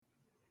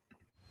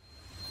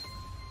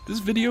This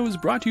video is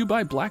brought to you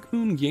by Black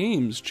Moon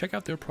Games. Check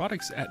out their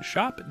products at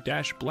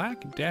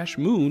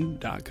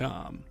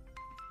shop-black-moon.com.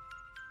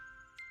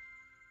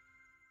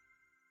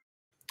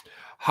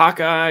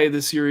 Hawkeye,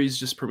 the series,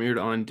 just premiered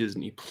on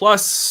Disney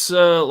Plus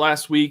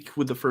last week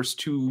with the first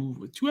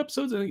two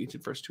episodes. I think the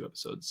first two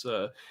episodes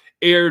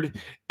aired,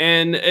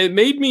 and it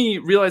made me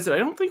realize that I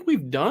don't think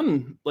we've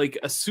done like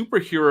a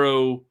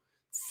superhero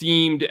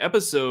themed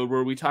episode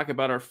where we talk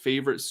about our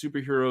favorite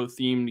superhero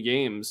themed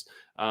games.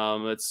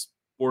 That's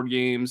board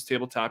games,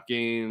 tabletop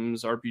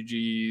games,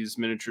 RPGs,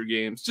 miniature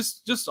games,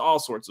 just all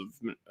sorts of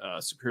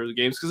superhero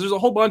games, because there's a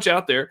whole bunch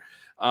out there.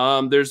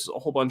 There's a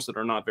whole bunch that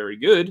are not very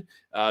good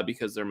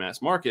because they're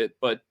mass market,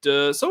 but some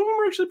of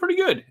them are actually pretty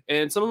good,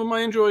 and some of them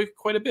I enjoy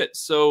quite a bit.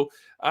 So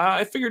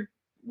I figured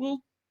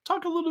we'll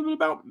talk a little bit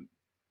about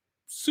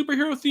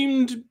superhero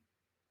themed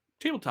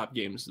tabletop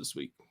games this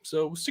week.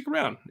 So stick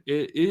around.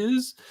 It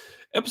is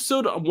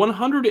episode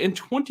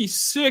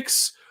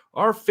 126,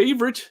 our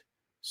favorite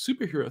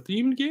superhero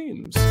themed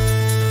games.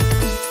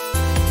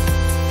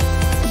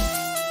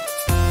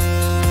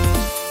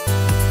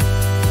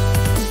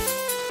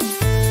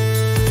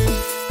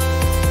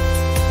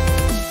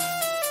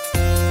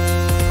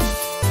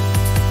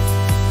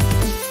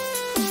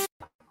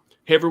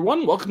 Hey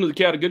everyone, welcome to the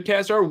Chaotic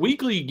Goodcast, our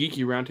weekly geeky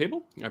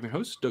roundtable. I'm your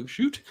host, Doug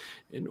Shute,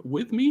 and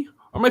with me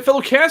are my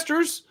fellow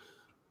casters,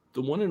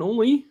 the one and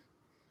only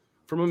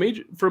from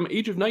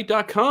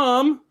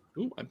ageofnight.com.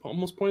 Ooh, I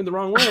almost pointed the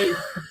wrong way.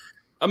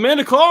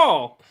 Amanda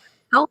Call.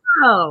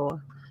 Hello.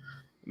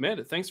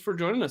 Amanda, thanks for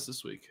joining us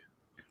this week.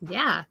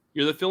 Yeah.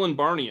 You're the fill-in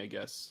Barney, I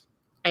guess.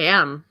 I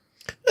am.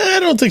 I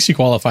don't think she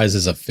qualifies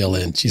as a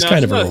fill-in. She's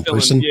kind of her own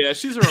person. Yeah,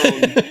 she's her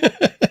own.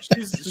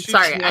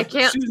 Sorry, I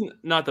can't. She's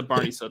not the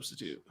Barney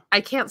substitute.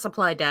 I can't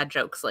supply dad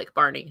jokes like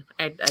Barney.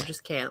 I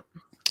just can't.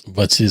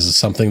 But she's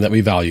something that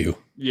we value.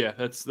 Yeah,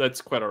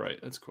 that's quite all right.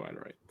 That's quite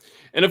all right.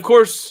 And of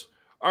course,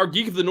 our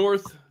Geek of the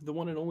North, the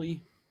one and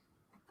only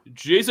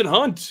Jason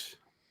Hunt.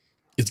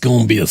 It's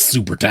going to be a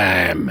super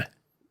time.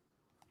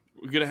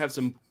 We're going to have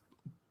some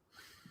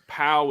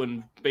pow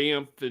and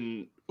bamf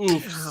and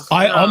oof.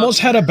 I almost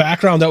had a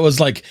background that was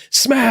like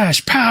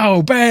smash,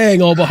 pow,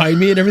 bang, all behind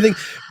me and everything,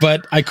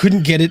 but I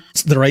couldn't get it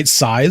the right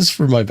size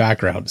for my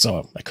background,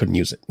 so I couldn't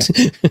use it.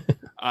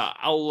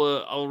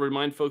 I'll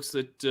remind folks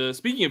that,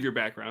 speaking of your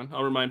background,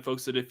 I'll remind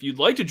folks that if you'd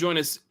like to join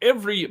us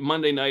every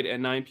Monday night at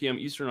 9 p.m.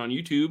 Eastern on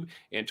YouTube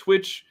and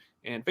Twitch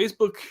and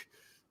Facebook,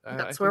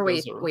 that's where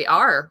we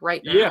are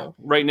right now. Yeah,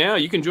 right now.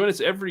 You can join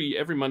us every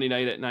Monday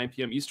night at 9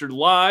 p.m. Eastern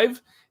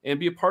live and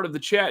be a part of the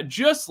chat,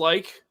 just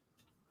like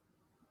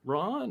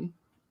Ron.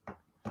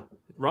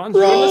 Ron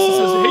joined us and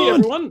says, hey,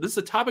 everyone, this is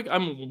a topic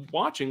I'm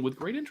watching with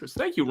great interest.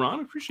 Thank you, Ron.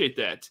 I appreciate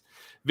that.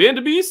 Van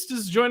de Beest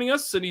is joining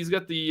us, and he's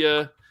got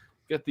the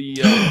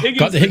Higgins.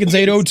 Got the Higgins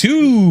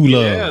 802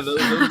 love. Yeah,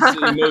 those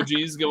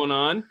emojis going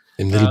on.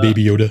 And little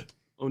baby Yoda.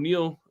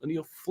 O'Neill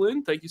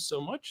Flynn, thank you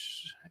so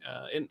much.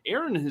 And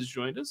Aaron has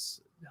joined us.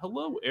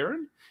 Hello,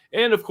 Aaron.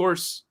 And of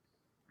course,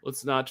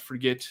 let's not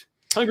forget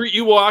Hungry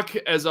Ewok,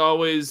 as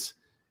always,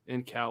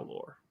 and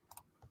Calor.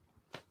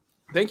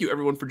 Thank you,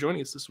 everyone, for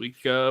joining us this week.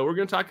 We're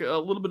going to talk a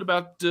little bit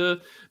about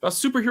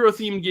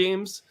superhero-themed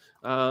games.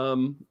 Yeah,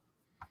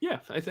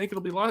 I think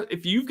it'll be a lot.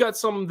 If you've got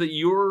some that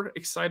you're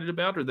excited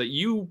about or that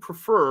you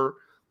prefer,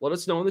 let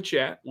us know in the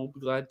chat. We'll be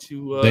glad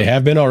to. They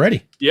have been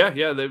already. Yeah.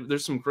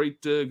 There's some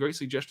great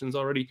suggestions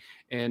already,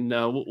 and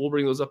we'll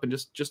bring those up in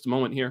just a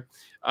moment here.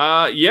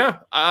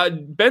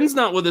 Ben's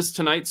not with us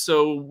tonight,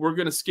 so we're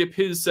going to skip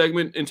his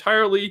segment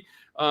entirely.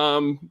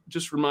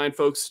 Just remind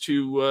folks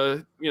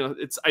to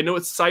I know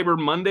it's Cyber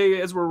Monday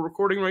as we're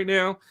recording right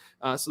now,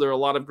 so there are a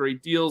lot of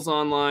great deals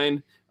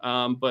online.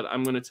 But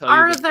I'm going to tell you,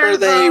 are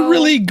they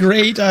really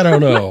great? I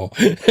don't know.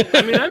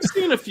 I mean, I've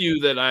seen a few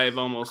that I've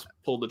almost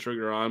pulled the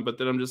trigger on, but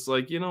then I'm just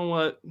like, you know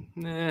what?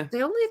 Nah.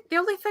 The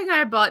only thing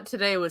I bought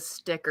today was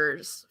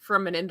stickers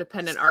from an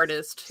independent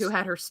artist who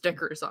had her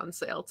stickers on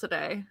sale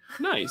today.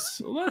 Nice.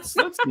 Well, that's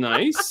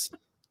nice.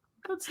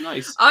 That's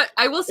nice.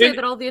 I will say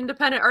that all the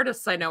independent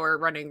artists I know are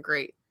running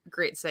great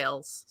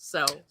sales.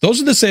 So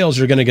those are the sales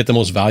you're going to get the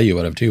most value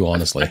out of too,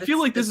 honestly. I feel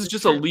like this is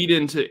just a lead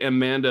into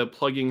Amanda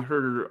plugging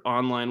her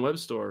online web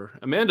store.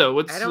 Amanda,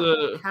 I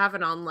don't have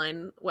an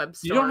online web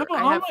store. You don't have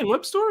an online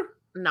web store?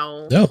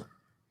 No,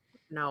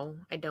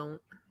 I don't.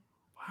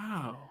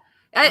 Wow.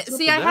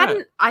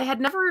 I had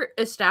never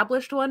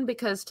established one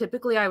because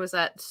typically I was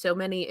at so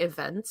many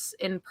events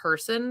in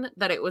person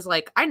that it was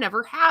like, I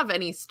never have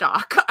any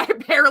stock. I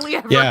barely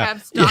ever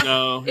have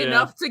stock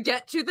enough to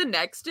get to the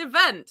next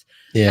event.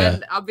 Yeah.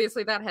 And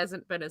obviously that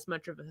hasn't been as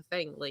much of a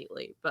thing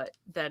lately, but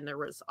then there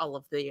was all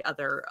of the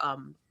other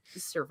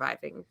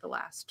surviving the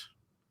last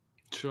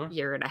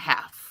year and a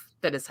half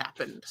that has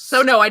happened.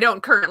 So no, I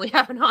don't currently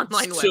have an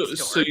online web store.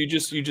 So you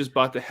just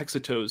bought the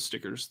Hexatoes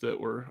stickers that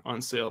were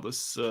on sale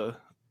this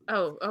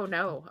Oh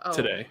no!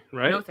 Today,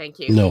 right? No, thank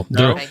you. No,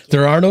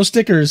 there are no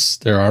stickers.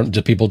 There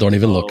aren't. People don't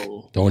even look.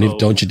 Don't even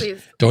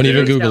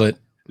Google it.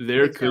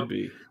 There could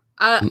be.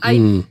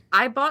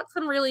 I bought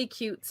some really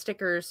cute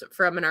stickers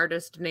from an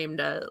artist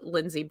named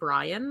Lindsay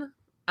Bryan.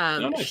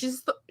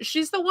 Nice.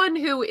 She's the one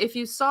who, if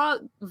you saw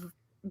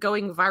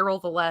going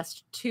viral the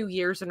last 2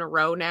 years in a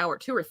row now, or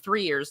 2 or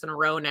 3 years in a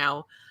row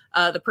now,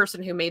 the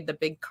person who made the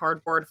big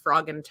cardboard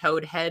frog and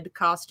toad head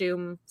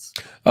costumes.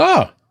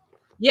 Oh,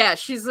 yeah,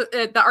 she's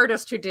the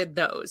artist who did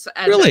those.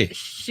 And really?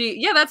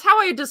 That's how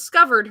I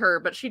discovered her.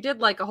 But she did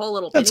like a whole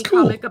little mini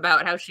comic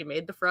about how she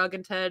made the frog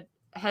and toad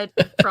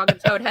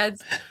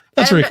heads.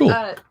 That's very cool.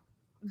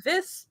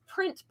 This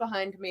print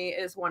behind me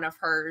is one of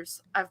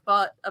hers. I've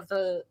bought of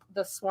the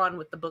swan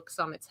with the books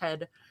on its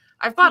head.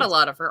 I've bought a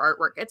lot of her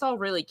artwork. It's all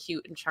really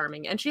cute and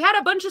charming. And she had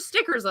a bunch of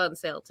stickers on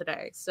sale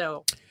today.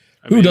 So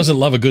who doesn't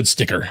love a good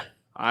sticker?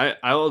 I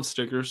love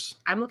stickers.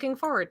 I'm looking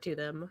forward to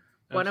them.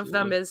 Absolutely. One of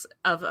them is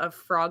of a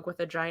frog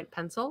with a giant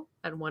pencil,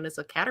 and one is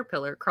a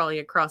caterpillar crawling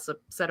across a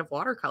set of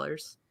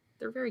watercolors.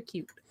 They're very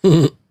cute.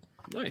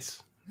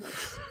 Nice.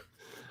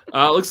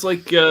 Looks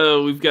like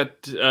we've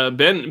got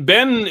Ben.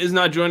 Ben is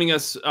not joining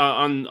us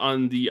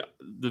on the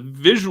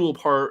visual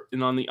part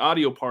and on the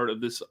audio part of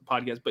this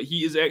podcast, but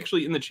he is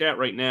actually in the chat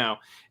right now,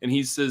 and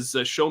he says,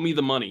 "Show me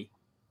the money."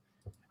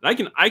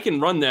 And I can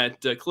run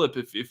that clip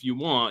if you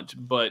want,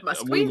 but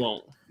we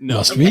won't. No,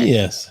 Must be,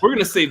 yes. We're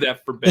gonna save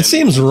that for Ben. It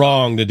seems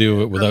wrong to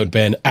do it without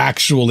Ben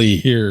actually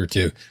here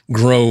to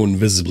groan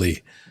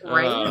visibly.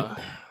 Right.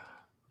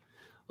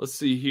 Let's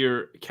see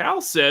here. Cal,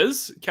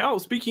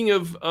 speaking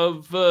of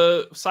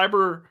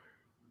Cyber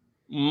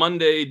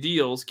Monday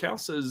deals, Cal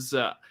says,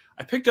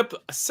 I picked up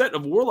a set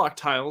of Warlock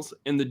tiles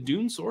in the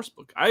Dune source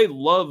book. I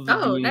love the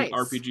Dune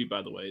RPG,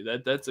 by the way.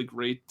 That's a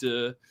great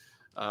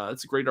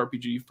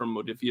RPG from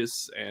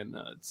Modiphius, and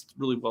it's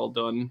really well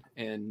done.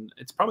 And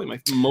it's probably my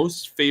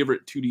most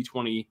favorite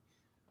 2D20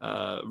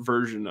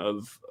 version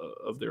of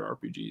their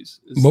RPGs.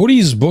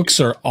 Modi's books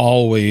are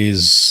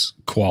always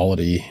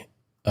quality.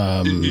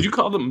 Did you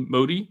call them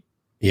Modi?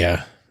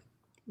 Yeah.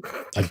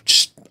 I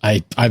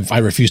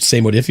refuse to say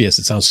Modiphius.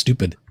 It sounds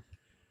stupid.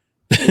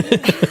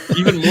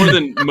 Even more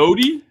than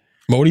Modi?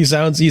 Modi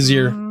sounds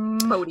easier.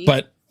 Modi.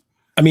 But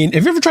I mean,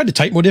 have you ever tried to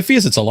type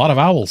Modiphius? It's a lot of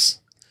vowels.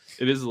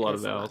 It is a lot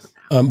of vowels.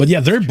 But yeah,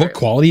 their book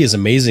quality is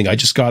amazing. I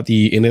just got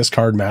the Index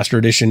Card Master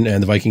Edition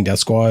and the Viking Death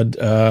Squad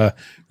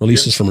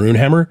releases from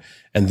Runehammer,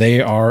 and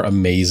they are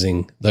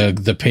amazing.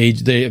 The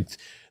page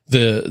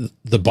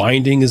the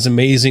binding is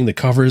amazing. The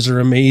covers are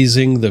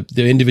amazing. The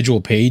individual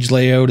page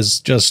layout is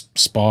just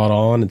spot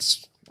on.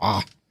 It's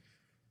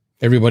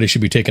everybody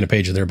should be taking a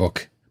page of their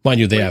book. Mind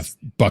you, they have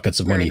buckets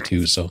of money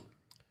too. So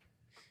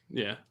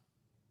yeah,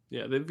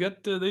 they've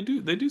got they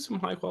do some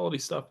high quality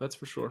stuff. That's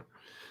for sure.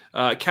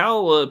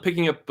 Cal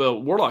picking up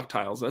Warlock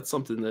tiles. That's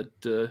something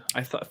that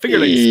I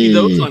figured I'd see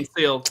those on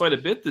sale quite a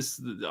bit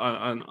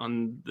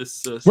on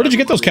this. Where did you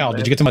get those, Cal?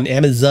 Did you get them on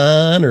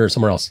Amazon or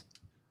somewhere else?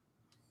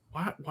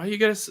 Why you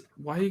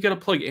gotta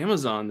plug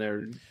Amazon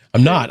there?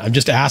 I'm not. I'm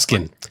just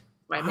asking.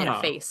 I made a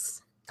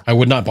face. I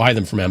would not buy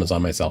them from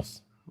Amazon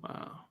myself.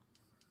 Wow.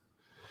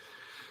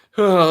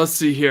 Oh, let's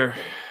see here.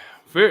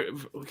 We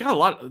got a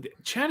lot.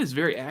 Chat is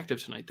very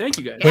active tonight. Thank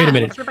you guys. Wait a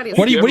minute.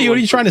 What are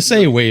you trying to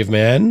say, Wave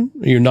Man?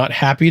 You're not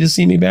happy to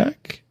see me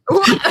back?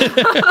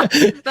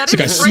 It's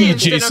like I see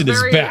Jason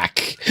is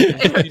back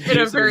in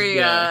a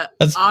very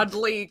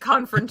oddly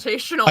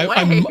confrontational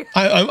way.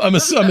 I'm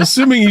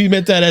assuming you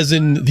meant that as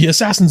in the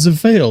assassins have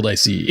failed. I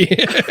see.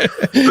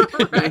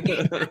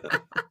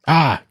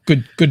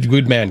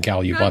 Good man,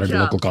 Cal. You bought it at a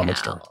local comic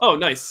store. Oh,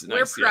 nice.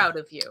 We're proud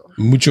of you.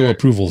 Mucho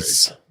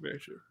approvals. Very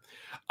true.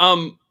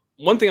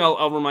 One thing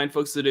I'll remind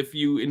folks that if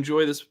you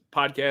enjoy this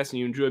podcast and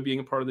you enjoy being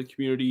a part of the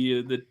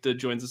community that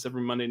joins us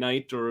every Monday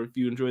night, or if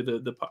you enjoy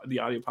the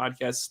audio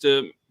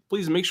podcast,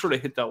 please make sure to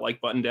hit that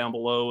like button down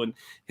below and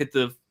hit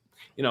the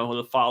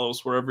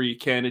follows wherever you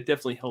can. It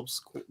definitely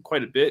helps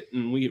quite a bit,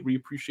 and we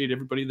appreciate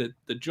everybody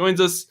that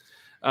joins us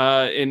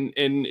and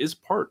is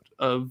part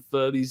of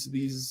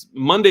these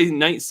Monday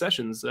night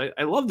sessions.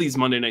 I love these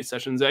Monday night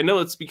sessions. I know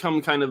it's become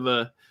kind of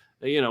a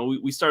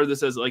we started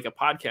this as like a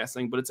podcast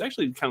thing, but it's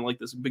actually kind of like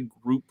this big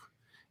group,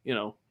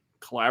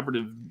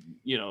 collaborative,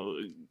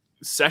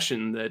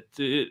 session that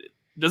it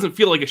doesn't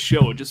feel like a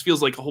show. It just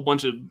feels like a whole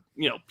bunch of,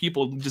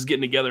 people just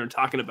getting together and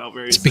talking about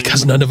various things. It's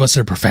because none of us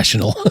are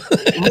professional.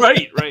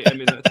 Right. I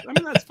mean,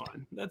 that's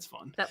fun. That's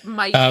fun.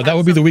 That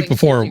would be the week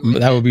before.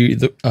 That would be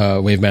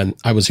the Wave Man.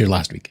 I was here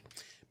last week,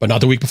 but not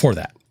the week before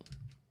that.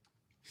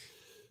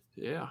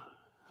 Yeah.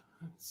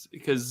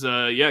 Because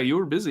you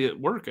were busy at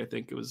work. I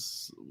think it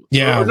was.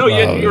 Yeah.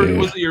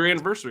 Was it your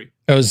anniversary?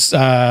 It was.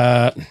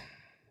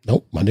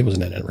 Nope. Monday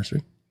wasn't an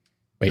anniversary.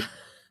 Wait,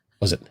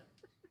 was it?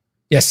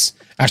 Yes,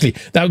 actually,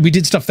 we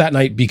did stuff that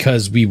night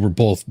because we were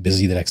both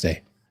busy the next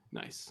day.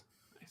 Nice.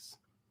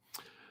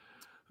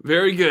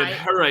 Very good.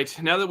 All right.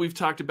 Now that we've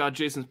talked about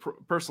Jason's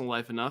personal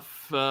life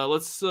enough,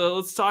 let's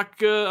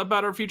talk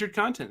about our featured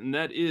content, and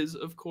that is,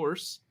 of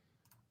course,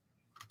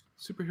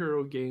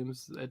 superhero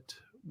games that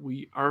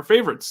our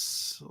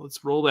favorites.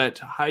 Let's roll that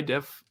high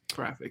def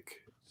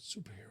graphic.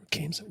 Superhero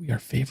games that we are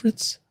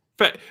favorites?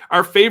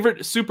 Our favorite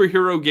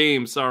superhero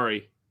game.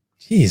 Sorry.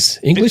 Jeez,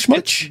 English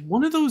much? It's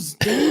one of those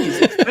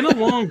days. It's been a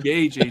long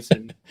day,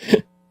 Jason.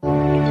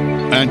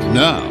 And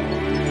now,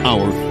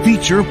 our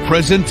feature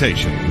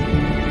presentation.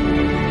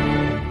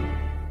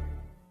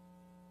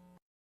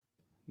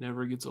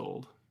 Never gets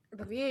old.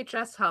 The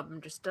VHS hum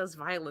just does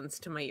violence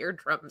to my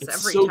eardrums It's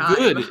every so time.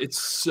 good.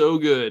 It's so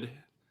good.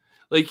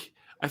 Like,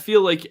 I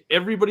feel like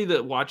everybody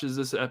that watches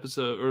this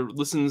episode or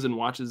listens and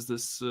watches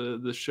this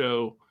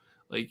show,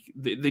 like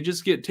they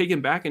just get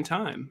taken back in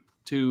time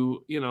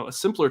to, you know, a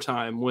simpler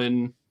time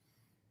when,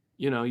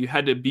 you know, you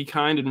had to be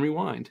kind and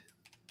rewind.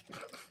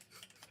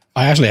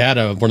 I actually had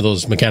one of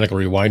those mechanical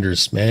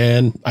rewinders.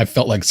 Man, I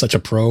felt like such a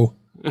pro.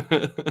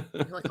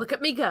 Like, look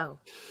at me go.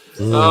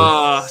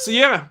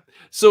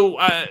 So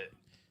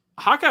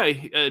Hawkeye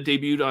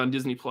debuted on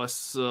Disney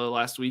Plus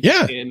last week,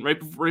 and right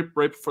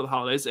before the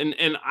holidays, and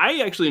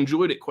I actually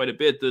enjoyed it quite a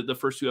bit. The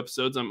first 2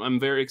 episodes, I'm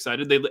very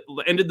excited. They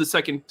ended the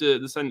second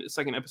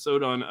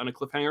episode on a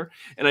cliffhanger,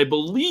 and I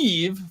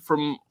believe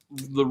from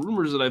the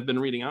rumors that I've been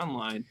reading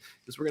online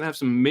is we're gonna have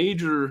some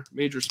major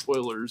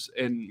spoilers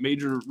and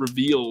major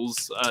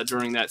reveals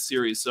during that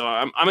series. So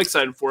I'm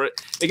excited for it.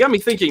 It got me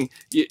thinking.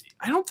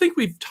 I don't think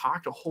we've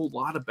talked a whole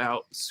lot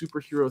about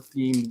superhero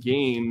themed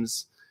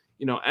games,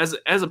 you know, as a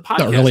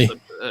podcast,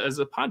 as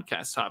a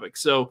podcast topic.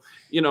 So,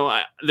 you know,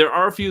 there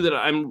are a few that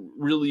I'm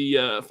really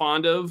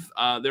fond of.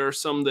 There are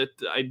some that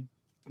I'm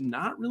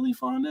not really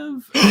fond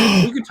of.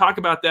 We could talk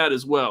about that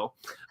as well.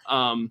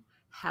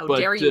 How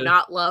dare you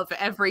not love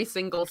every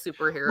single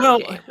superhero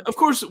game? Of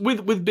course,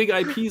 with big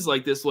IPs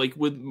like this, like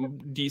with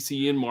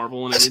DC and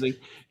Marvel and everything.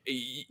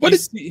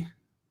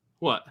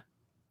 What?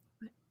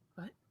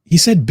 He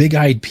said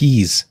big-eyed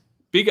peas.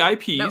 Big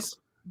IPs. No.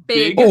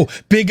 Big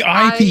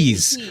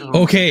IPs.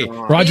 Okay,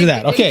 roger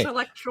that. Okay.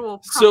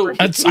 So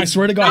I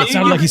swear to God, it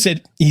sounded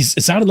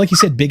like he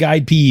said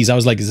big-eyed peas. I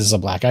was like, is this a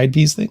black-eyed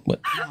peas thing?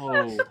 What?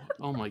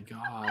 Oh my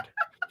God.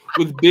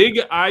 With big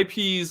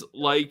IPs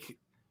like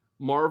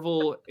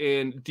Marvel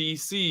and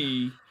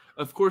DC,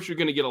 of course you're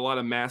going to get a lot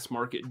of mass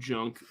market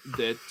junk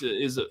that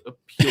is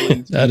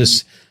appealing to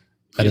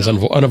that is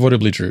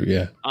unavoidably true,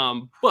 yeah.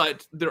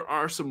 But there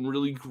are some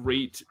really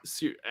great,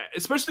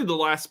 especially the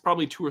last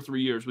probably 2 or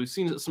 3 years, we've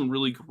seen some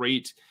really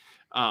great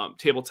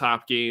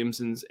tabletop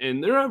games,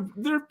 and there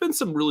have been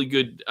some really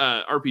good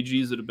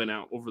RPGs that have been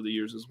out over the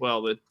years as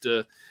well. That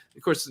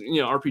of course,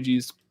 you know,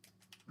 RPGs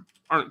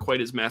aren't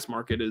quite as mass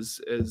market as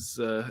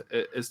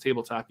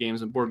tabletop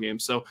games and board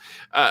games. So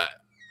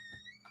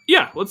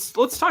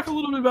let's talk a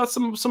little bit about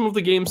some of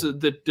the games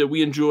that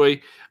we enjoy.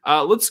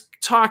 Let's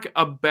talk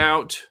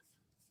about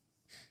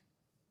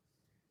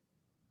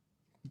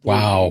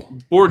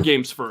board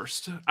games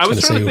first. I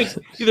was trying to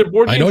think either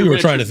board games. I know you were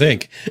trying to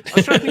think. I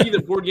was trying to think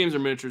either board games or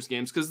miniatures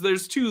games, because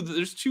there's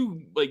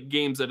two like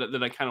games that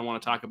I kind of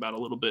want to talk about a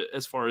little bit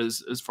as far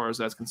as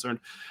that's concerned.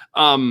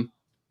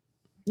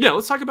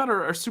 Let's talk about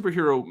our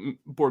superhero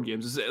board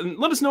games. And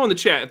let us know in the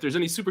chat if there's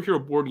any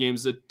superhero board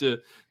games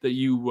that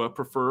you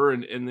prefer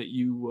and that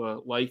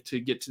you like to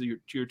get to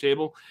your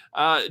table.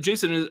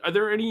 Jason, are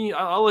there any?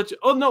 I'll let you.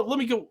 Oh no, let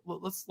me go.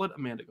 Let's let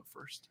Amanda go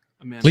first.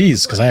 Amanda,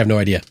 please, because I have no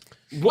idea.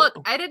 Look,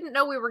 I didn't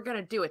know we were going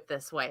to do it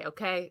this way,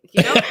 okay?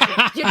 You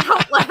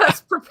don't let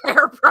us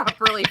prepare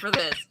properly for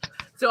this.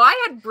 So I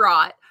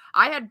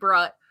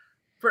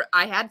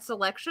had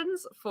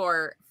selections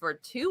for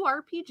 2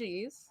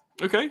 RPGs.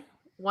 Okay.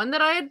 One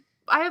that I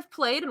have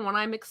played and one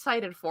I'm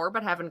excited for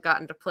but haven't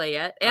gotten to play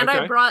yet. And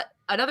I brought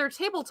another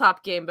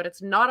tabletop game, but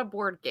it's not a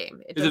board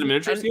game. Is it a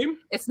miniatures game?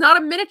 It's not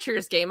a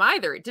miniatures game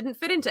either. It didn't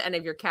fit into any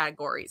of your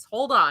categories.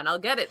 Hold on, I'll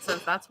get it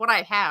since that's what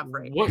I have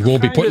right now. You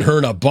won't be putting her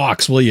in a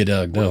box, will you,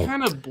 Doug? No. What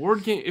kind of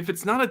board game? If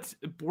it's not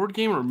a board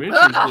game or a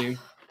miniatures game,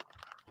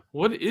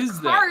 what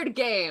is that? Card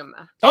game.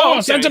 Oh,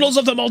 okay. Sentinels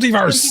of the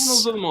Multiverse.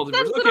 Sentinels of the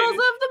Multiverse. Of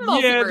the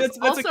Multiverse. Yeah, that's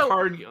also, a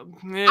card game.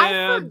 Yeah,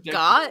 I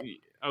forgot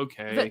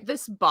that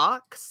this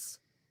box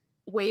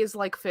weighs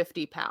like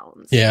 50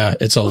 pounds. Yeah,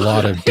 it's a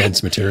lot of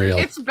dense material.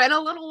 It's been a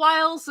little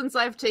while since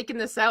I've taken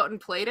this out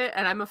and played it,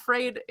 and I'm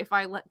afraid if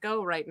I let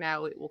go right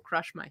now, it will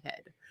crush my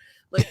head.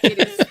 Like, it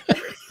is,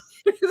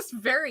 it is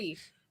very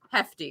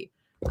hefty.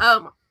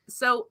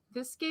 So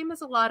this game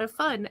is a lot of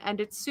fun, and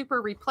it's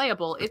super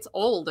replayable. It's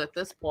old at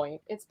this point.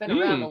 It's been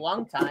around a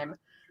long time.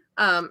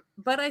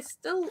 But I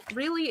still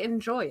really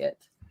enjoy it.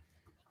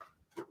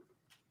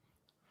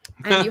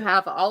 And you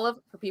have all of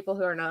the people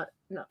who are not.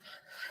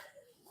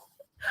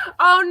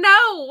 Oh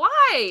no!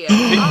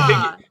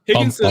 Why?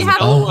 Higgins says,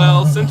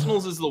 "LOL,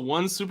 Sentinels is the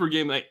one super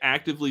game I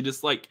actively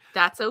dislike."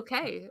 That's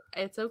okay.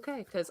 It's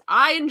okay because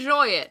I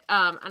enjoy it.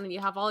 And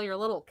you have all your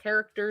little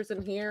characters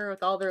in here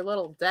with all their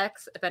little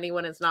decks. If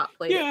anyone has not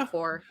played it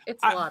before,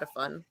 it's a lot of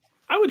fun.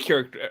 I would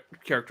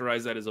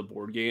characterize that as a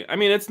board game. I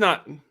mean, it's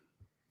not.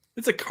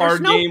 It's a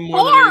card game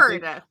more than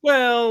anything.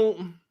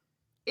 Well,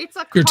 it's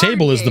a. Your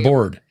table game. Is the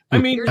board. I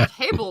mean, your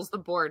table's the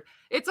board.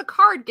 It's a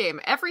card game.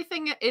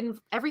 Everything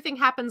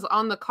happens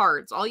on the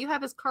cards. All you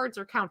have is cards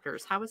or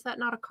counters. How is that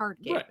not a card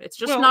game? Right. It's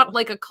just not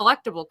like a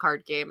collectible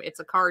card game. It's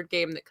a card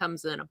game that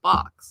comes in a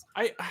box.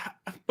 I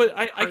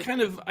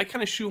kind of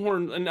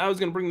shoehorn, and I was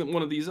going to bring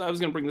one of these. I was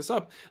going to bring this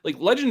up. Like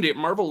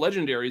Marvel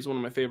Legendary is one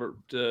of my favorite.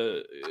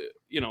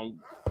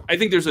 I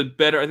think there's a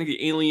better. I think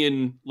the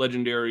Alien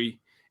Legendary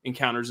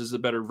encounters is a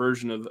better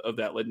version of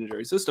that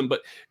legendary system.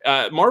 But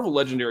Marvel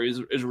Legendary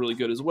is really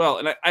good as well.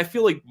 And I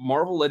feel like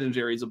Marvel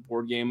Legendary is a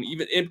board game,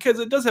 even because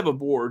it does have a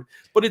board,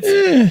 but it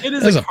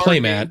is a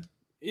playmat.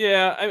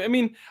 Yeah, I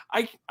mean,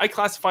 I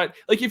classify it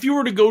like if you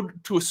were to go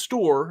to a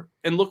store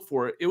and look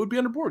for it, it would be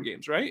under board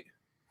games, right?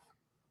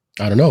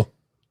 I don't know.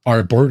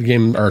 Our board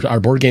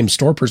game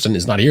store person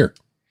is not here.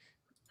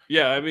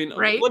 Yeah, I mean,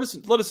 right?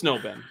 Let us know,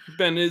 Ben.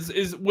 Ben,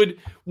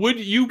 would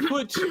you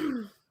put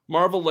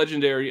Marvel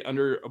Legendary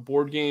under a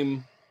board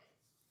game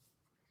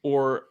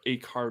or a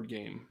card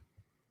game?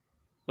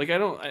 Like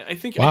I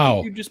think wow. I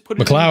think you just put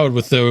McLeod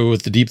with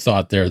the deep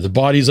thought there. The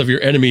bodies of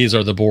your enemies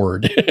are the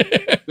board.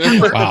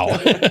 Wow.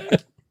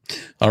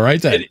 All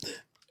right then.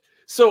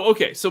 So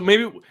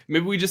maybe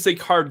we just say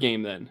card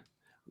game then.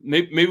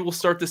 Maybe we'll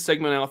start this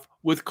segment off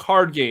with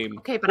card game.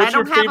 Okay, but I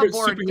don't have a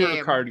board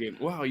game. Card game.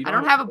 Wow, I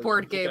don't have a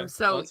board game, okay,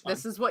 so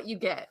this is what you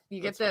get.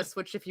 You get that's this,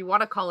 which if you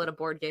want to call it a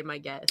board game, I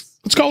guess.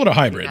 Let's call it a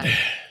hybrid.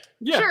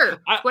 Yeah, sure,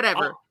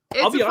 whatever.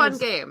 It's a fun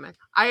game.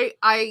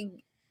 I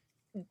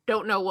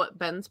don't know what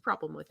Ben's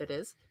problem with it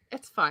is.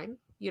 It's fine.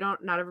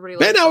 Not everybody.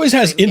 Ben always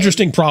has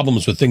interesting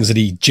problems with things that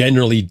he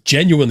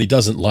genuinely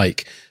doesn't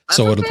like. That's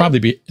so it'll probably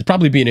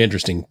be an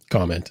interesting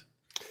comment.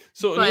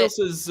 So Neil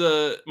says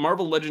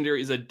Marvel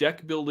Legendary is a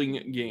deck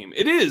building game.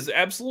 It is,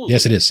 absolutely.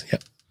 Yes, it is. Yeah.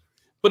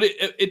 But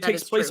it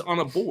takes place on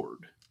a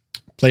board.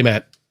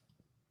 Playmat.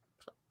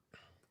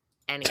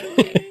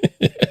 Anyway.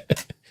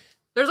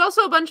 There's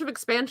also a bunch of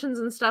expansions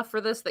and stuff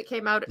for this that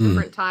came out at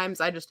different times.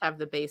 I just have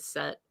the base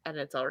set, and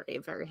it's already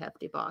a very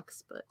hefty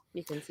box, but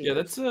you can see. Yeah,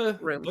 that's one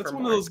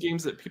of those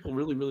games that people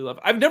really, really love.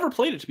 I've never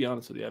played it, to be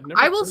honest with you.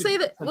 I will say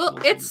that. Well,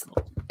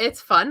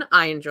 it's fun.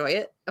 I enjoy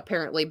it.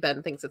 Apparently,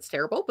 Ben thinks it's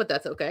terrible, but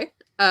that's okay.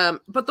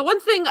 But the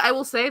one thing I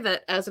will say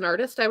that as an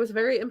artist, I was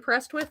very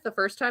impressed with the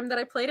first time that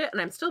I played it,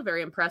 and I'm still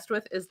very impressed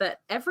with, is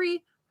that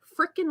every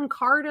freaking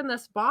card in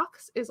this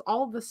box is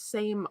all the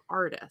same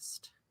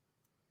artist.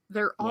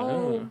 They're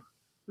all.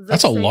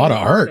 That's a lot of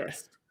art.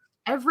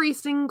 Every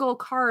single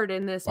card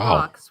in this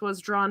box was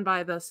drawn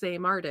by the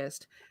same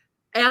artist,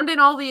 and in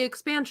all the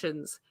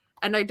expansions.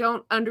 And I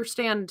don't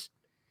understand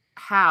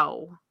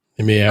how.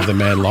 You may have the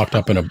man locked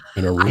up in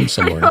a room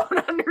somewhere. I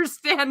don't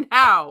understand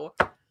how,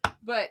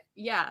 but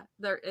yeah,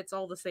 it's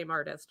all the same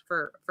artist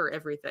for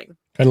everything.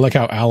 Kind of like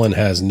how Alan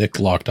has Nick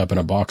locked up in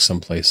a box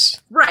someplace.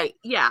 Right?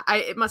 Yeah,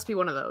 it must be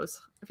one of those.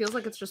 It feels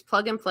like it's just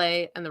plug and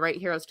play, and the right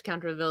heroes to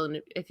counter the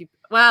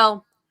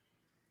villain.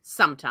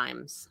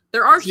 Sometimes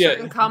there are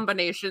certain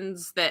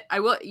combinations that I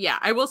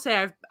will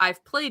say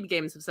I've played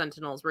games of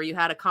Sentinels where you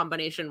had a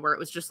combination where it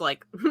was just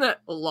like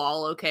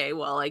lol, okay,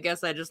 well I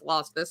guess I just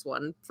lost this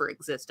one for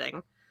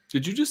existing.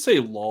 Did you just say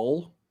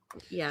lol?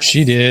 Yeah,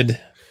 she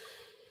did.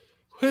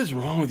 What is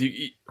wrong with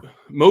you?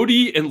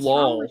 Modi and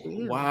lol.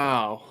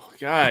 Wow,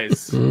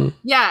 guys.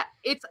 Yeah,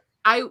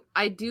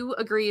 I do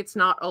agree it's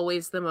not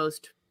always the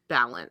most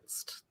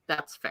balanced.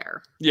 That's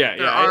fair. Yeah,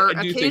 there are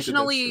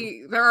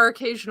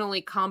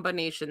occasionally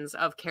combinations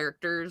of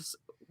characters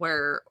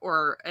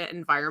or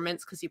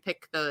environments, because you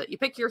pick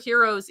your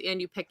heroes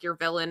and you pick your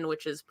villain,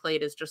 which is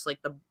played as just like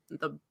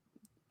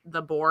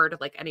the board,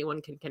 like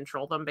anyone can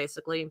control them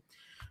basically.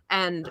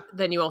 And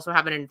then you also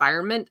have an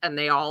environment, and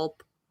they all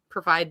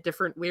provide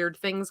different weird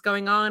things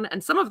going on.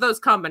 And some of those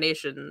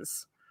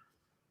combinations,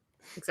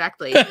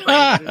 exactly.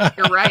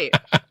 You're right.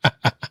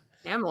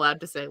 I'm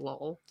allowed to say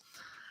lol.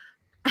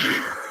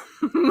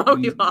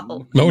 Modi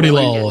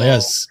lol,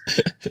 yes.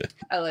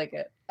 I like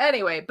it.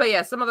 Anyway, but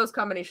yeah, some of those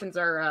combinations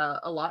are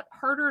a lot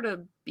harder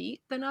to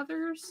beat than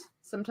others,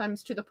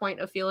 sometimes to the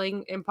point of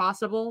feeling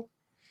impossible.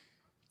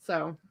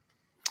 So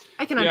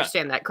I can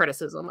understand that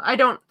criticism. I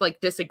don't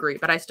disagree,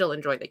 but I still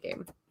enjoy the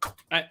game.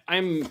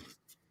 I'm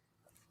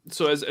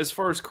so as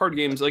far as card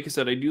games, like I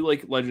said, I do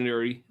like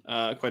Legendary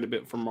quite a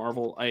bit from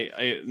Marvel.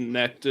 And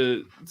that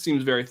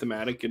seems very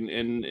thematic,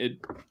 and it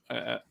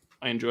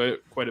I enjoy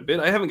it quite a bit.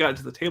 I haven't gotten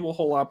to the table a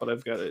whole lot, but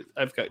I've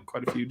got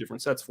quite a few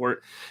different sets for it.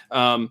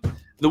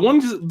 The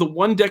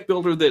one deck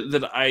builder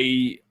that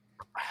I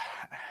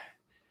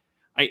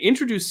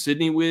introduced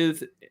Sydney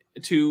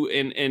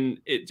and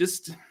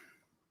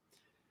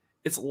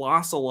it's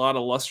lost a lot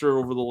of luster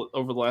over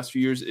the last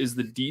few years is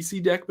the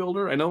DC deck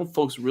builder. I know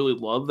folks really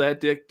love that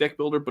deck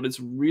builder, but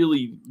it's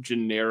really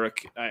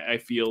generic, I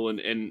feel,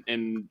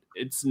 and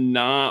it's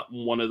not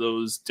one of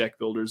those deck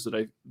builders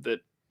that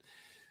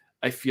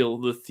I feel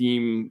the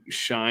theme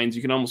shines.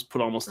 You can almost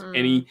put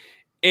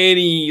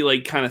any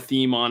like kind of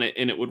theme on it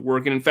and it would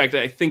work. And in fact,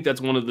 I think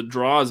that's one of the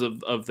draws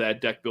of that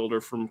deck builder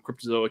from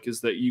Cryptozoic,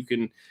 is that you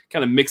can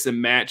kind of mix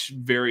and match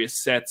various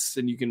sets,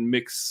 and you can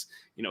mix,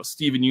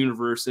 Steven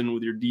Universe in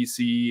with your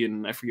DC,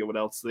 and I forget what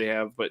else they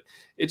have, but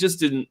it just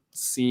didn't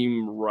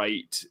seem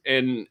right.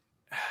 And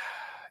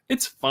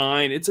it's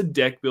fine. It's a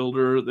deck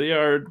builder.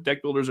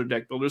 Deck builders are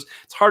deck builders.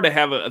 It's hard to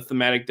have a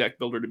thematic deck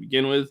builder to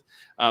begin with,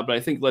 but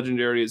I think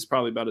Legendary is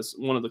probably about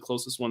one of the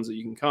closest ones that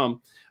you can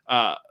come.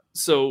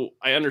 So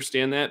I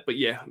understand that, but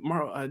yeah,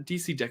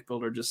 DC Deck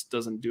Builder just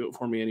doesn't do it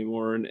for me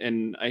anymore,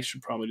 and I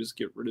should probably just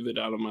get rid of it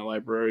out of my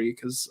library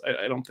because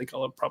I don't think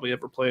I'll probably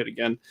ever play it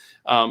again.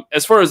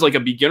 As far as like a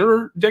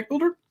beginner deck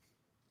builder,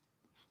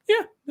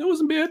 yeah, that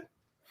wasn't bad,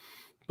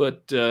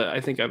 but I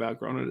think I've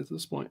outgrown it at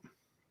this point.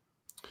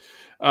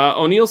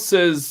 O'Neill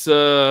says,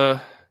 I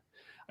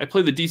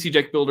play the DC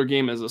Deck Builder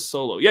game as a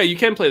solo. Yeah, you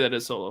can play that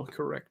as solo.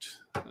 Correct.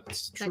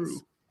 That's true.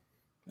 Nice.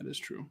 That is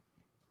true.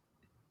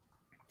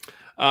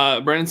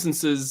 Branson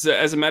says,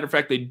 as a matter of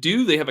fact,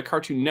 they have a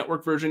Cartoon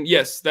Network version.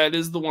 Yes, that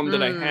is the one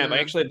that I have. I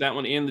actually have that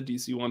one and the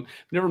DC one.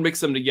 I've never mixed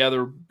them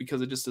together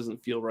because it just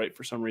doesn't feel right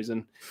for some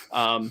reason.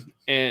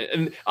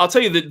 And I'll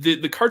tell you that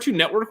the Cartoon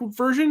Network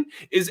version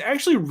is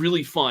actually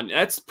really fun.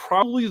 That's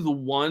probably the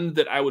one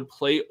that I would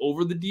play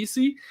over the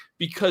DC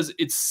because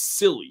it's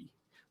silly.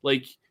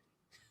 Like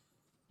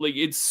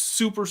it's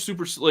super,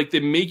 super, like they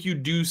make you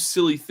do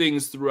silly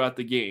things throughout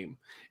the game.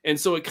 And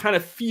so it kind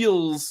of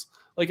feels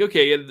like,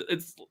 okay,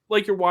 it's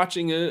like you're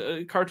watching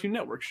a Cartoon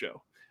Network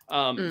show.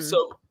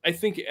 So I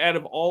think out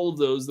of all of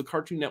those, the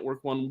Cartoon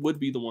Network one would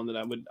be the one that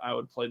I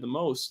would play the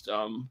most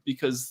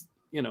because,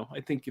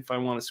 I think if I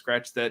want to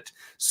scratch that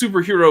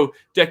superhero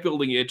deck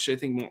building itch, I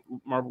think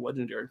Marvel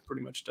Legendary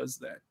pretty much does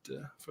that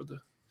for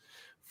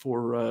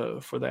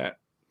that.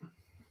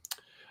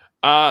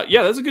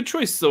 Yeah, that's a good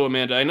choice, though,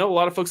 Amanda. I know a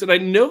lot of folks, and I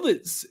know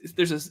that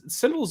there's a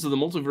Sentinels of the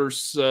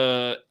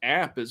Multiverse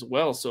app as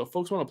well. So if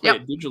folks want to play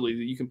it digitally,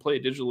 you can play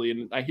it digitally,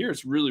 and I hear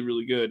it's really,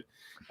 really good.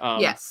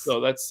 Yes.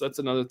 So that's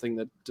another thing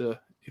that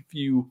if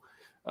you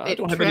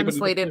don't have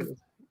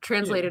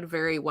translated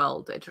very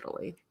well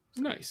digitally.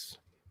 Nice.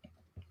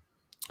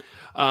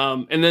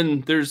 And then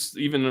there's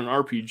even an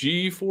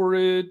RPG for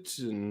it,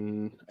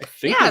 and I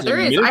think there's a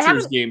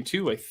miniatures game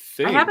too. I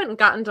haven't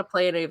gotten to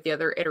play any of the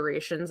other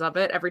iterations of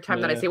it. Every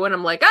time that I see one,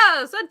 I'm like,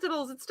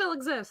 Sentinels, it still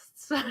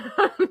exists.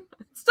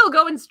 It's still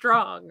going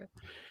strong.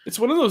 It's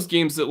one of those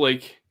games that,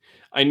 like,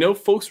 I know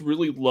folks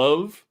really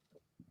love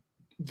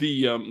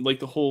the like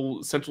the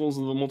whole Sentinels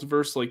of the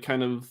Multiverse, like,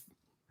 kind of,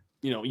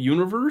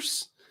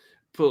 universe.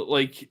 But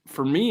like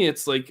for me,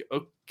 it's like,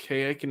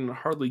 okay, I can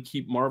hardly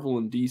keep Marvel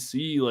and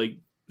DC like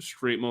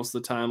straight most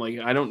of the time. Like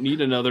I don't need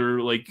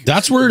another like.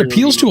 That's where it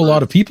appeals to a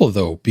lot of people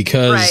though,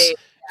 because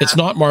it's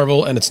not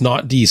Marvel and it's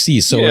not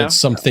DC, so it's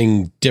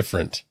something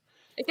different.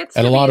 It gets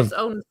to be its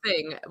own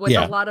thing with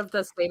a lot of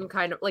the same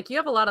kind of, like, you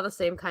have a lot of the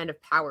same kind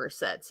of power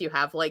sets. You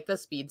have like the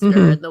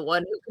speedster and the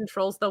one who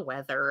controls the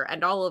weather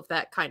and all of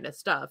that kind of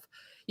stuff.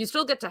 You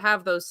still get to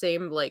have those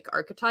same like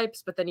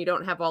archetypes, but then you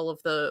don't have all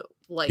of the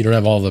like. You don't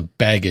have all the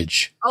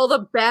baggage. All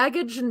the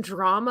baggage and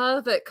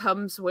drama that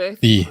comes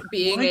with being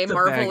a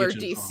Marvel or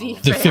DC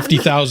fan. The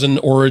 50,000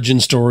 origin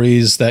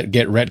stories that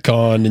get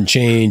retconned and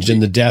changed,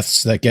 and the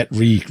deaths that get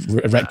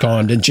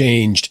retconned and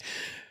changed.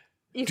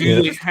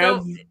 Do they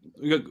have?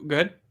 Go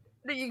ahead.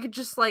 You could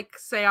just like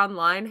say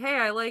online, hey,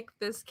 I like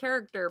this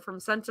character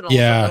from Sentinels.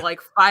 And like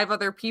 5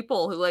 other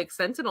people who like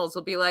Sentinels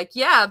will be like,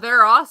 yeah,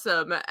 they're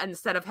awesome.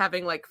 Instead of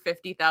having like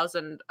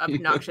 50,000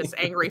 obnoxious,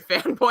 angry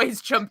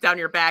fanboys jump down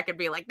your back and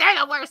be like, they're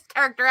the worst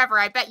character ever.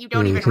 I bet you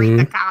don't even read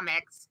the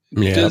comics.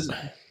 Yeah.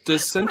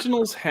 Does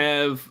Sentinels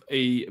have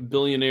a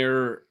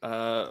billionaire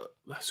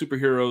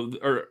superhero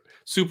or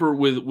super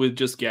with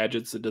just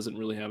gadgets that doesn't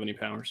really have any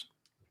powers?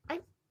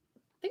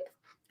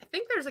 I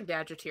think there's a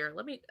gadgeteer.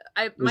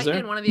 I might be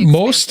in one of the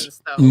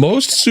expansions, though.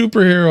 Most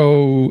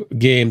superhero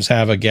games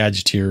have a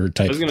gadgeteer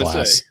type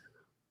class. Say,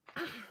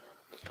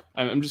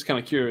 I'm just kind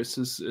of curious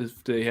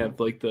if they have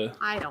like the.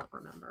 I don't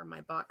remember.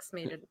 My box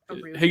made it.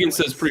 Higgins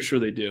says pretty sure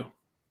they do.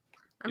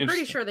 I'm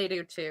pretty sure they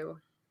do too,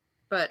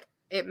 but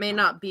it may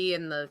not be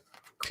in the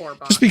core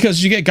box. Just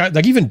because you get guys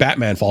like even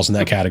Batman falls in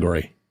that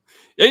category.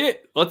 Yeah,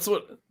 that's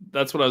what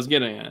I was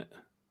getting at.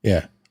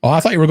 Yeah. Oh, I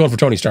thought you were going for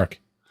Tony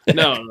Stark.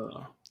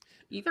 No.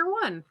 Either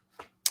one.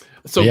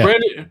 So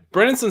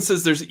Brandon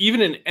says there's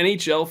even an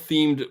NHL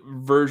themed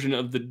version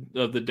of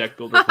the deck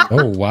builder.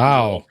 Oh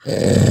wow!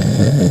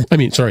 I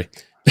mean, sorry.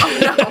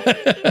 Oh,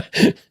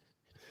 no.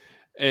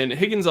 And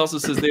Higgins also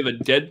says they have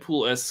a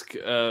Deadpool-esque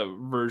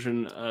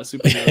version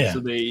superhero. So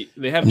they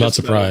have. I'm not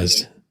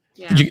surprised.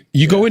 Yeah.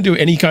 You go into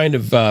any kind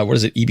of what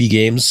is it, EB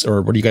Games,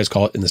 or what do you guys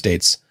call it in the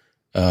States?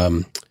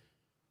 GameStop.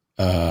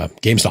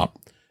 GameStop,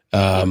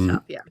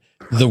 yeah.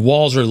 The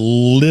walls are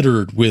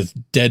littered with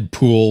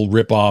Deadpool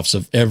ripoffs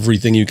of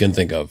everything you can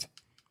think of.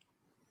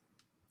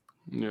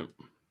 Yep.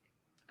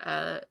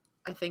 I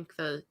think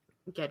the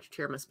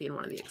gadgeteer must be in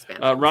one of the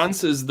expansions. Ron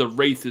says the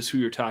Wraith is who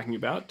you're talking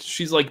about.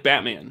 She's like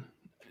Batman.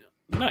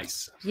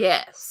 Nice.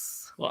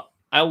 Yes. Well,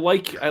 I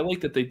like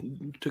that they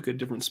took a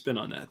different spin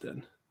on that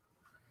then.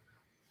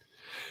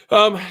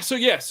 So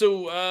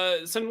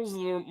Sentinels of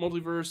the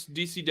Multiverse,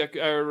 DC deck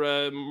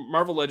or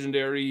Marvel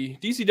Legendary.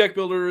 DC deck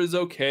builder is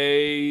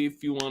okay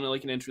if you want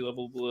like an entry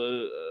level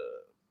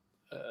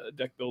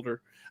deck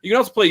builder. You can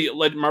also play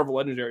Marvel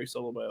Legendary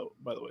solo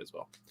by the way as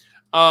well.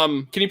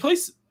 Can you play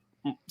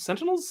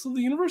Sentinels of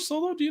the Universe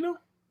solo? Do you know?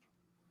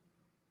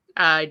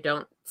 I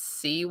don't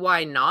see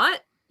why not.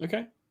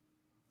 Okay.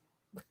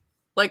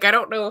 Like I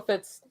don't know if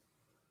it's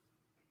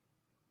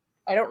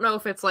I don't know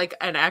if it's like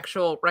an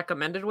actual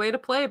recommended way to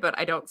play, but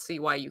I don't see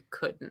why you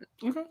couldn't.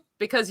 Okay.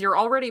 Because you're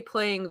already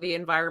playing the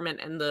environment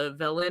and the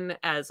villain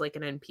as like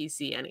an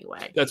NPC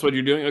anyway. That's what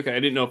you're doing? Okay. I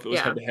didn't know if it was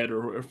head to head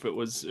or if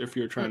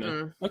you were trying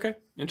to. Okay.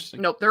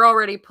 Interesting. Nope. They're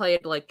already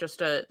played like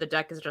the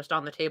deck is just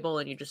on the table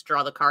and you just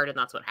draw the card and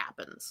that's what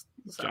happens.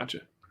 So.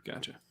 Gotcha.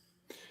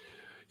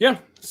 Yeah.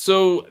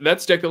 So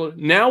that's deck builder.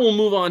 Now we'll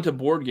move on to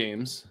board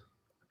games.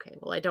 Okay,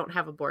 well, I don't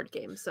have a board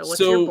game. So what's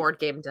your board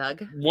game,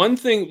 Doug? One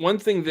thing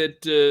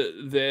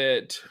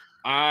that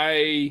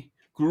I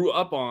grew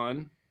up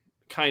on,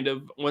 kind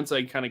of once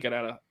I kind of got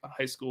out of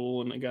high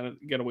school and I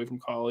got away from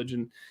college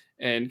and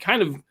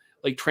kind of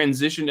like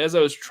transitioned as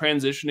I was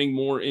transitioning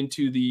more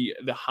into the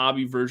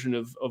hobby version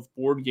of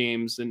board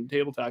games and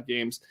tabletop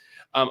games.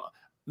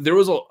 There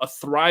was a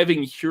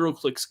thriving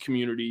HeroClix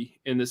community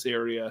in this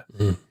area,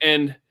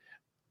 and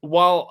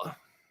while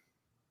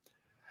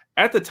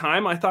at the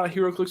time, I thought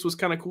HeroClix was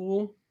kind of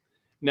cool.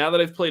 Now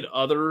that I've played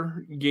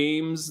other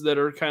games that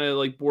are kind of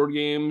like board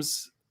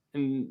games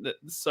and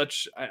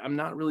such, I'm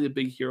not really a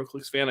big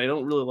HeroClix fan. I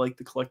don't really like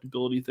the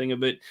collectability thing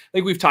of it. I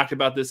think we've talked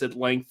about this at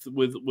length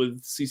with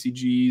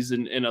CCGs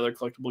and other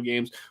collectible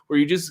games where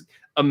you just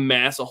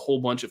amass a whole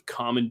bunch of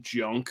common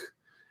junk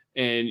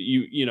and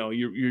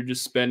you're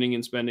just spending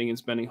and spending and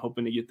spending,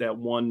 hoping to get that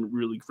one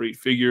really great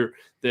figure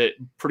that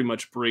pretty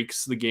much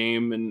breaks the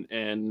game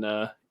and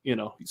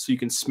so you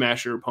can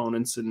smash your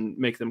opponents and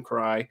make them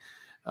cry,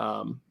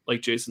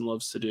 like Jason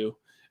loves to do.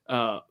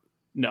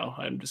 No,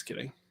 I'm just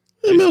kidding.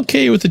 I'm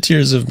okay with the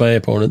tears of my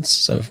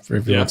opponents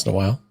every once in a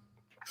while.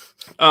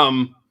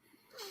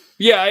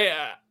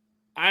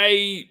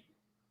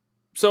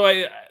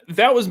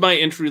 That was my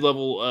entry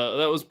level.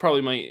 That was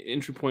probably my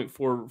entry point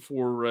for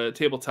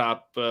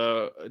tabletop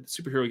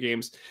superhero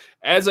games.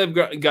 As I've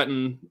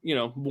gotten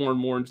more and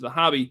more into the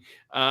hobby,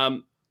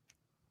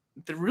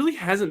 there really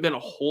hasn't been a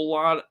whole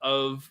lot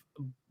of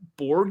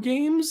board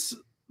games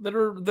that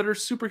are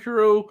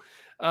superhero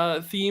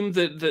themed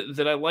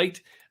that I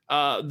liked.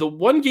 The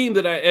one game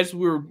that as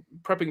we were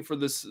prepping for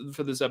this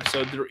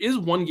episode, there is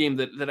one game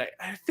that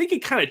I think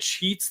it kind of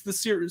cheats the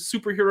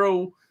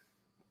superhero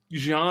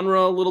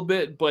genre a little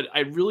bit, but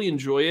I really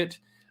enjoy it.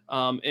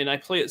 And I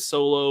play it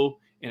solo,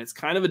 and it's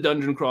kind of a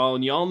dungeon crawl.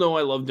 And y'all know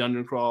I love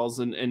dungeon crawls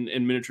and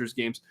miniatures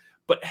games.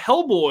 But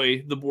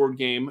Hellboy, the board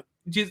game,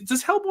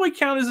 does Hellboy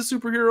count as a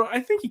superhero? I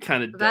think he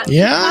kind of does.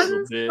 Yeah.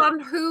 Depends on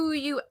who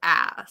you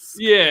ask.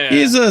 Yeah.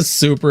 He's a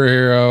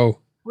superhero.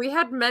 We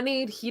had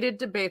many heated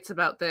debates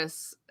about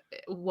this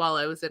while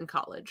I was in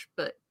college,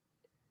 but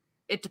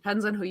it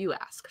depends on who you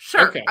ask.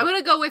 Sure. Okay. I'm going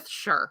to go with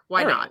sure.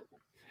 Why not?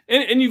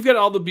 And you've got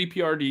all the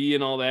BPRD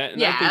and all that.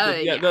 And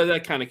I think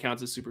that kind of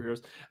counts as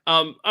superheroes.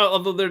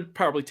 Although they're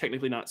probably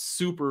technically not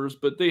supers,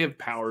 but they have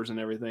powers and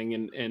everything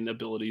and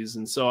abilities.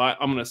 And so I'm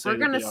going to say we're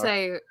going to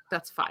say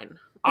that's fine.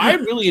 I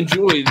really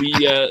enjoy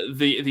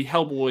the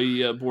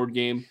Hellboy board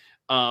game.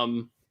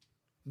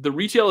 The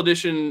retail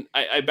edition,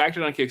 I backed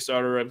it on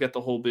Kickstarter. I've got the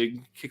whole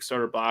big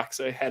Kickstarter box.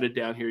 I had it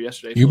down here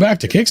yesterday. You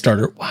backed a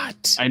Kickstarter?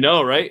 What? I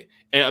know, right?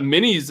 And a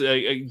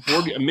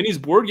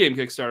minis board game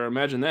Kickstarter.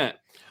 Imagine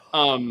that.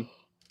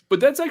 But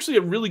that's actually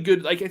a really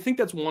good, I think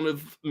that's one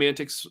of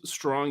Mantic's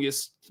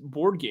strongest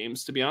board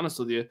games, to be honest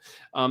with you.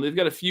 They've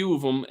got a few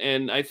of them,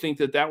 and I think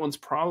that one's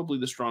probably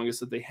the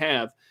strongest that they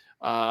have.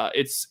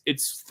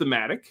 It's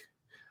thematic.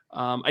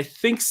 I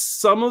think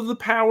some of the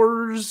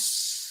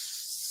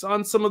powers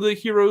on some of the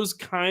heroes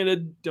kind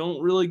of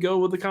don't really go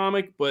with the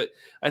comic, but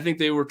I think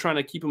they were trying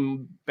to keep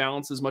them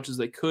balanced as much as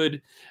they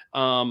could.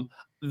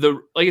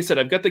 Like I said,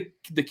 I've got the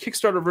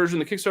Kickstarter version.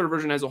 The Kickstarter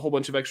version has a whole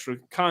bunch of extra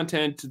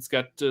content. It's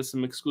got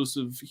some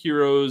exclusive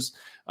heroes,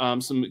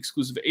 some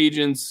exclusive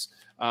agents.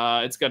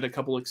 It's got a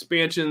couple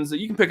expansions that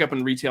you can pick up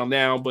in retail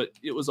now, but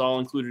it was all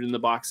included in the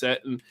box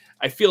set. And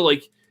I feel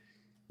like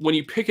when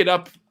you pick it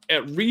up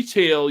at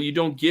retail, you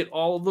don't get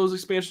all of those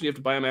expansions. You have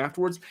to buy them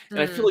afterwards. And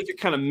I feel like you're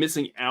kind of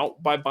missing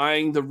out by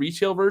buying the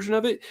retail version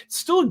of it. It's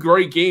still a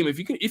great game. If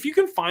you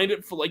can find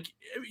it for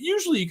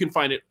usually you can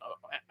find it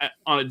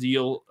on a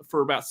deal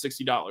for about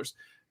 $60.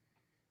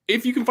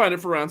 If you can find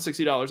it for around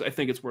 $60, I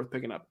think it's worth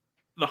picking up.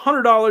 The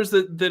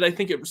 $100 that I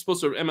think it's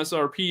supposed to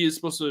MSRP is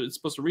supposed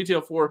to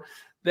retail for,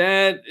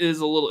 that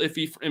is a little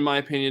iffy in my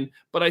opinion.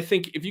 But I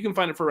think if you can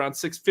find it for around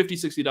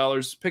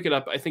 $60, pick it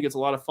up. I think it's a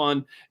lot of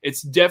fun.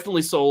 It's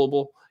definitely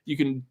soloable. You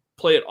can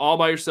play it all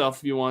by yourself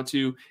if you want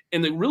to.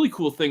 And the really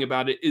cool thing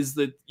about it is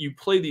that you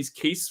play these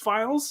case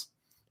files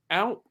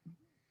out.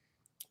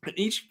 And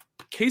each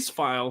case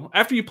file,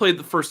 after you play it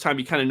the first time,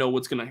 you kind of know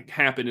what's going to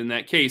happen in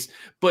that case.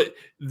 But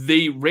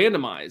they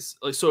randomize.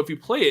 So if you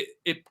play it,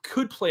 it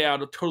could play out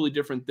totally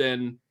different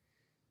than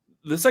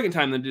the second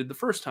time than it did the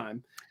first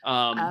time.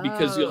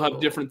 Because you'll have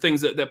different things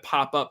that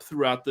pop up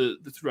throughout the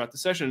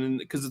session, and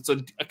because it's a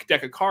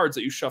deck of cards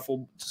that you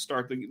shuffle to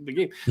start the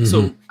game. Mm-hmm.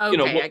 So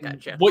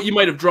what you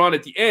might have drawn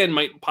at the end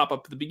might pop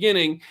up at the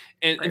beginning,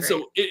 and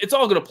so it's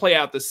all going to play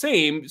out the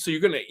same. So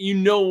you're gonna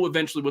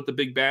eventually what the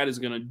big bad is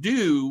going to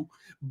do,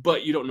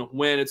 but you don't know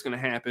when it's going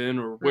to happen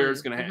or where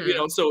it's going to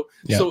happen. So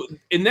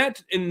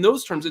in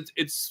those terms,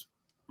 it's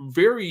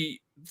very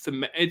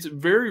it's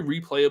very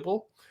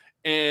replayable,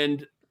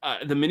 and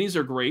the minis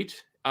are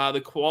great.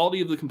 The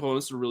quality of the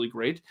components are really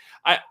great.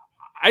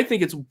 I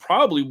think it's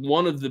probably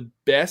one of the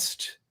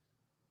best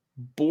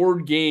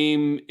board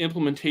game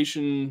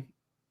implementation,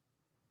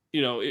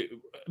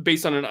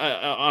 based on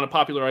a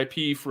popular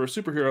IP for a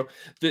superhero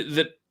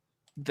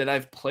that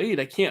I've played.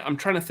 I'm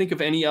trying to think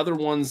of any other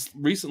ones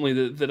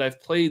recently that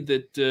I've played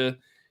that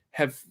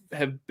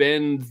have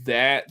been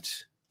that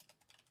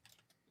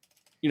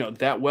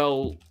that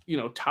well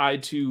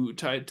tied to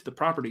the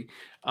property.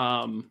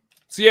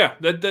 So yeah,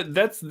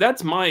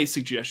 that's my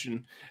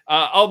suggestion.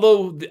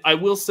 Although I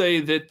will say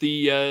that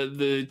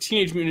the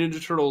Teenage Mutant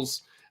Ninja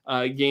Turtles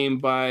game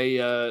by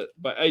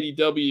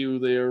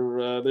IDW,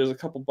 there's a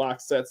couple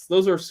box sets.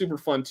 Those are super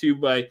fun too.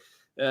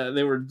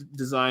 They were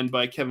designed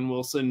by Kevin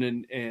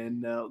Wilson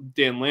and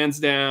Dan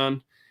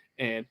Lansdowne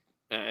and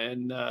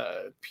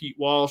Pete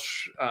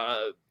Walsh.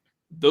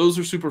 Those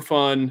are super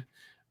fun.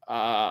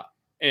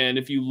 And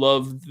if you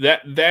love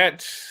that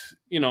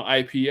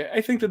IP,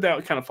 I think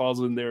that kind of falls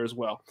in there as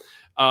well.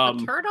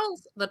 The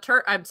Turtles,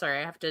 I'm sorry,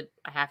 I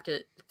have to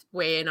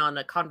weigh in on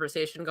a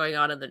conversation going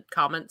on in the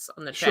comments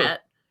on the chat. Sure.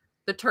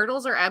 The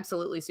Turtles are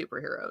absolutely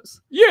superheroes.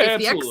 Yeah,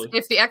 absolutely.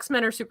 If the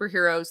X-Men are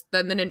superheroes,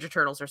 then the Ninja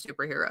Turtles are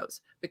superheroes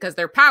because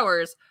their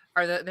powers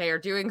are that they are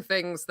doing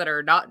things that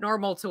are not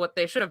normal to what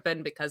they should have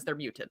been because they're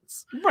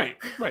mutants. Right.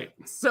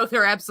 So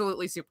they're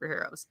absolutely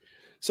superheroes.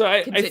 So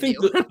I think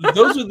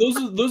those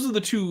are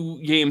the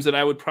two games that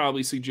I would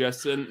probably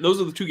suggest, and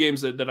those are the two games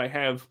that I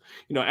have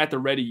at the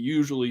ready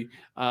usually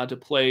to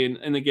play,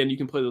 and again you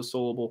can play those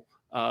soloable,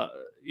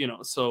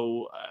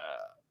 so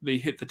they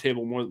hit the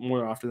table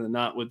more often than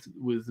not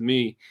with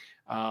me.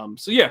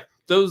 So yeah,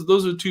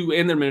 those are two,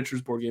 and they're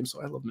miniatures board games.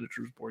 So I love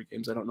miniatures board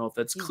games. I don't know if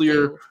that's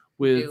clear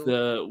with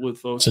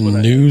folks. It's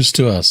news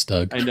to us,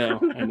 Doug. I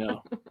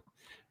know.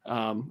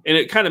 And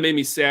it kind of made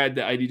me sad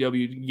that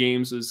IDW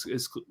Games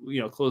is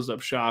closed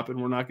up shop,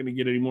 and we're not going to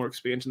get any more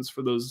expansions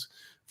for those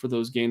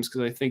games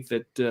because I think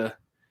that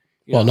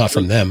not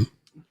from them.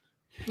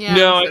 Yeah,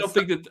 no, I don't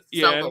think that.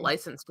 Sell the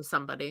license to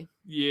somebody.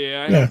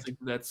 Yeah, I don't think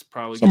that's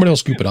probably somebody else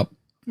scoop it up.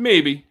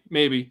 Maybe.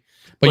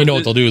 But you know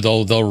what they'll do?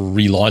 They'll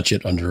relaunch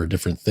it under a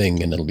different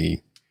thing, and it'll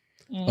be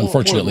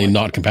unfortunately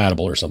not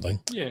compatible or something.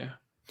 Yeah.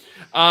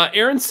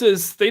 Aaron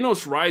says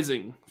Thanos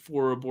Rising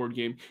for a board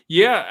game.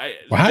 Yeah.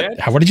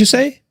 What did you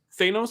say?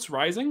 Thanos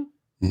Rising?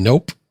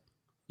 Nope.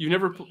 You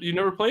never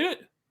played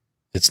it?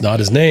 It's not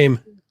his name.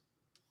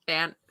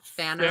 Thanos.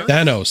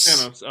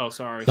 Thanos. Oh,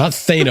 sorry. Not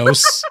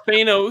Thanos.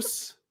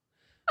 Thanos.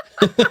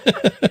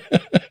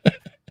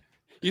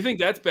 You think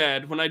that's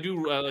bad? When I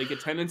do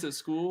attendance at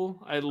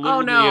school, I'm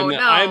literally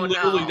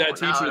that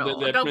teacher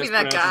that don't be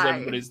that guy.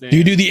 Everybody's name. Do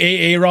you do the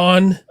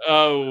Aaron?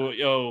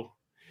 Oh.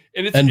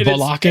 And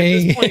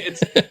Balake.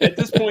 At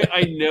this point,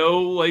 I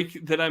know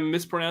that I'm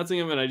mispronouncing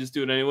him, and I just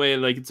do it anyway,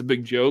 and it's a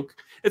big joke.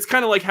 It's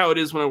kind of like how it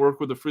is when I work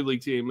with the Free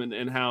League team,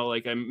 and how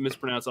I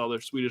mispronounce all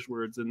their Swedish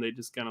words, and they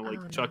just kind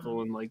of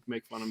chuckle and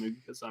make fun of me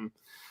because I'm,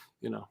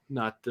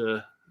 not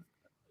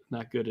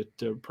good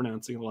at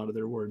pronouncing a lot of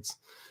their words.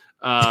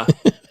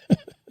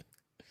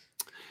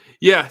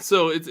 Yeah,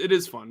 so it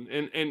is fun,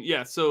 and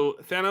yeah, so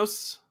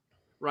Thanos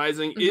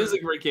Rising is a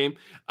great game.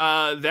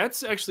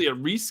 That's actually a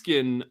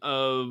reskin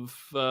of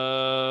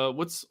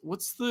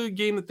what's the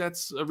game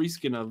that's a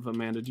reskin of,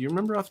 Amanda? Do you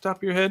remember off the top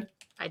of your head?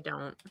 I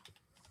don't.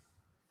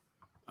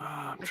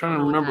 I'm trying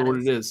to remember what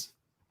it is.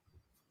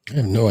 I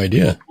have no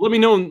idea. Let me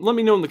know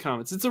in the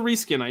comments. It's a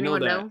reskin. I know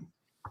that.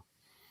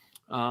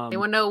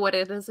 Anyone know what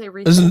it is? A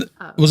reskin?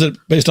 Was it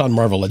based on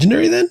Marvel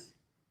Legendary then?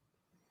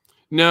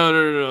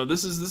 No.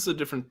 This is a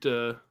different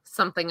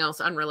something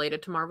else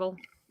unrelated to Marvel.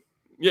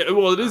 Yeah,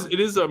 well, it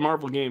is a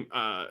Marvel game.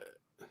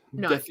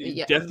 No, Death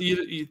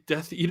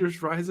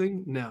Eaters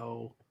Rising?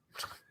 No,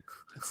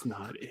 that's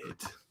not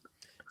it.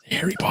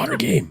 Harry Potter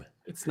game.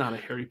 It's not a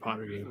Harry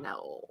Potter game.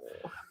 No,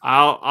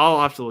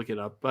 I'll have to look it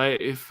up.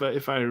 If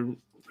I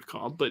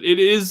recall, but it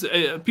is.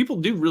 People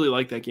do really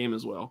like that game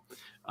as well.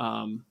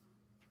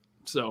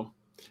 So.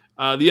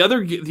 The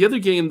other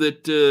game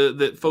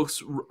that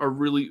folks are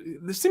really,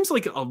 this seems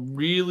like a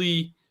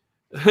really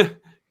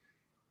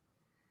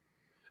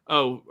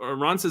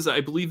Ron says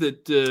I believe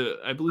that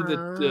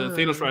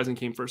Thanos Rising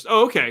came first.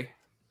 Oh, okay.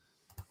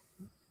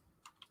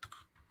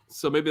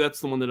 So maybe that's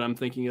the one that I'm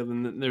thinking of,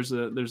 and then there's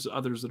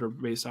others that are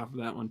based off of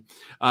that one.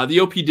 The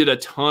OP did a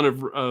ton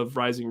of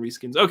Rising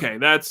reskins. Okay,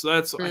 that's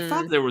I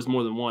thought there was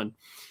more than one.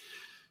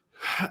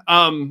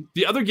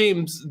 The other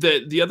game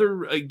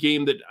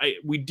that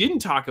we didn't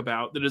talk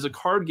about that is a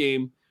card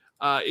game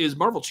is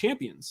Marvel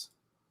Champions.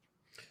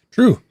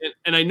 True.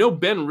 And I know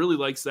Ben really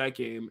likes that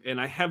game, and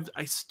I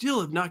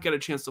still have not got a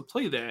chance to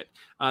play that.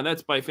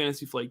 That's by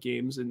Fantasy Flight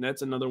Games, and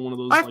that's another one of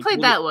those. I've played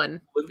that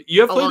one.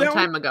 You have played that one? A long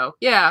time ago.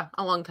 Yeah,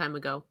 a long time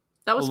ago.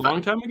 That was a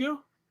long time ago?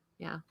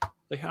 Yeah.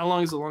 How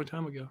long is a long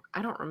time ago?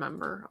 I don't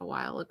remember. A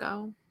while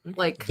ago.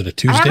 Okay. Is it a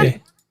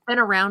Tuesday? Been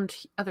around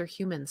other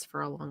humans for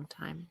a long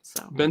time.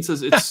 So Ben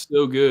says it's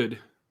so good.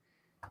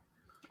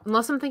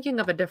 Unless I'm thinking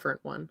of a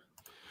different one.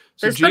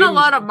 There's been a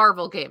lot of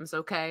Marvel games,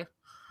 okay?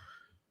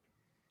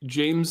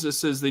 James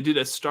says they did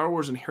a Star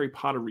Wars and Harry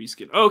Potter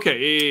reskin.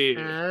 Okay.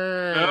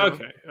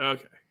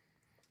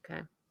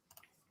 Okay.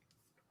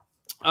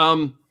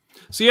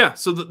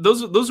 So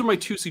those are my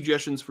two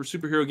suggestions for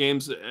superhero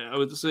games. I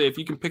would say if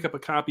you can pick up a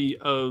copy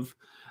of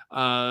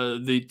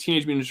the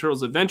Teenage Mutant Ninja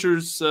Turtles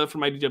Adventures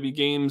from IDW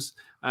Games,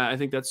 I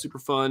think that's super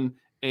fun.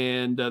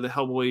 And the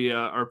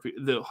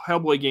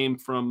Hellboy game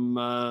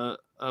from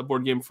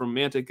board game from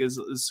Mantic is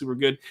super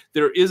good.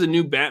 There is a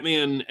new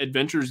Batman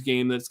Adventures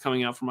game that's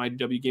coming out from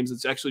IDW Games.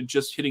 It's actually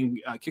just hitting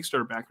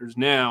Kickstarter backers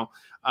now,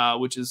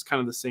 which is kind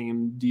of the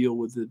same deal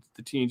with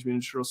the Teenage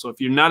Mutant Ninja Turtles. So if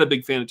you're not a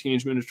big fan of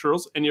Teenage Mutant Ninja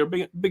Turtles and you're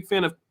a big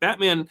fan of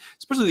Batman,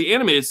 especially the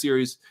animated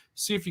series,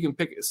 see if you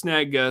can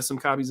snag some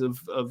copies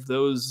of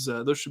those.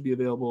 Those should be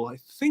available, I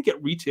think,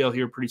 at retail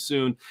here pretty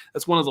soon.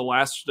 That's one of the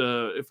last,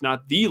 if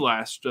not the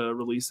last,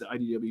 release that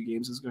IDW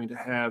Games is going to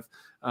have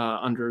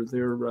under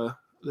their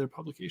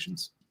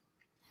publications.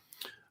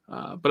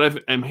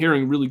 But I'm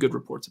hearing really good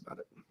reports about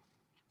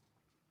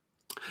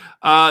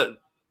it.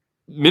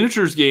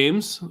 Miniatures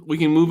games. We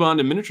can move on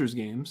to miniatures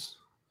games.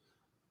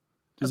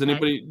 Does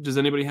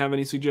anybody have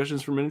any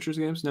suggestions for miniatures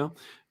games? No.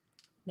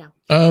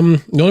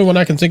 The only one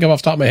I can think of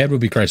off the top of my head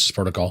would be Crisis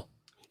Protocol.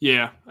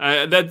 Yeah,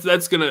 that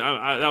was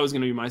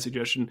gonna be my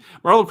suggestion.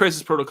 Marvel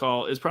Crisis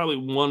Protocol is probably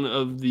one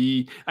of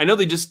the. I know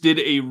they just did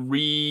they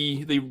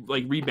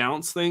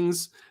rebalance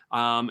things,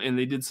 and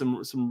they did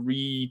some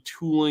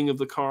retooling of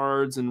the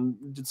cards and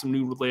did some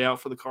new layout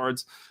for the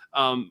cards.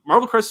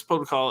 Marvel Crisis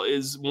Protocol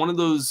is one of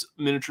those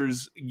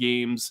miniatures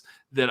games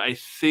that I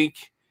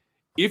think,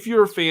 if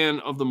you're a fan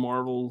of the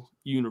Marvel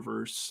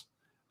universe,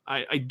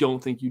 I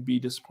don't think you'd be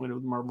disappointed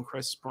with Marvel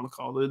Crisis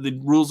Protocol.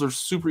 The rules are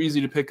super easy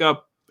to pick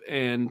up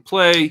and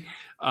play.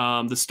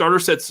 The starter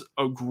set's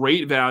a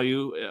great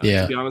value.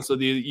 To be honest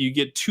with you, you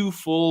get 2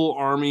 full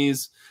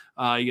armies.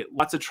 You get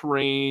lots of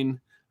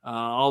terrain,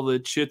 all the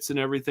chits and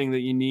everything that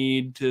you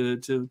need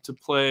to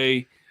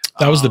play.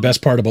 That was the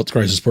best part about the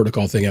Crisis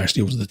Protocol thing,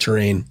 actually, was the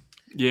terrain.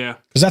 Yeah.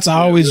 Because that's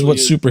always really what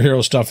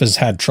superhero stuff has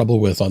had trouble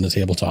with on the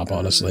tabletop,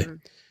 honestly.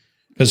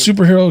 Because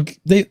superhero,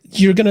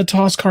 you're going to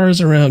toss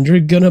cars around. You're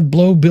going to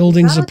blow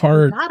buildings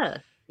apart.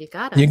 You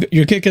gotta.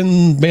 You're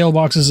kicking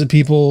mailboxes at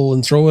people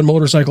and throwing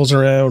motorcycles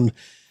around.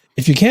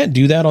 If you can't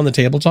do that on the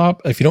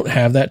tabletop, if you don't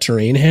have that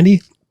terrain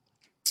handy,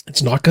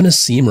 it's not going to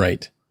seem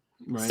right.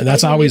 And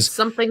that's always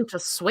something to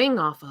swing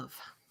off of.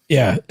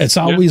 Yeah, it's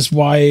always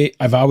why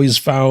I've always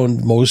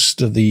found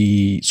most of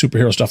the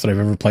superhero stuff that I've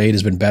ever played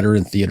has been better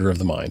in Theater of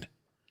the Mind.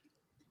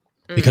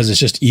 Because it's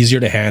just easier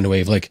to hand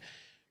wave. Like,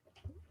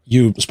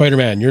 you,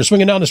 Spider-Man, you're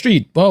swinging down the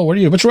street. Well,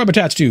 what's your web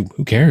attached to?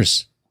 Who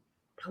cares?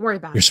 Don't worry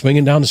about it. You're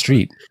swinging down the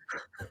street.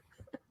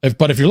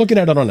 But if you're looking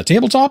at it on a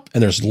tabletop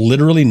and there's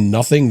literally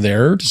nothing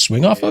there to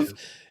swing off of,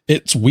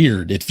 it's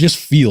weird. It just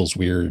feels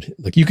weird.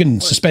 Like, you can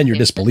suspend your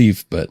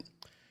disbelief, but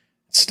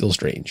it's still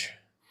strange.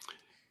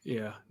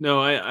 Yeah,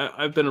 no,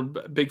 I've been a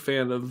big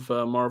fan of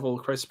Marvel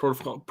Crisis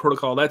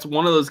Protocol. That's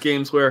one of those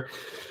games where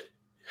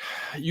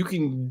you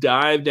can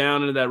dive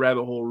down into that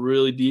rabbit hole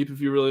really deep if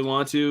you really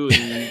want to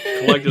and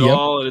collect it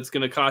all, and it's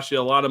going to cost you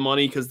a lot of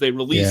money because they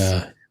release.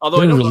 Yeah.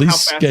 Although I don't know how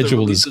fast the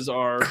releases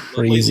are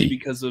crazy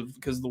because of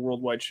the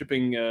worldwide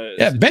shipping.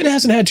 Ben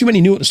hasn't had too many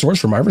new stores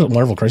for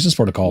Marvel Crisis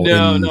Protocol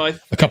in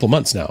a couple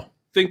months now.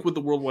 I think with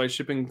the worldwide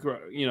shipping,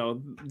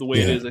 the way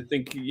it is, I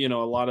think, a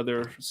lot of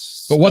their.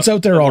 But what's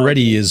out there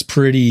already is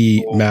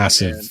pretty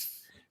massive.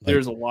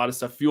 There's a lot of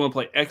stuff. If you want to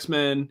play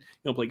X-Men, you want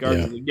to play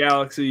Guardians of the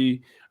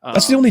Galaxy.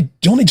 That's the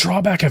only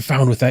drawback I've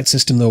found with that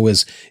system, though,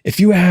 is if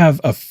you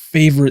have a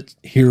favorite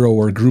hero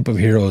or group of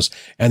heroes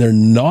and they're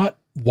not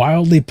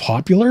wildly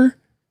popular,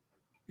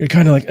 you're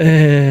kind of like,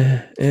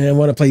 I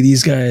want to play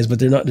these guys, but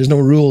they're not. There's no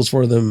rules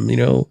for them,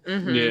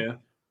 Mm-hmm.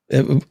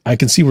 Yeah. I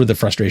can see where the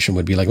frustration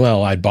would be. Like,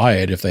 well, I'd buy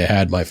it if they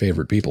had my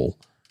favorite people.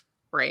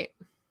 Right.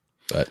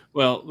 But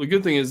the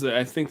good thing is that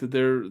I think that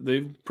they're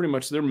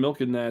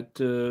milking that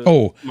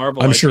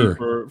Marvel I'm IP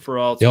sure for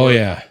all. Oh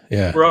yeah.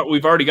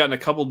 We've already gotten a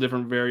couple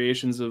different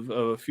variations of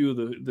a few of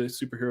the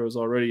superheroes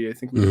already. I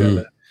think we've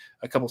got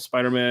a couple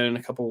Spider-Man,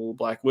 a couple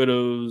Black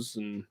Widows,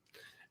 and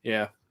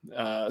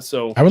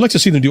so I would like to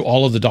see them do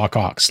all of the Doc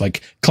Ocks,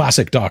 like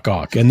classic Doc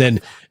Ock, and then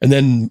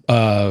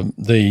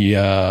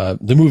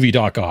the movie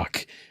Doc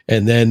Ock,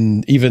 and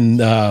then even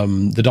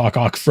the Doc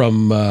Ock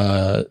from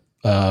Into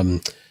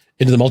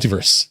the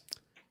Multiverse.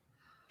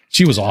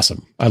 She was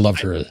awesome. I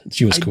loved her.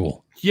 She was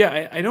cool.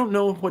 Yeah, I don't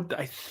know what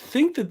I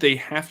think that they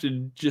have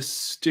to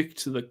just stick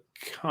to the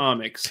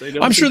comics.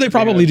 I'm sure they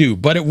probably do,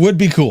 but it would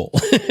be cool.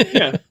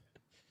 Yeah,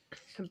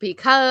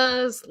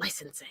 because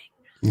licensing.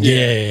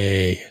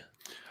 Yay!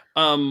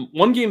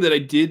 One game that I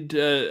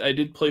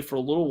did play for a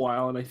little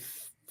while, and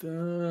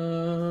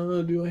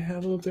do I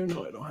have them up there?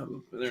 No, I don't have them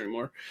up there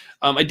anymore.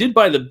 I did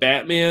buy the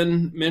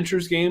Batman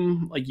miniatures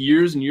game like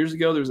years and years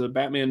ago. There's a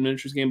Batman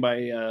miniatures game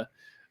by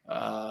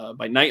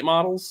Night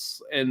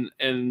Models,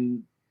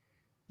 and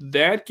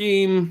that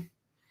game,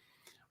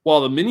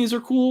 while the minis are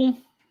cool,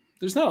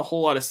 there's not a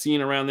whole lot of scene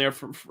around there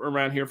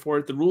around here for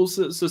it. The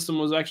rules system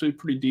was actually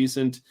pretty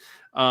decent.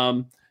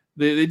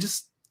 They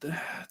just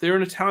they're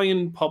an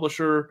Italian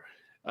publisher,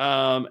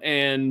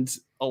 and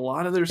a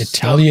lot of their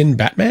Italian stuff,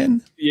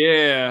 Batman.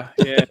 Yeah.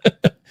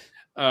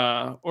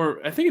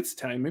 Or I think it's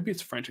Italian. Maybe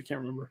it's French. I can't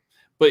remember.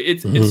 But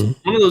it's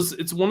one of those.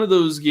 It's one of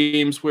those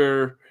games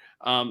where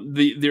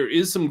there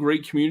is some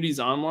great communities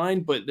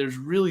online, but there's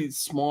really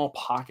small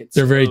pockets.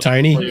 They're very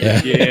tiny.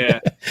 Yeah.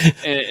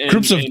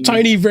 Groups of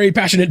tiny, very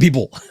passionate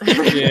people.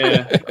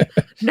 Yeah.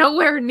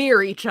 Nowhere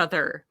near each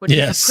other, which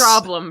is a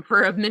problem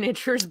for a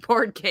miniatures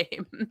board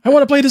game. I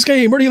want to play this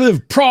game. Where do you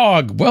live?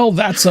 Prague. Well,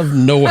 that's of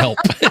no help.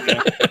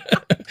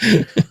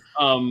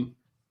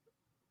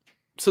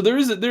 So there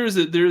is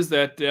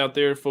that out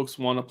there. Folks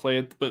want to play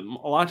it, but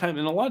a lot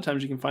of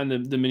times you can find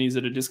the minis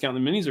at a discount. The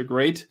minis are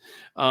great,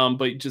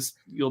 but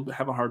you'll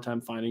have a hard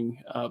time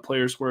finding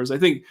players. Whereas I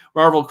think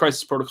Marvel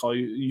Crisis Protocol,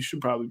 you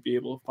should probably be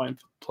able to find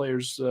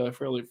players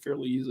fairly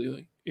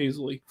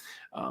easily.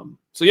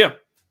 So yeah.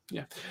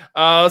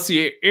 Let's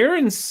see.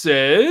 Aaron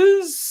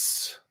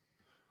says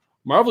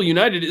Marvel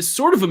United is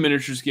sort of a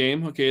miniatures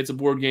game. Okay, it's a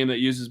board game that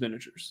uses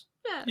miniatures.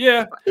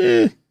 Yeah.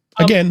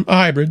 Again, a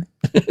hybrid.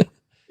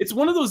 It's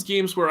one of those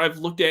games where I've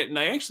looked at, and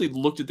I actually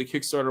looked at the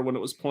Kickstarter when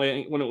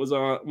it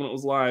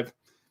was live,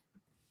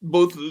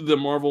 both the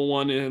Marvel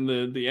one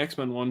and the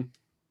X-Men one.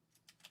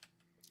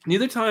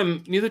 Neither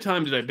time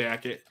did I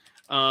back it.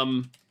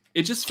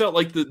 It just felt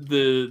like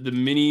the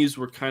minis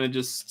were kind of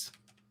just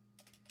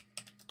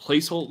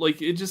placeholder.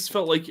 Like it just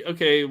felt like,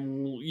 okay,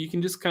 well, you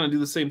can just kind of do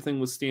the same thing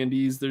with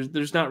standees.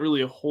 There's not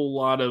really a whole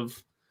lot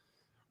of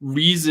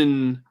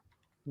reason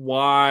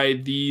why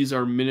these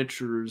are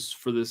miniatures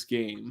for this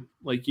game.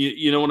 Like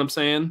you know what I'm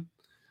saying?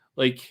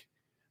 Like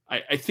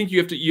I think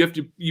you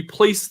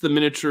place the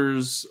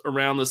miniatures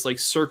around this like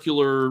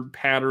circular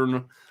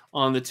pattern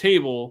on the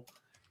table,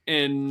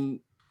 and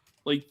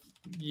like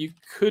you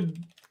could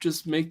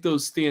just make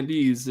those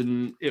standees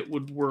and it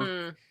would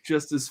work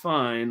just as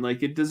fine.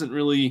 Like it doesn't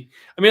really,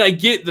 I mean, I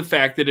get the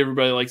fact that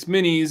everybody likes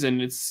minis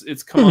and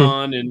it's come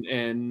on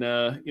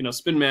and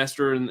Spin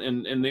Master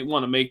and they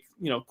want to make,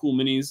 cool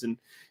minis and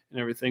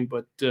everything.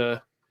 But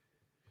I'm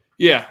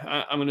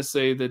going to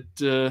say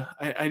that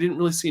I didn't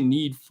really see a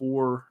need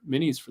for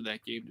minis for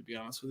that game, to be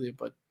honest with you.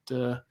 But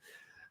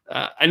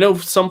I know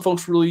some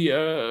folks really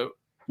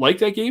like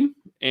that game,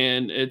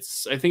 and I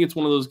think it's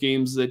one of those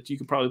games that you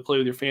could probably play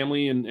with your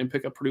family and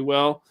pick up pretty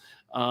well.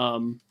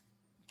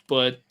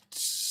 But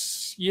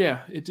yeah,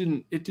 it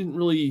didn't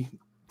really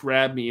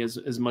grab me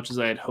as much as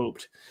I had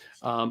hoped.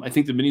 I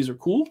think the minis are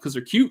cool because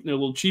they're cute and they're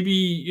little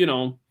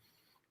chibi,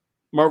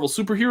 Marvel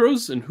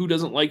superheroes, and who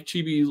doesn't like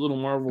chibi little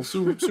Marvel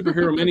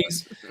superhero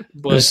minis?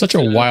 But there's such a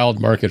wild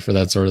market for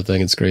that sort of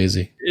thing. It's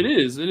crazy. It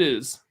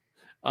is.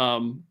 I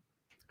want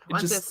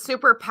this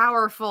super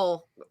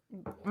powerful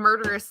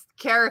murderous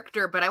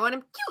character, but I want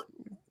him cute.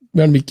 I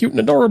want to be cute and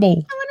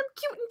adorable. I want him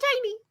cute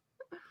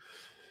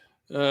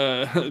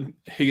and tiny.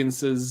 Higgins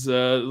says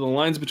the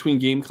lines between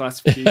game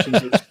classifications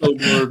are so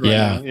blurred right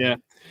now. Yeah.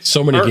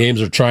 So many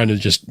games are trying to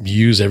just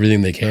use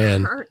everything they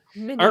can. Aren't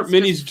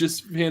minis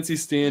just fancy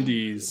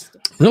standees?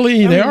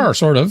 Really? They are,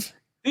 sort of.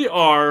 They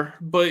are,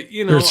 but,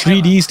 they're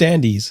 3D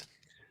standees.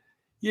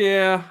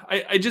 Yeah,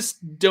 I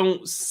just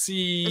don't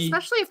see...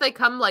 Especially if they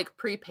come, like,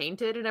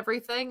 pre-painted and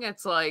everything.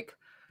 It's like...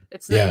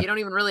 you don't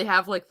even really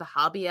have, like, the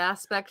hobby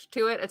aspect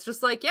to it. It's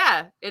just like,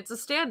 it's a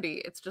standee.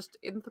 It's just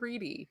in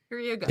 3D. Here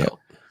you go. Yep.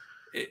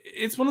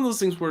 It's one of those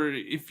things where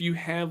if you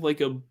have,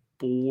 like, a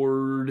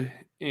board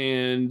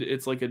and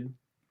it's like a...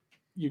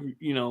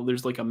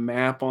 there's like a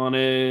map on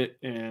it,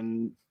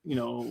 and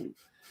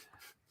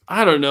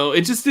I don't know.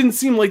 It just didn't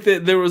seem like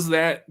that there was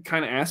that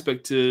kind of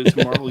aspect to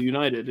Marvel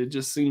United. It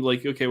just seemed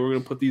like, okay, we're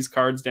going to put these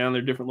cards down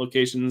their different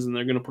locations, and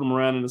they're going to put them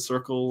around in a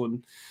circle,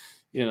 and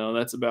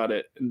that's about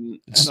it. And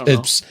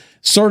it's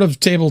sort of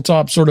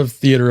tabletop, sort of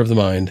theater of the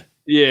mind.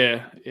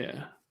 Yeah.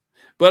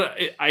 But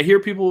I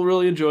hear people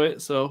really enjoy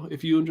it. So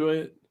if you enjoy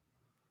it,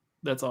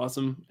 that's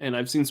awesome. And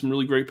I've seen some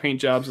really great paint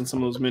jobs on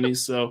some of those minis.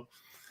 So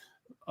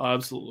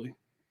absolutely.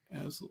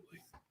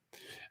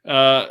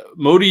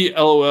 Modi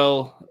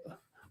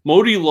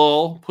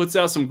lol puts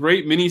out some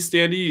great mini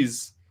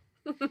standees.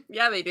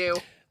 Yeah, they do.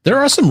 There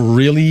are some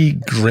really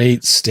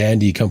great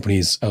standee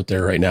companies out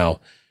there right now.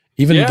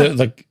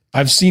 Even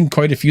I've seen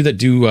quite a few that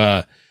do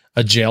a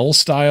gel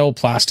style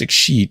plastic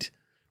sheet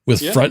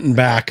with front and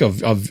back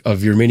of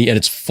your mini, and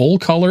it's full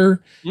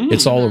color.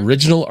 It's all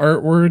original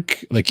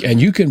artwork.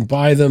 And you can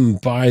buy them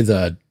by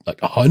the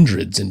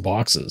hundreds in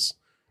boxes.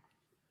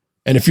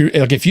 And if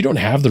you don't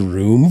have the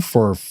room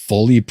for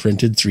fully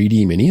printed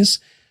 3D minis,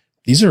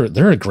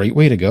 they're a great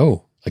way to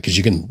go. Because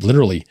you can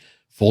literally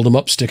fold them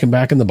up, stick them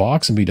back in the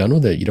box, and be done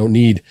with it. You don't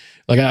need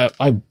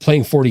I'm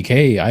playing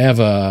 40K. I have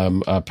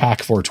a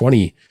pack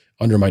 420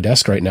 under my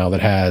desk right now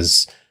that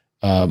has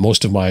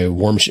most of my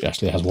War Machine.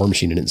 Actually, it has War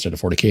Machine in it instead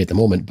of 40K at the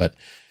moment. But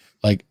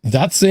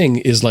that thing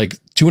is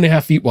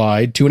 2.5 feet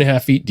wide,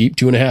 2.5 feet deep,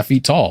 2.5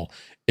 feet tall.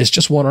 It's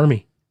just one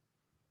army.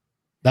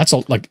 That's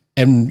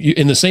and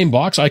in the same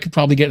box, I could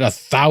probably get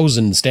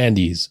 1,000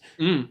 standees.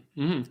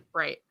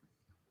 Right.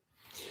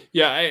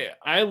 Yeah,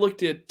 I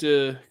looked at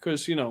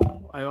because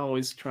I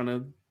always trying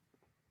to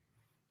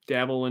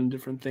dabble in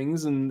different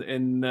things, and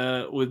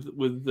with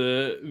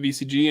the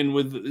VCG and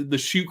with the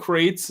shoot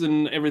crates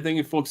and everything.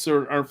 If folks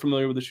aren't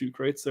familiar with the shoot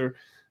crates, they're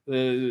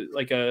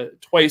like a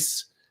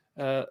twice.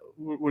 What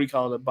do you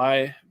call it?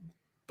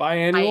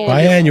 Biannual,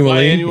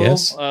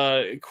 yes.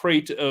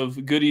 Crate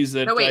of goodies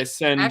that I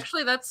send.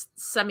 Actually, that's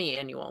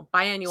semi-annual.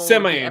 Biannual.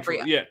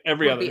 Semi-annual,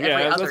 every other.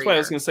 That's what I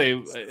was going to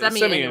say.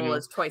 Semi-annual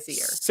is twice a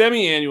year.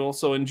 Semi-annual.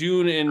 So in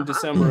June and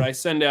December, I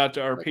send out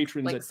to our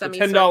patrons at the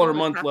 $10 a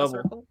month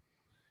level.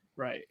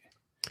 Right.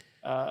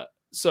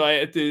 So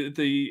at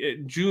the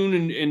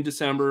June and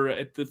December,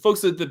 at the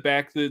folks that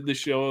back the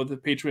show, the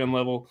Patreon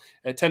level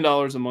at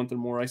 $10 a month or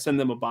more, I send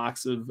them a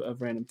box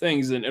of random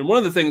things. And one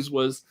of the things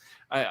was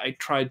I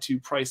tried to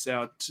price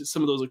out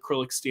some of those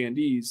acrylic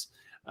standees,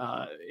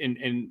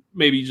 and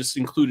maybe just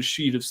include a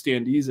sheet of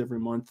standees every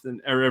month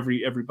or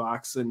every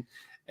box.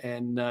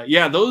 And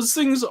those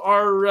things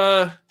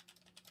are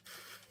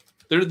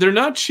they're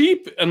not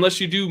cheap unless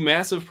you do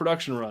massive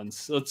production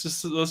runs. Let's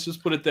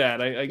just put it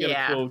that. I got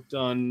a quote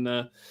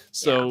on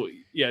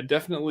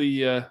definitely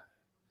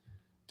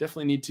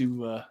need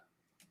to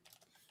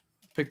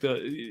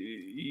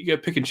you got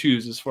to pick and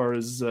choose as far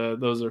as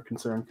those are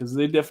concerned, because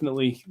they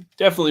definitely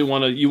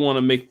want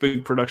to make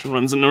big production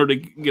runs in order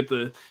to get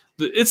the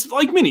it's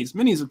like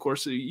minis of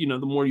course, the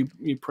more you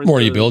print, more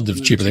you build, the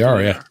cheaper they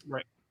are. Yeah,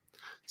 right.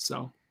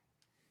 So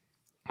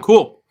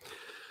cool.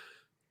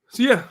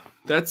 So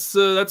that's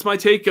my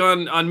take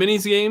on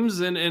minis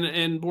games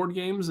and board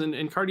games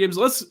and card games.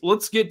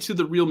 Let's get to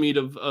the real meat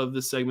of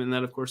this segment, and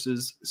that of course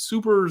is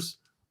Supers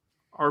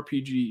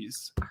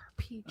RPGs.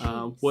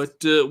 What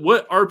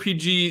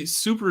RPG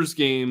Supers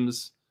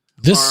games?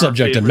 This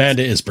subject favorites?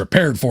 Amanda is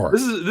prepared for.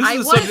 This is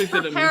a subject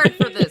that prepared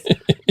for this.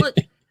 Look,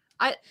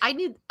 I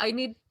need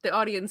the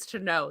audience to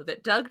know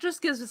that Doug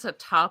just gives us a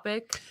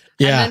topic,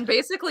 and then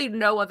basically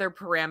no other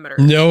parameters.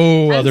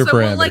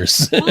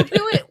 Parameters.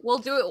 We'll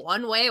do it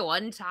one way,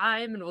 one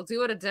time, and we'll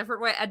do it a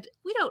different way. And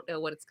we don't know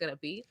what it's gonna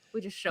be.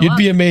 We just show up. You'd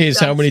be amazed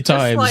how many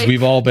times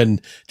we've all been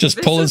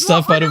just pulling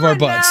stuff out of our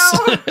butts.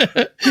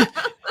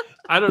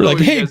 I don't know. Like,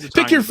 hey,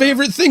 pick your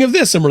favorite thing of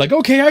this, and we're like,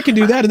 okay, I can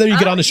do that. And then you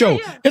get on the show.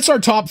 Yeah. It's our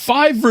top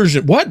 5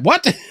 version. What?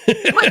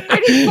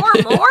 I need 4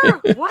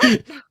 more.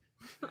 What?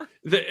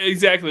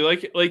 Exactly,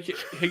 like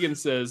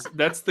Higgins says,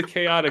 that's the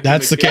chaotic.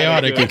 That's the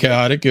chaotic and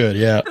chaotic good.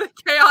 Yeah. The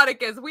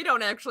chaotic is we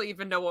don't actually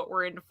even know what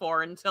we're in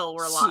for until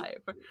we're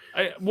live.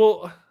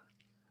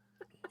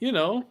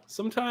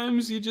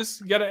 Sometimes you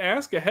just got to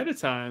ask ahead of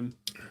time.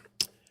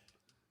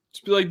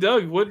 Just be like,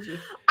 Doug, what?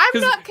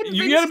 I'm not convinced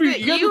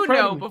you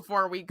know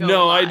before we go.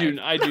 No, live.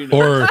 I do know.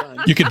 Or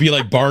you could be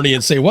like Barney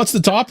and say, "What's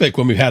the topic?"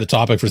 when we've had a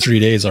topic for 3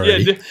 days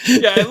already.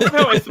 Yeah, I love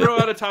how I throw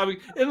out a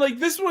topic, and like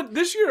this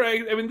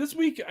year, this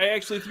week, I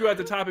actually threw out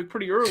the topic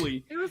pretty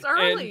early. It was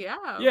early,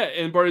 Yeah,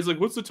 and Barney's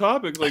like, "What's the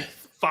topic?" Like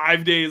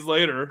 5 days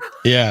later.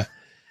 Yeah.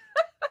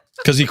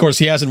 Because of course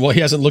he hasn't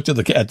looked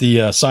at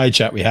the side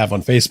chat we have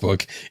on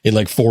Facebook in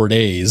like 4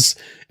 days,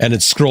 and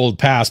it's scrolled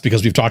past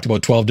because we've talked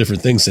about 12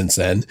 different things since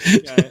then.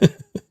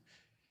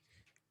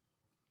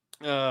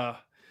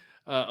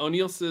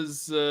 O'Neill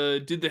says,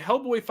 "Did the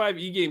Hellboy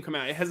 5e game come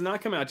out?" It has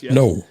not come out yet.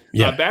 No.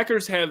 Yeah.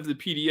 Backers have the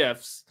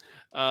PDFs.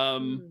 I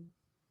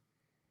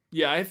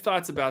have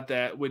thoughts about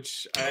that,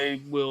 which I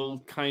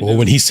will kind of. Well,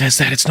 when he says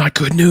that, it's not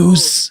good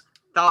news.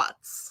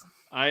 Thoughts.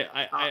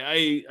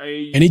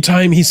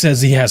 Anytime he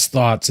says he has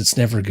thoughts, it's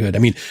never good. I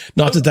mean,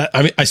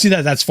 I see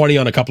that's funny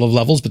on a couple of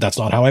levels, but that's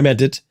not how I meant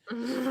it.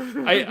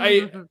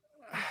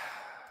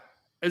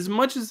 As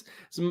much as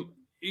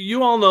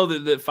you all know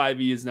that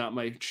 5e is not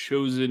my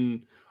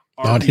chosen,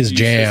 not his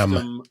jam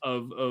system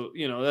of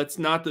that's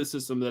not the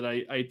system that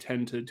I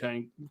tend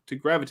to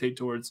gravitate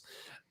towards.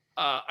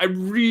 I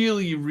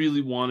really,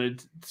 really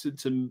wanted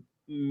to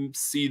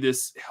see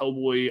this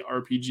Hellboy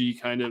RPG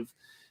kind of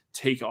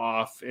take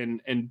off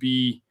and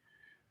be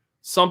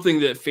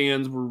something that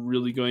fans were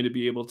really going to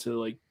be able to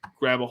like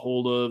grab a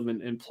hold of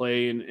and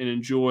play and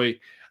enjoy.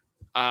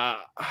 And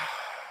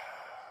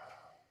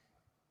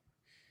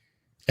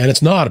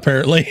it's not,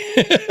 apparently.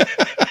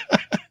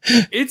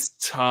 It's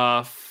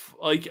tough.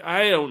 Like,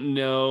 I don't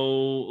know.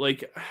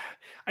 Like,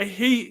 I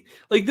hate,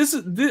 like, this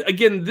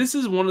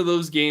is one of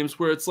those games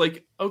where it's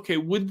like, okay,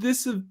 would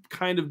this have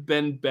kind of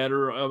been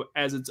better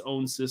as its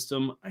own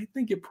system? I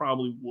think it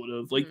probably would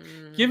have. Like,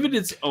 give it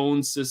its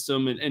own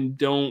system and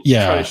don't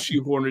try to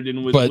shoehorn it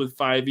in with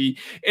 5e.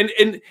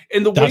 And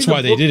the that's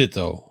why they did it,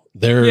 though.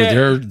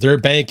 They're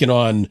banking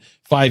on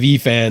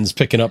 5e fans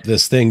picking up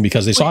this thing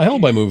because they saw a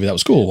Hellboy movie that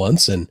was cool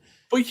once.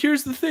 But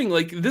here's the thing,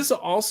 like, this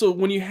also,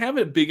 when you have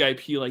a big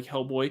IP like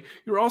Hellboy,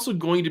 you're also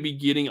going to be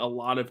getting a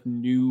lot of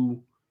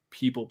new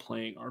people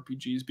playing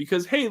RPGs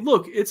because, hey,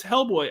 look, it's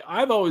Hellboy.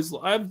 I've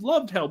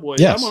loved Hellboy.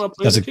 Yes, I want to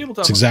play the tabletop.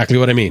 That's exactly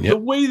what I mean. Yep. The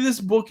way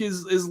this book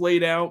is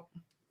laid out,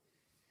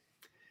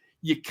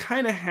 you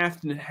kind of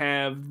have to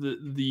have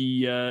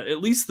the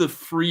at least the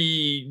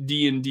free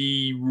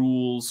D&D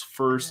rules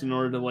first in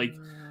order to like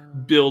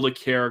build a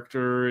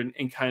character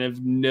and kind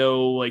of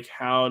know like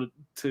how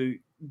to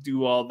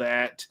do all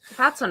that.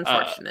 That's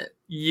unfortunate.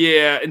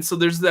 Yeah, and so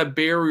there's that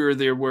barrier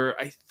there where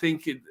I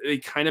think they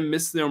kind of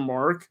missed their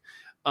mark.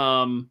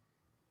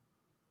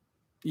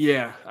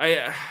 Yeah,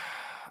 I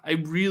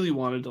really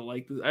wanted to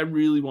like this. I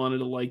really wanted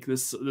to like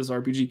this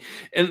RPG.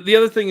 And the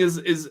other thing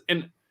is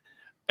and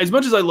as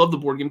much as I love the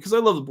board game, because I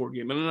love the board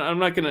game, and I'm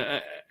not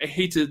gonna. I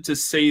hate to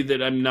say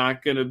that I'm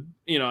not gonna.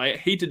 I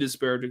hate to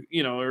disparage,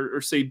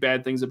 or say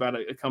bad things about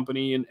a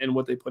company and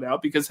what they put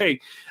out, because hey,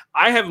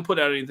 I haven't put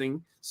out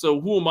anything, so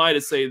who am I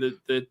to say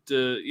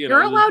that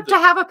you're allowed to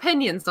have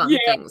opinions on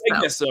things.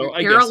 I guess so.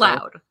 You're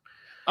allowed.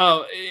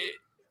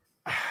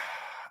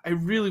 I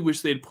really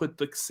wish they'd put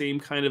the same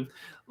kind of.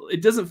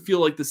 It doesn't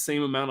feel like the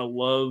same amount of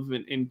love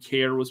and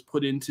care was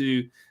put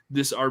into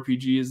this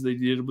RPG as they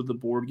did with the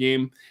board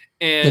game.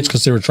 And it's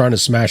because they were trying to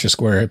smash a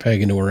square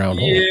peg into a round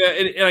hole. Yeah,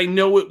 and I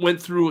know it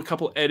went through a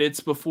couple edits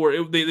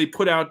before they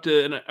put out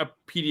a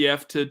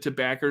PDF to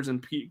backers,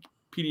 and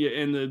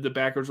the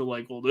backers were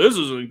like, "Well, this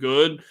isn't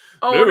good."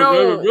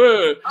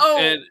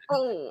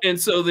 And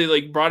so they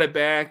like brought it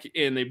back,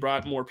 and they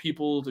brought more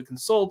people to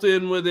consult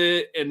in with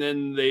it, and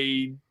then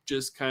they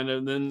just kind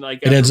of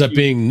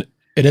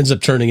it ends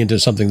up turning into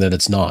something that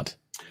it's not.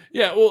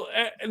 Yeah, well,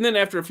 and then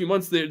after a few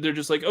months, they're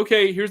just like,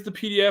 okay, here's the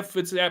PDF.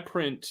 It's at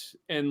print,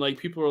 and like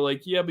people are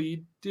like, yeah, but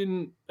you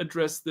didn't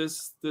address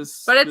this.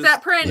 But it's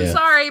at print. Yeah.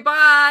 Sorry,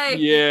 bye.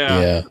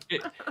 Yeah.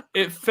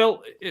 It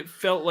felt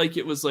like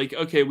it was like,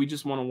 okay, we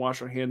just want to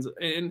wash our hands,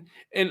 and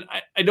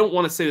I don't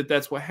want to say that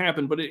that's what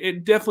happened, but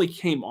it definitely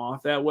came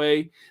off that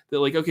way. That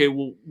like, okay,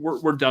 well,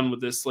 we're done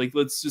with this. Like,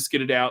 let's just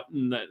get it out,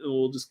 and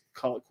we'll just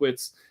call it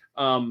quits.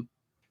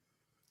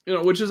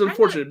 Which is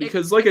unfortunate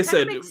because, like I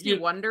said, it makes you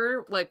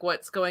wonder, like,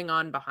 what's going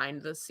on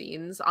behind the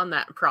scenes on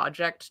that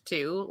project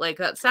too. Like,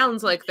 that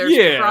sounds like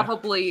there's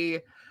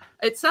probably.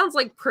 It sounds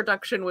like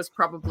production was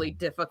probably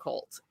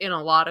difficult in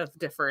a lot of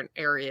different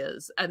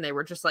areas, and they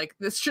were just like,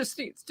 "This just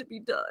needs to be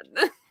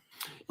done."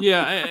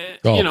 Yeah,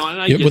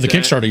 with the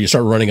Kickstarter, you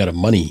start running out of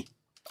money.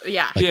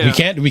 Yeah,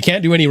 we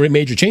can't do any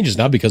major changes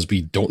now because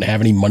we don't have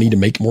any money to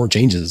make more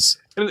changes.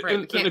 And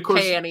can't of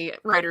course, pay any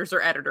writers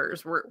or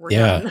editors. We're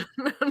done.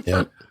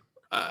 Yeah.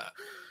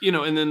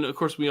 And then of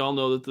course we all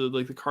know that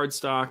the card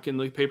stock and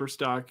the paper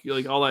stock,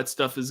 like all that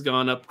stuff has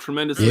gone up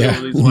tremendously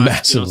over these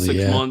last 6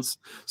 months.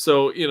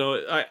 So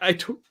I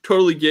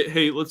totally get,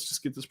 hey, let's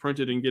just get this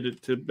printed and get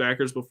it to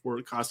backers before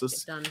it costs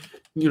us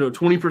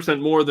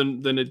 20% more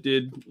than it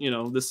did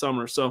this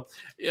summer. So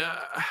yeah,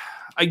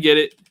 I get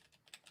it.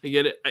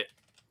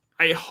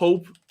 I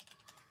hope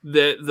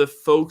that the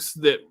folks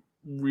that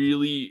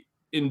really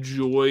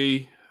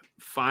enjoy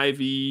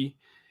 5e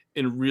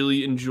and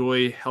really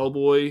enjoy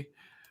Hellboy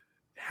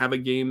have a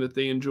game that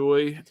they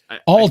enjoy.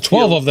 All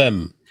 12 of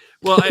them.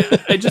 Well,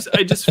 I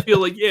just feel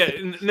like,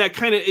 and that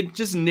kind of, it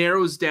just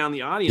narrows down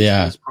the audience.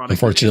 Yeah, for this product.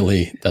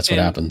 Unfortunately, that's what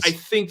happens. I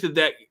think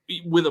that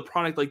with a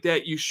product like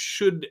that, you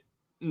should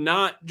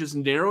not just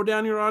narrow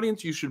down your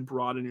audience, you should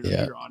broaden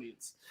your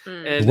audience.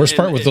 The worst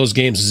part with those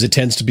games is it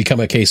tends to become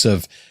a case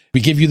of, we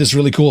give you this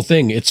really cool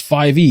thing. It's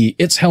 5e,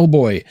 it's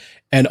Hellboy.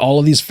 And all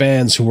of these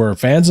fans who are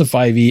fans of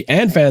 5e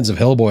and fans of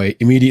Hellboy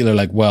immediately are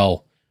like,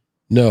 well,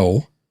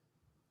 no,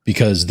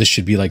 because this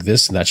should be like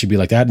this and that should be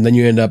like that. And then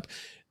you end up,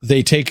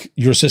 they take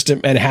your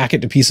system and hack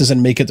it to pieces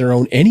and make it their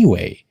own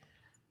anyway.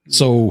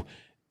 So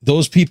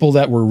those people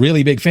that were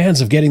really big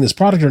fans of getting this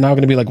product are now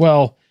going to be like,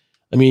 well,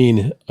 I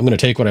mean, I'm going to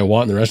take what I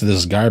want and the rest of this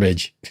is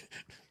garbage.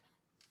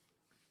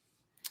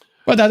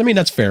 But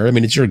that's fair. I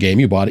mean, it's your game.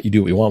 You bought it. You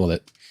do what you want with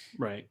it.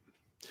 Right.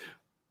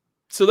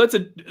 So that's a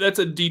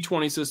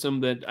D20 system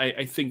that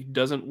I think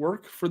doesn't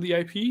work for the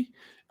IP.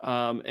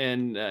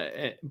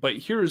 But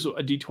here's a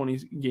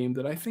D20 game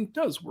that I think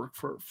does work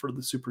for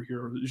the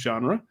superhero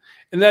genre.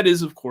 And that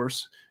is, of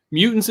course,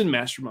 Mutants and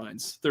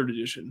Masterminds 3rd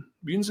edition.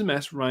 Mutants and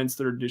Masterminds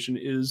 3rd edition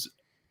is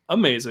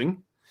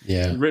amazing.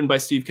 Yeah. Written by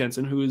Steve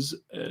Kenson, who is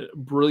a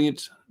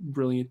brilliant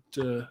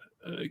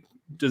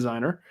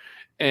designer,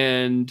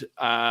 and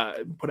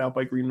put out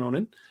by Green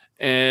Ronin.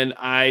 And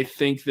I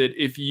think that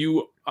if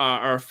you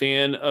are a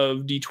fan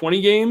of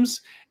D20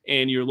 games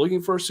and you're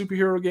looking for a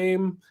superhero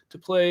game to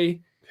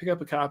play, pick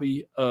up a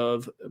copy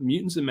of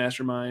Mutants and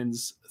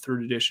Masterminds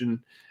 3rd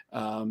edition,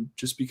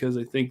 just because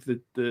I think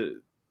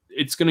that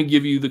it's going to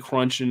give you the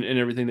crunch and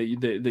everything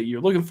that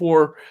you're looking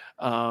for.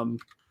 And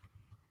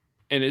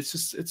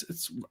it's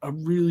a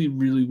really,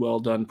 really well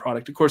done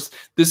product. Of course,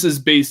 this is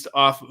based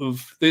off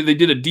of they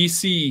did a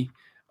DC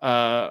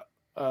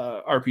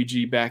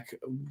RPG back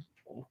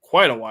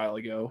quite a while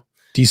ago.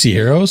 DC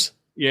Heroes?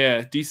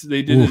 Yeah, DC.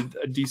 They did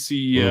a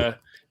DC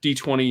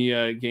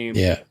D20 game.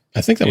 Yeah,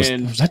 I think that was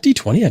that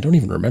D20? I don't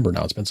even remember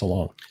now. It's been so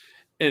long.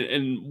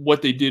 And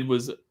what they did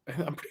was,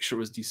 I'm pretty sure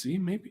it was DC.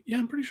 Maybe, yeah,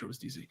 I'm pretty sure it was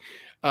DC.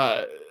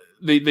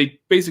 They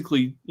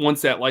basically,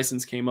 once that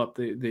license came up,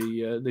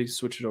 they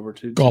switched it over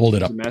to gobbled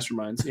it up.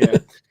 Masterminds. Yeah.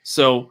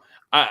 So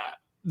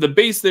the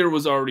base there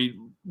was already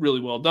really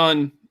well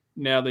done.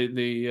 Now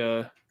they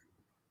have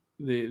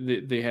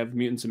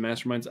Mutants and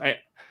Masterminds.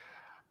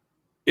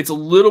 It's a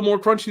little more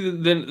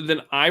crunchy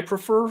than I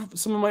prefer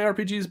some of my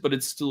RPGs, but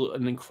it's still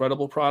an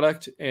incredible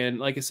product. And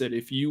like I said,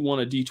 if you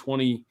want a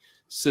D20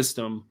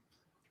 system,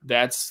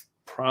 that's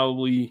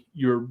probably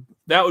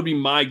that would be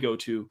my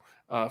go-to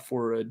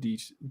for a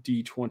D20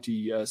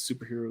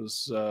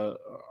 superheroes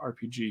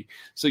RPG.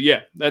 So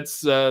yeah,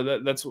 that's all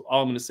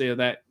I'm going to say of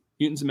that.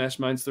 Mutants and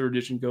Masterminds 3rd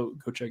edition. Go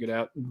check it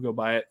out and go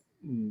buy it.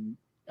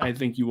 I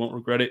think you won't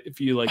regret it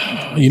if you like.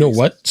 You know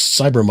what?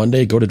 Cyber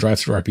Monday, go to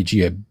DriveThru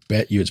RPG. I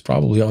bet you it's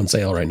probably on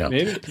sale right now.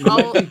 Maybe.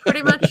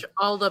 Pretty much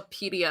all the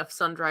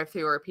PDFs on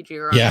DriveThru RPG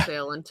are on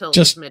sale until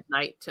just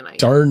midnight tonight.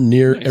 Darn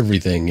near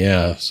everything,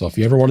 yeah. So if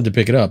you ever wanted to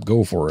pick it up,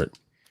 go for it.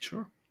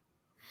 Sure.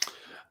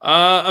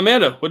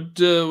 Amanda, what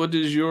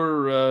is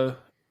your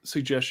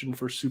suggestion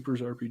for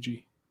Supers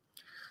RPG?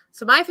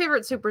 So my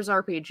favorite Supers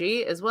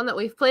RPG is one that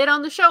we've played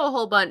on the show a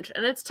whole bunch,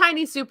 and it's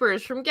Tiny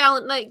Supers from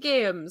Gallant Knight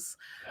Games.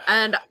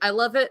 And I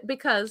love it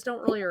because, don't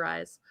roll your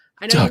eyes.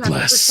 I know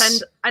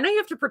you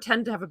have to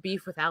pretend to have a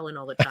beef with Alan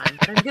all the time,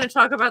 but I'm going to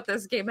talk about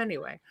this game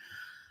anyway.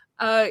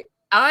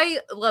 I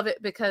love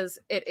it because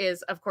it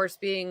is, of course,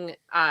 being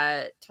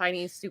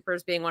Tiny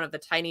Supers being one of the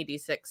Tiny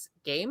D6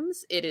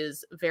 games. It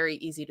is very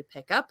easy to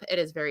pick up. It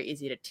is very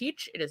easy to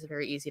teach. It is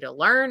very easy to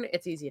learn.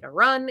 It's easy to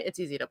run. It's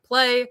easy to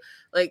play.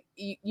 Like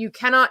you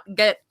cannot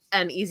get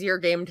an easier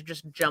game to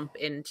just jump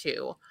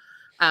into.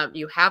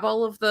 You have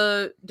all of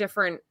the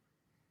different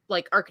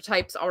like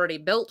archetypes already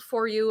built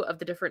for you of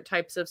the different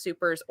types of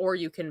supers, or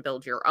you can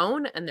build your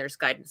own, and there's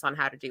guidance on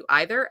how to do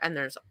either. And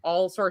there's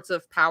all sorts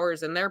of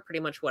powers in there, pretty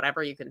much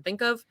whatever you can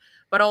think of.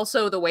 But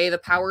also the way the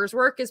powers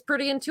work is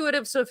pretty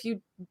intuitive. So if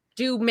you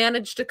do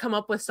manage to come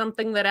up with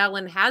something that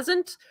Alan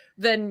hasn't,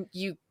 then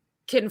you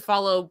can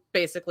follow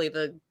basically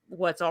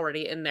what's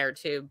already in there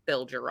to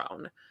build your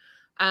own.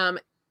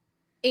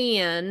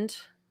 And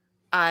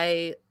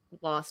I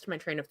lost my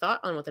train of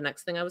thought on what the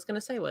next thing I was going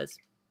to say was.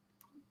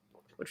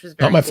 Which was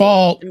very not my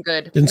fault. And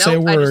good. Didn't say a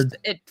word.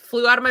 It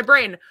flew out of my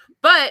brain.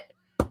 But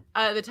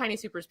the Tiny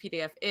Supers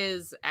PDF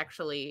is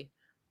actually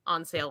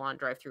on sale on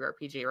DriveThru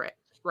RPG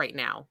right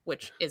now,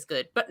 which is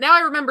good. But now I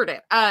remembered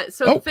it.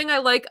 The thing I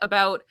like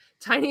about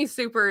Tiny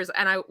Supers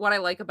and what I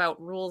like about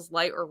rules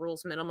light or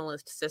rules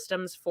minimalist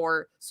systems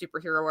for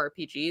superhero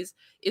RPGs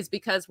is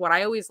because what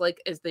I always like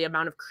is the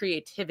amount of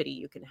creativity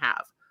you can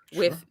have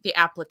with the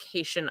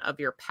application of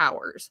your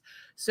powers.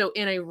 So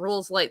in a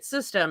rules light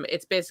system,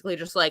 it's basically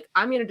just like,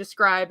 I'm going to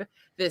describe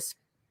this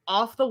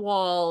off the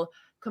wall,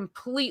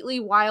 completely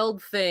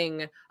wild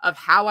thing of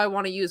how I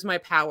want to use my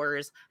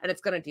powers. And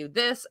it's going to do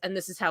this. And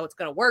this is how it's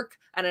going to work.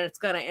 And then it's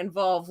going to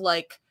involve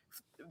like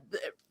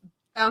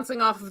bouncing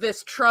off of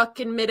this truck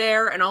in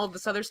midair and all of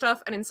this other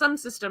stuff. And in some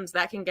systems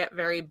that can get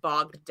very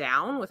bogged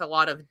down with a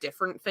lot of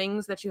different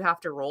things that you have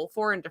to roll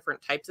for and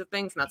different types of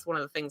things. And that's one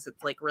of the things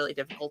that's like really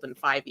difficult in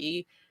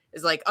 5e.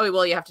 Is like, oh,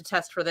 well, you have to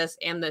test for this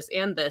and this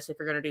and this if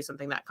you're going to do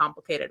something that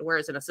complicated.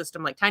 Whereas in a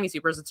system like Tiny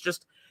Supers, it's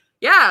just,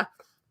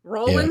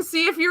 roll and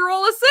see if you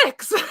roll a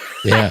 6.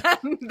 Yeah.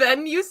 And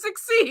then you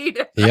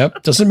succeed.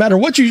 Yep. Doesn't matter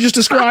what you just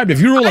described.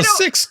 If you roll a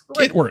 6,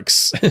 it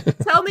works.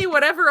 Tell me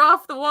whatever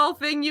off the wall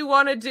thing you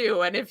want to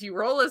do. And if you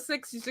roll a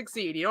 6, you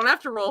succeed. You don't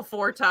have to roll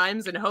 4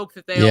 times and hope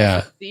that they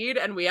all succeed.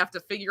 And we have to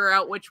figure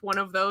out which one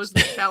of those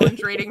the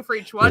challenge rating for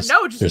each one.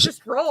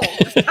 Just roll.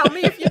 Just tell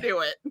me if you do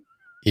it.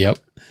 Yep.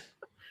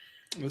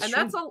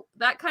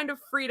 That kind of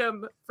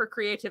freedom for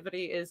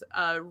creativity is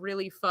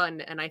really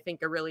fun, and I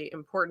think a really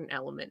important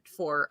element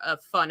for a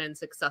fun and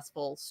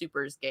successful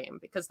supers game.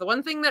 Because the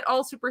one thing that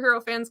all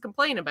superhero fans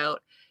complain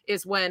about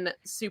is when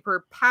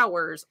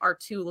superpowers are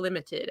too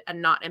limited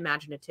and not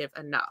imaginative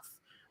enough.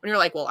 When you're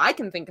like, well, I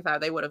can think of how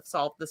they would have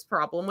solved this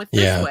problem with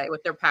this way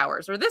with their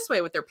powers, or this way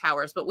with their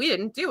powers, but we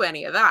didn't do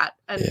any of that.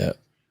 And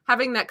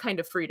having that kind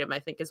of freedom, I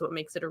think, is what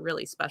makes it a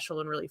really special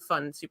and really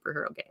fun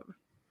superhero game.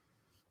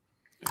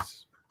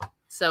 Yes.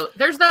 So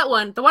there's that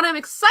one. The one I'm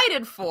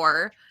excited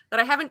for that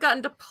I haven't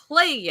gotten to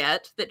play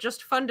yet, that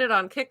just funded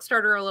on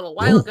Kickstarter a little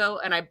while ago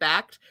and I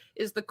backed,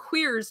 is the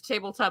Queers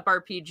tabletop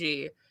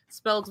RPG,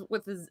 spelled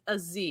with a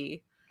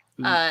Z.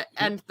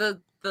 And the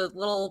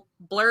little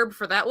blurb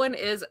for that one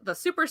is the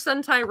Super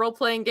Sentai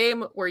role-playing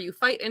game where you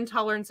fight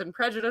intolerance and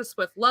prejudice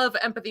with love,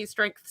 empathy,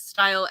 strength,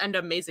 style, and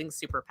amazing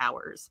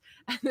superpowers.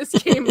 And this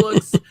game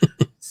looks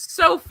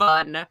so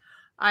fun.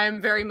 I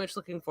am very much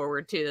looking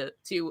forward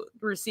to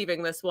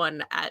receiving this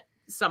one at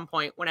some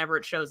point whenever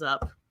it shows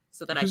up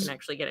so that I can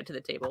actually get it to the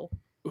table.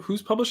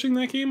 Who's publishing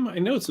that game? I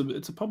know it's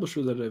a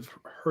publisher that I've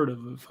heard of,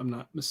 if I'm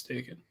not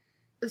mistaken.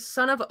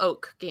 Son of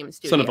Oak Game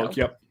Studio. Son of Oak,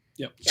 yep.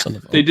 Son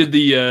of Oak. They did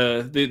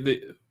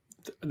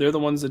they're the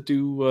ones that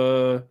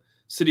do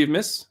City of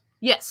Mist?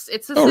 Yes,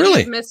 it's the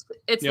City of Mist.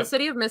 It's the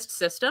City of Mist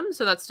system,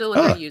 so that's still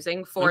what they're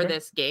using for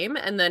this game.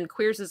 And then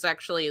Queers is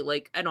actually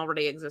like an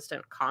already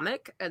existent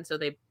comic, and so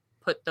they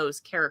put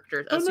those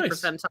characters, Super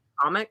Sentai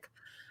comic,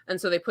 and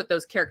so they put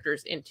those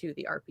characters into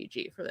the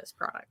RPG for this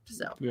product.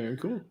 So very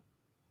cool.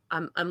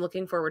 I'm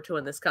looking forward to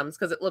when this comes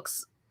because it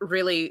looks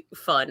really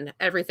fun.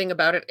 Everything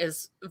about it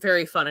is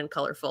very fun and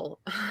colorful,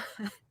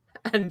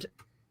 and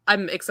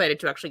I'm excited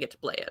to actually get to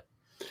play it.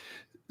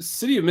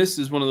 City of Mist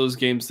is one of those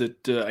games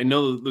that I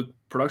know the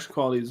production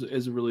quality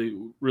is really,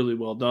 really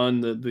well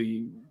done.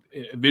 The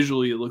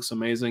visually it looks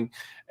amazing,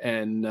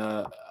 and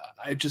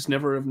I just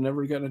never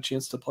gotten a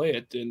chance to play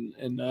it,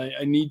 and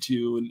I need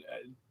to,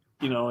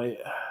 and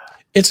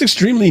it's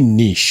extremely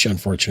niche,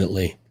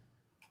 unfortunately.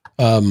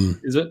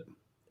 Is it?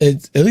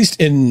 It's at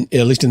least in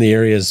the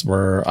areas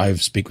where I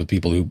speak with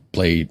people who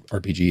play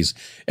RPGs.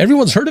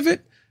 Everyone's heard of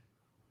it.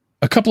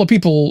 A couple of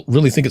people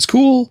really think it's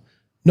cool.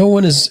 No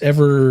one has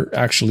ever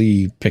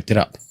actually picked it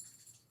up.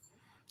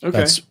 Okay.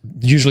 That's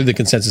usually the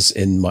consensus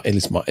in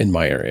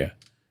my area.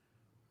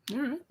 All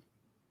right.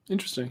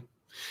 Interesting.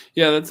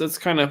 Yeah, that's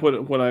kind of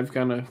what I've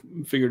kind of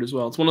figured as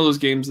well. It's one of those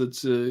games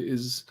that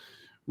is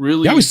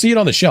really. Yeah, we see it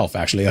on the shelf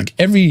actually. Like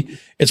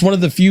it's one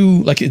of the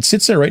few. Like it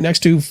sits there right next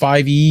to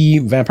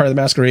 5e, Vampire the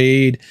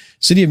Masquerade,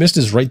 City of Mist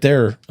is right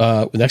there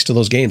next to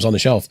those games on the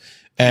shelf,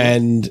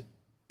 and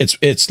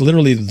it's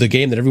literally the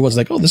game that everyone's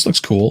like, oh, this looks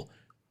cool,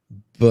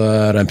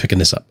 but I'm picking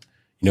this up,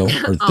 or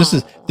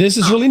this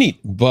is really neat,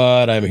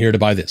 but I'm here to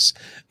buy this,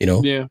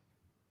 Yeah.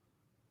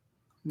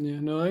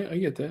 No, I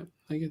get that.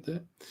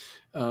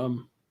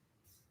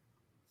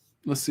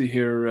 Let's see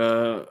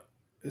here.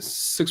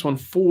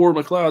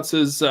 614 McLeod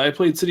says, I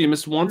played City of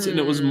Mist once and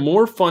it was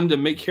more fun to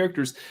make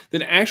characters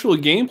than actual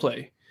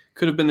gameplay.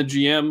 Could have been the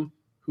GM.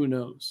 Who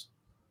knows?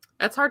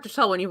 It's hard to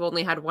tell when you've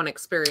only had one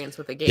experience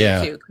with a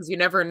game too, because you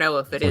never know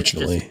if it is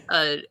just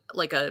a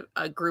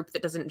group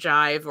that doesn't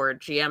jive or a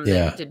GM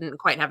that didn't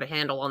quite have a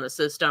handle on the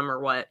system or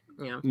what.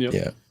 Yep.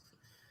 Yeah.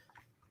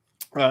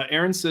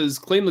 Aaron says,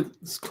 Claim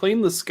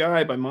the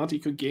Sky by Monty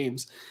Cook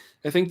Games.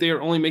 I think they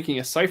are only making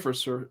a Cypher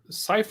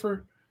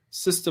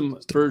system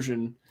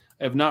version.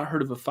 I have not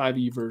heard of a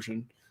 5e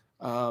version.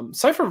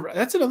 Cypher,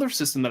 that's another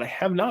system that I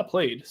have not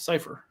played.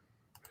 Cypher.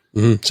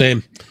 Mm-hmm,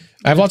 same.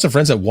 I have lots of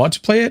friends that want to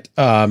play it,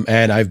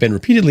 and I've been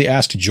repeatedly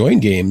asked to join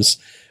games,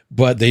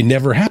 but they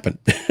never happen.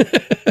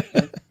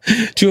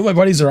 Two of my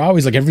buddies are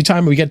always like, every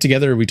time we get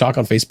together, we talk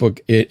on Facebook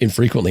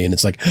infrequently, and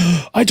it's like,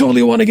 I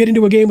totally want to get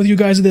into a game with you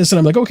guys of this. And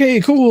I'm like,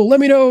 okay, cool. Let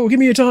me know. Give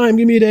me a time.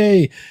 Give me a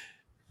day.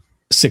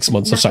 6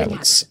 months of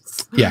silence.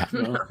 Yeah.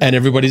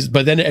 And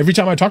but then every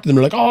time I talk to them,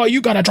 they're like, oh,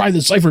 you got to try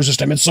the Cypher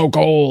system. It's so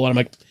cool. And I'm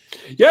like,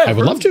 yeah, I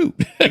would love to.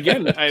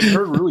 Again, I've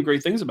heard really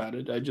great things about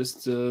it. I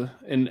just, and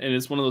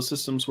it's one of those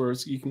systems where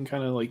you can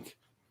kind of like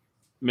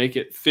make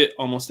it fit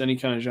almost any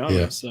kind of genre.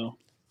 Yeah. So,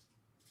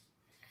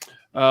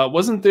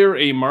 wasn't there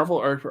a Marvel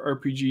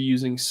RPG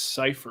using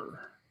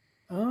Cypher?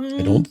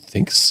 I don't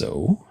think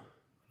so.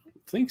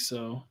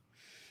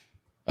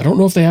 I don't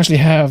know if they actually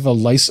have a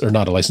license, or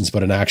not a license,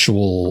 but an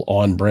actual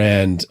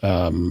on-brand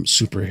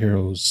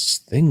superheroes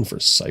thing for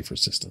Cypher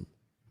system.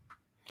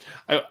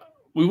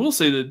 We will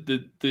say that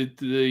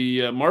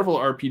the Marvel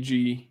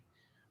RPG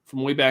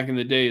from way back in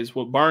the day is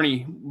what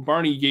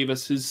Barney gave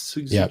us his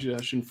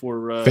suggestion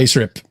for Face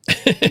Rip.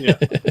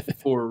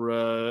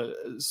 For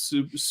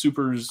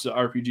Super's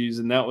RPGs,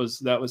 and that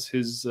was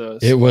his.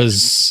 It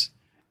was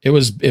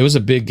a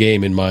big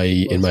game in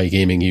my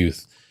gaming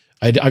youth.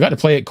 I got to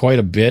play it quite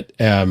a bit.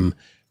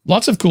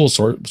 Lots of cool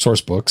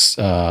source books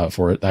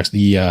for it.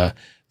 Actually,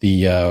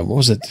 the what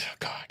was it?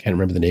 God, I can't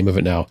remember the name of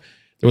it now.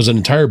 There was an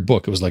entire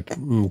book. It was like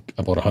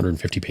about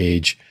 150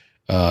 page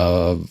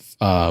of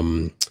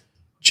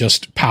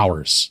just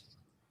powers,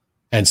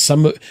 and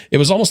it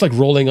was almost like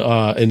rolling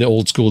in the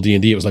old school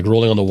D&D. It was like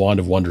rolling on the Wand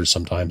of Wonders.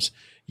 Sometimes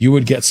you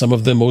would get some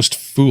of the most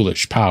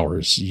foolish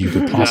powers you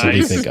could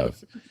possibly think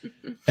of.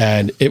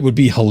 And it would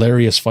be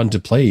hilarious fun to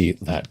play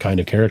that kind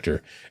of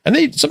character.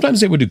 And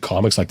sometimes they would do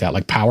comics like that,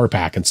 like Power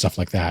Pack and stuff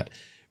like that,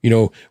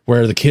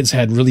 where the kids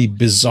had really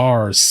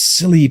bizarre,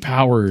 silly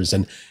powers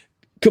and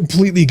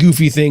completely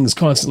goofy things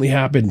constantly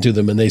happened to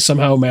them. And they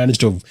somehow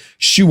managed to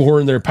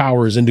shoehorn their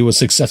powers into a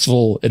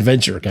successful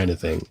adventure kind of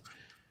thing.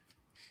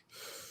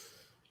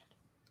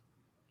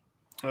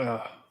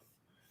 Let's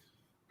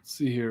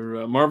see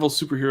here. Marvel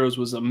Superheroes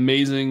was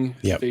amazing.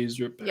 Yep. Phase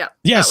Rip. Yeah.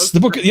 Yes, the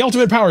book, the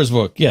Ultimate Powers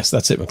book. Yes,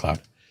 that's it, McLeod.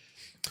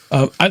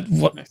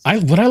 What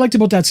I liked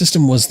about that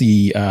system was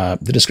the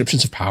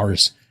descriptions of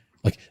powers,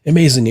 like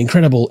amazing,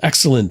 incredible,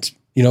 excellent.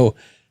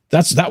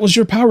 That was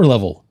your power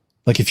level.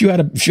 Like if you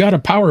had a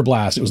power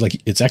blast, it was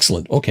like it's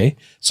excellent. Okay,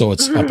 so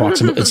it's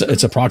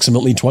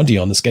approximately 20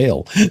 on the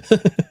scale.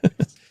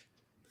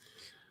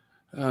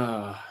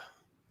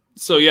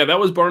 So yeah, that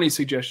was Barney's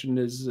suggestion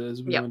as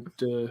we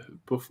went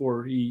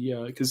before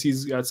because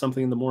he's got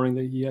something in the morning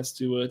that he has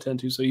to attend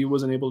to, so he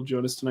wasn't able to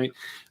join us tonight.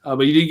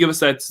 But he did give us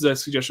that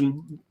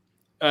suggestion.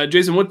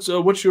 Jason,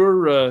 what's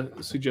your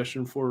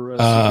suggestion for?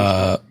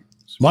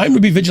 Mine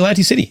would be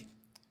Vigilante City,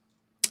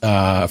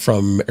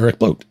 from Eric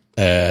Bloat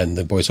and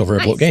the boys over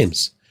at Bloat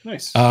Games.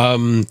 Nice.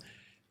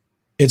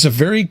 It's a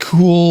very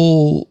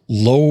cool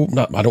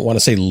I don't want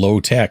to say low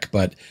tech,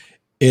 but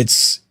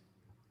it's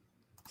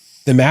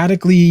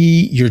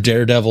thematically your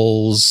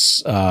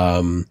Daredevils,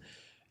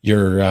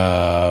 your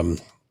trying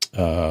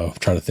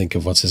to think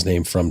of what's his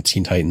name from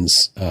Teen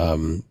Titans,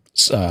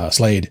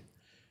 Slade,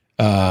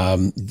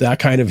 that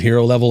kind of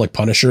hero level, like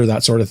Punisher,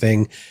 that sort of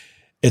thing.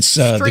 It's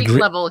street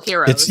level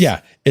heroes.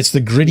 It's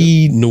the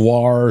gritty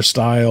noir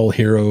style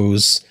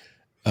heroes,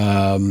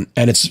 and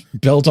it's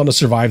built on a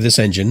Survive This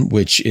engine,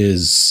 which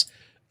is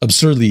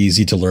absurdly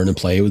easy to learn and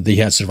play. They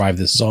had Survive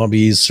This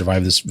Zombies,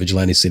 Survive This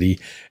Vigilante City,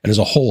 and there's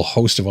a whole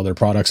host of other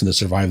products in the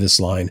Survive This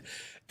line.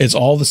 It's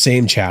all the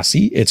same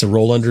chassis. It's a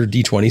roll under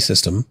D20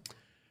 system.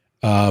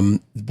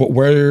 But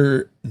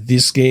where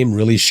this game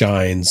really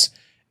shines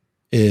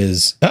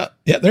is,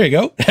 there you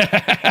go.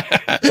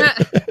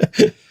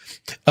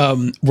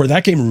 Where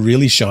that game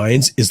really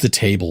shines is the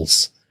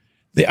tables.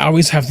 They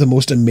always have the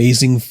most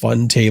amazing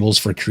fun tables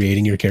for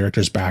creating your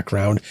character's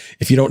background.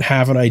 If you don't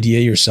have an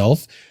idea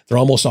yourself, they're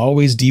almost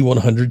always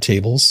D100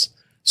 tables.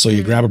 So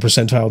you grab a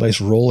percentile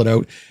dice, roll it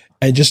out,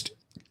 and just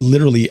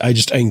literally, I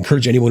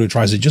encourage anyone who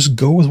tries it, just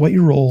go with what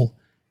you roll.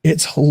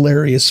 It's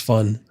hilarious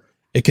fun.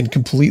 It can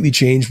completely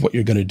change what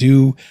you're going to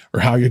do or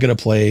how you're going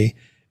to play,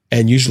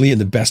 and usually in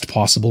the best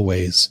possible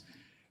ways.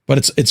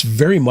 But it's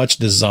very much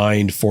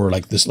designed for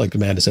like this, like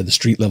Amanda said, the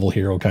street level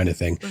hero kind of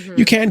thing. Mm-hmm.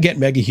 You can get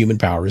mega human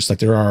powers. Like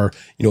there are,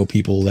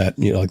 people that,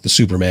 like the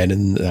Superman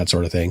and that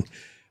sort of thing,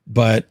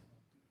 but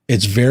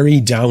it's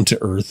very down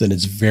to earth and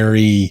it's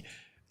very,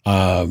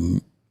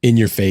 in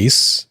your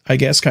face, I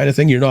guess, kind of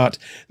thing.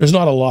 There's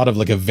not a lot of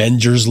like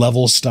Avengers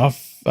level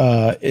stuff,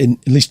 at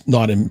least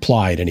not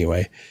implied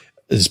anyway.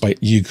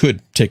 Despite you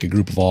could take a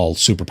group of all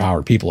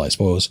superpowered people, I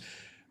suppose,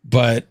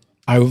 but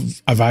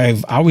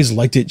I've always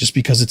liked it just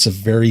because it's a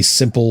very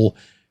simple,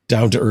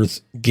 down to earth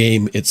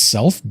game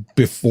itself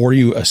before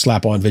you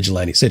slap on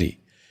Vigilante City,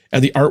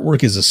 and the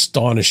artwork is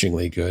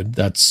astonishingly good.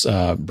 That's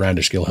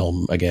Brandish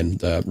Gilhelm again,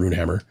 the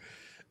Runehammer,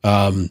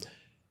 and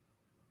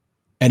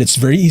it's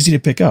very easy to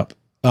pick up.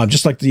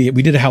 Just like we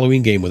did a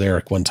Halloween game with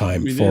Eric one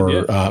time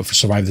for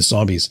Survive the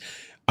Zombies.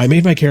 I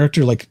made my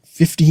character like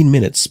 15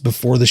 minutes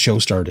before the show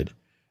started.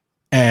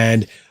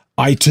 And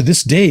I, to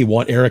this day,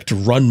 want Eric to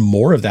run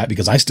more of that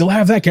because I still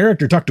have that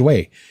character tucked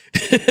away.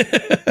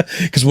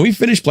 Because when we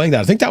finished playing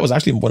that, I think that was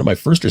actually one of my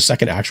first or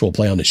second actual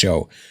play on the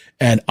show.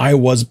 And I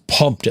was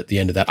pumped at the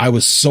end of that. I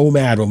was so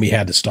mad when we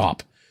had to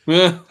stop.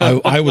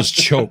 I was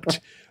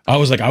choked. I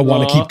was like, I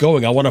want to keep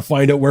going. I want to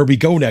find out where we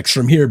go next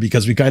from here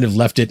because we kind of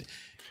left it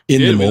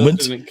in the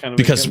moment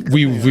because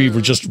we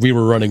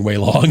were running way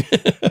long.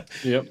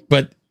 Yep.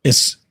 But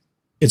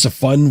it's a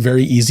fun,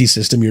 very easy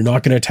system. You're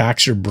not going to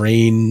tax your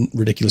brain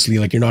ridiculously.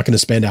 Like you're not going to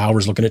spend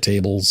hours looking at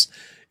tables.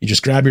 You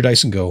just grab your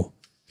dice and go.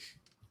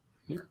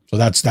 So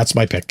that's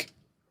my pick.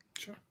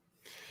 Sure.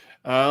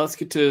 Let's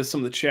get to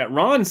some of the chat.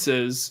 Ron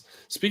says,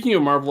 speaking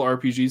of Marvel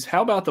RPGs,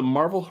 how about the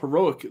Marvel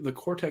Heroic, the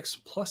Cortex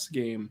Plus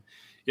game?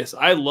 Yes,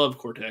 I love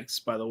Cortex,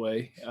 by the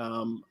way.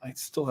 I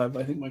still have,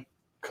 I think, my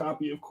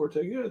copy of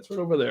Cortex. Yeah, it's right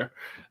over there.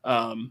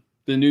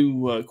 The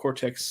new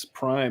Cortex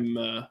Prime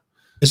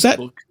Is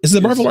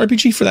the Marvel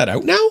RPG for that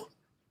out now?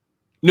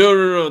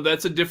 No.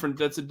 That's a different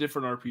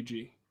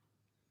RPG.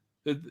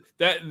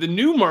 The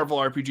new Marvel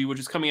RPG, which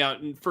is coming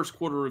out in first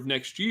quarter of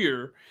next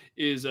year,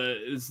 is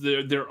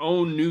their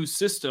own new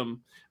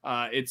system.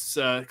 It's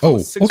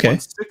called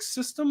 616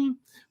 system,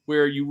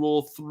 where you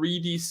roll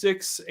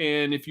 3d6,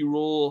 and if you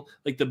roll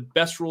like the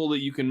best roll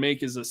that you can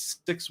make is a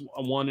 6,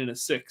 a 1, and a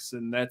 6,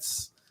 and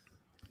that's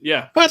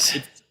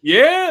What?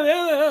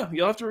 Yeah.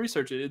 You'll have to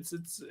research it.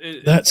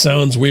 That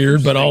sounds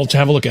weird, but I'll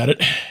have a look at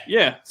it.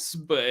 Yeah,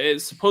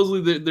 but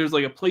supposedly there's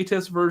like a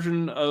playtest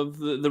version of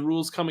the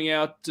rules coming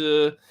out.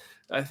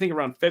 I think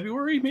around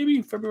February,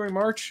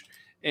 March,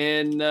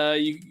 and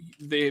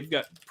they've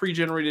got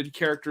pre-generated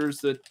characters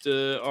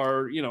that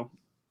are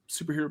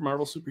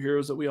Marvel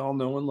superheroes that we all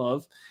know and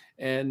love,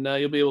 and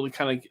you'll be able to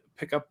kind of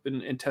pick up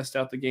and test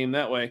out the game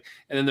that way.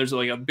 And then there's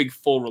like a big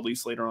full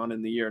release later on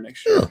in the year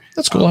next year. Oh,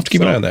 that's cool. I'll have to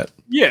keep an eye on that.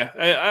 Yeah,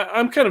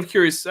 I'm kind of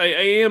curious. I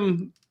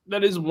am.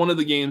 That is one of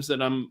the games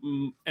that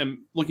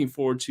am looking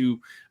forward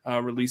to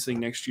releasing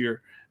next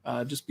year,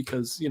 just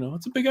because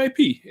it's a big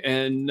IP,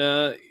 and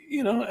I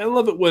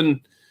love it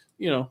when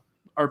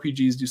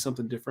RPGs do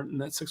something different. And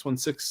that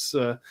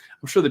 616,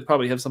 I'm sure they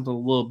probably have something a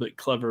little bit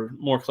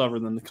more clever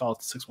than they call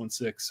it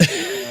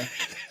 616.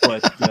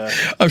 But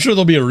I'm sure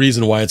there'll be a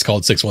reason why it's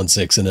called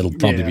 616, and it'll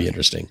probably be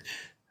interesting.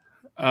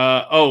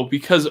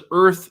 Because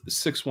Earth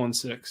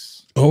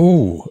 616.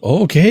 Oh,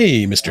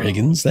 okay, Mr.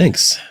 Higgins,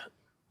 thanks.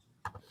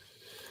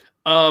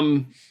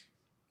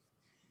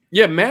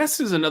 Yeah, Masks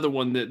is another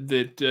one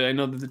that I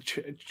know that the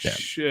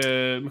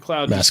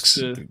McLeod Masks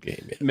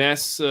game.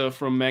 Masks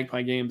from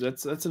Magpie Games.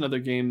 That's another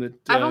game that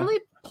I've only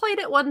played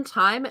it one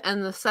time,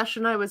 and the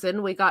session I was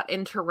in, we got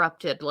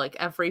interrupted like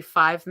every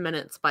 5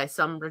 minutes by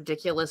some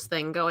ridiculous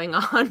thing going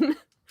on.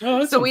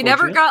 Oh, so we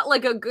never got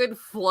like a good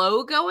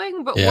flow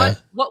going. But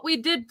what we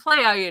did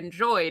play, I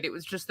enjoyed. It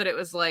was just that it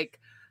was like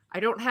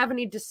I don't have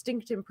any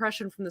distinct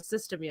impression from the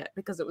system yet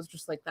because it was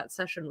just like that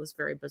session was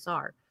very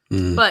bizarre.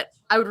 But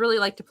I would really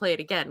like to play it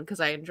again because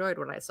I enjoyed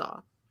what I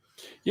saw.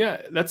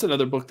 Yeah, that's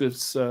another book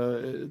that's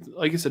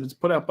like I said, it's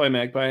put out by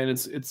Magpie, and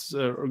it's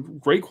a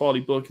great quality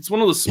book. It's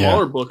one of the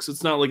smaller books.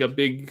 It's not like a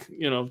big,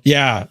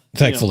 Yeah,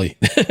 thankfully.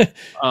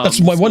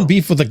 That's my one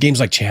beef with the games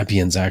like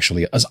Champions,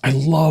 actually. I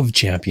love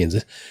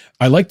Champions.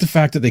 I like the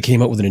fact that they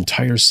came out with an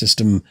entire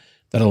system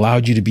that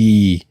allowed you to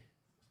be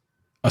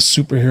a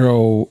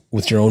superhero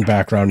with your own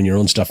background and your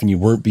own stuff, and you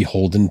weren't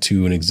beholden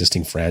to an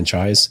existing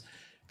franchise.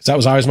 Because that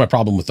was always my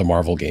problem with the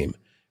Marvel game.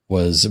 It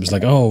was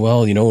like, oh,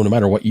 well, no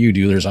matter what you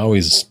do, there's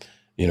always,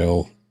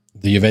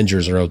 the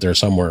Avengers are out there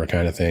somewhere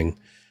kind of thing.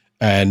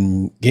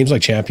 And games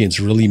like Champions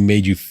really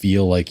made you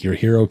feel like your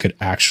hero could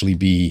actually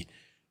be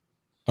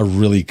a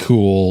really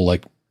cool,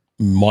 like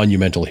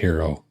monumental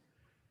hero.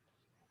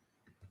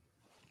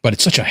 But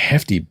it's such a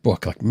hefty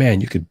book. Like, man,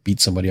 you could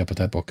beat somebody up with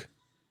that book.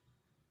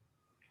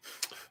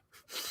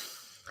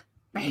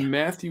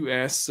 Matthew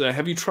asks,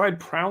 have you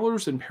tried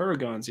Prowlers and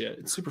Paragons yet?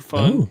 It's super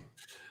fun. Oh.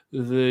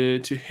 The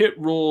to hit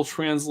roll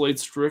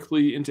translates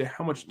directly into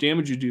how much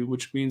damage you do,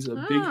 which means a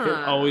big hit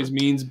always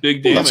means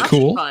big damage. That's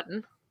cool.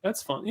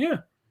 That's fun. Yeah.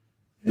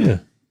 Yeah.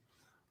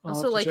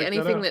 Also, like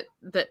anything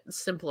that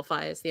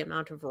simplifies the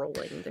amount of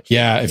rolling. That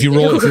if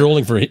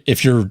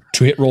your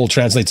to hit roll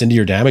translates into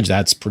your damage,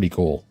 that's pretty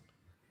cool.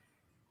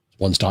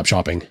 One-stop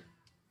shopping.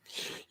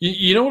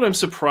 You know what I'm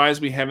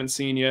surprised we haven't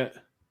seen yet?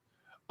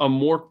 A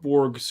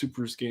Morkborg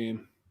Supers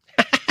game.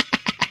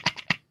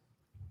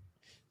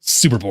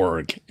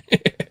 Superborg.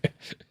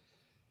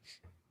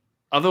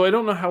 Although I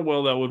don't know how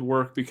well that would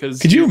work because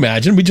could you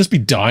imagine? We'd just be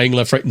dying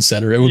left, right, and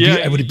center. It would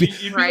be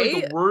you'd be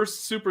like the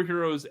worst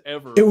superheroes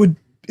ever. It would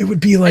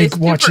be like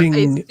watching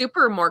a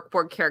super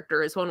Morkborg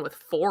character is one with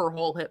 4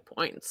 whole hit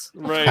points.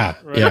 Right.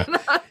 Yeah.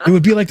 It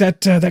would be like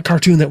that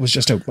cartoon that was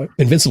just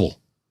Invincible.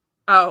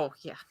 Oh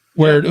yeah.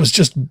 Where it was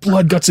just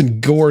blood, guts,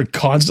 and gore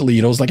constantly.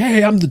 It's like,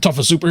 hey, I'm the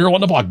toughest superhero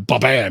on the block.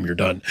 Bam, you're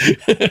done.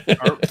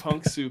 Art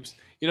punk soups.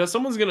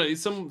 Someone's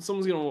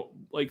gonna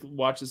like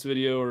watch this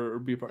video or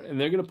be a part, and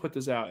they're gonna put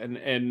this out,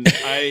 and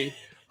I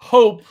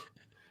hope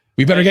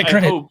we better get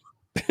credit.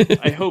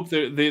 I hope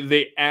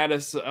they add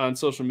us on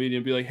social media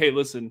and be like, hey,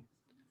 listen,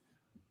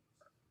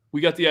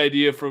 we got the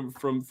idea from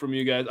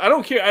you guys. I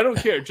don't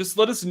care. Just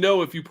let us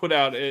know if you put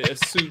out a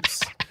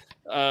Suits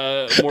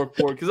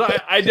Morkborg, because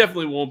I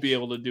definitely won't be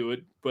able to do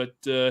it, but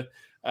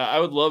I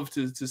would love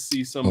to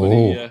see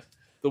somebody.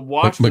 The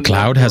Watchmen.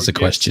 McLeod has a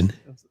question.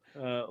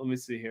 Let me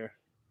see here.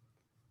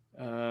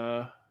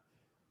 No.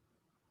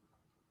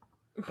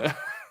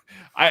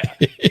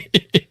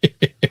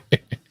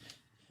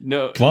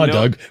 Come on,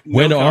 Doug.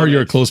 When are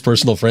your close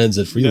personal friends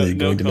at Free League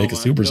going to make a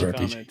Supers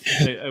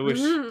RPG? I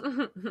wish.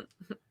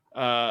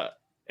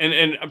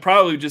 And I'm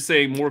probably just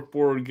saying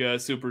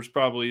Morkborg Supers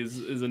probably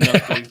is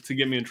enough to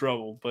get me in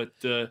trouble. But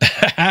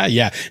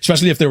yeah,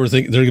 especially if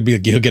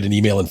he'll get an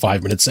email in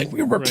 5 minutes saying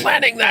we were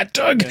planning that,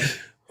 Doug. Yeah.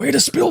 Way to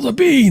spill the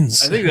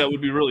beans. I think that would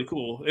be really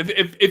cool.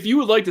 If you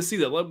would like to see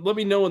that, let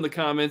me know in the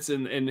comments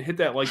and hit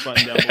that like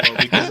button down below,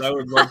 because I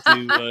would love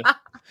to,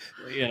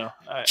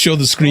 show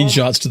the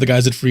screenshots to the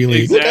guys at Free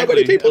League. Exactly. Look how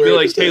many people are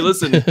like, hey,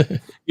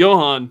 listen,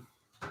 Johan,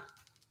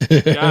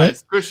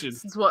 guys, Christian.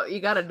 This is what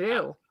you got to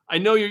do. I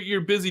know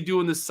you're busy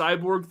doing this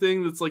cyborg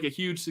thing that's like a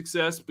huge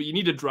success, but you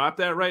need to drop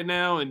that right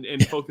now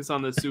and focus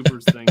on the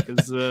Supers thing,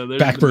 because there's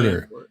back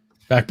burner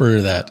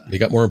that. They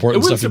got more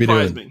important stuff to be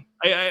doing.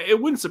 It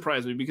wouldn't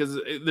surprise me, because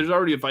there's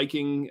already a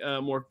Viking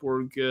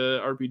Morkborg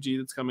RPG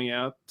that's coming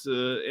out,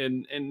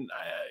 and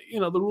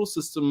the rule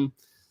system.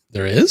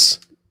 There is?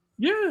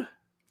 Yeah.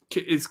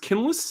 Is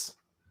Kinless?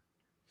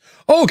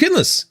 Oh,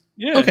 Kinless.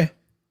 Yeah. Okay.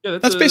 Yeah,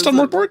 that's based on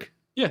Morkborg?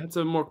 Yeah, it's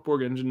a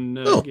Morkborg engine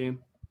game.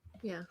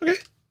 Yeah. Okay.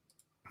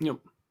 Yep.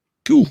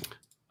 Cool.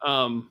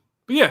 But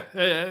yeah,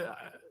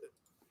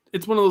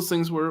 it's one of those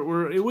things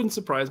where it wouldn't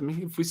surprise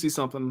me if we see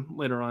something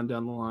later on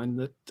down the line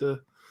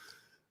that.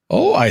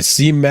 Oh, I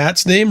see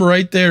Matt's name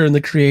right there in the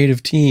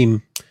creative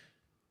team,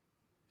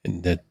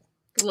 and that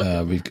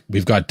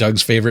we've got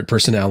Doug's favorite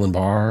person, Alan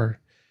Barr.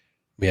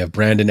 We have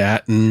Brandon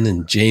Atten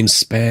and James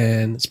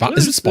Spann.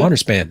 Is it Spawn or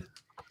Spann?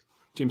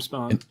 James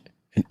Spann.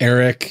 And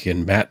Eric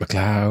and Matt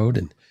McLeod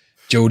and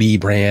Jody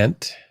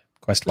Brandt.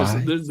 Quest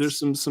there's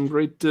some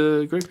great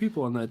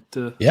people on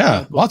that.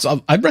 Yeah, lots.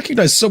 I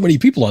recognize so many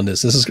people on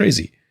this. This is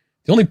crazy.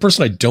 The only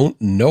person I don't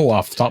know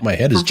off the top of my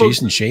head is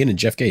Jason Shane and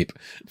Jeff Cape.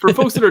 For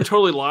folks that are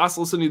totally lost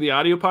listening to the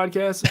audio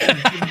podcast,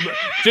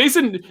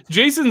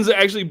 Jason's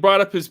actually brought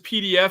up his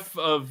PDF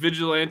of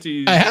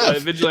Vigilante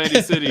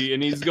City,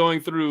 and he's going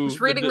through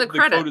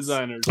the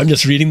co-designers. I'm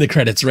just reading the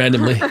credits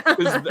randomly.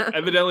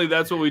 Evidently,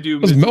 that's what we do.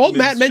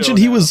 Matt mentioned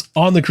he was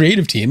on the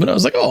creative team, and I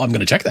was like, oh, I'm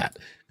going to check that.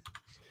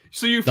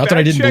 So you not that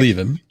I didn't believe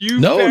him.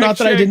 Not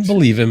that I didn't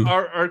believe him.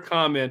 Our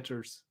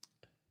commenters.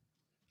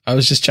 I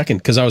was just checking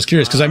because I was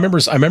curious, because I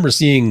remember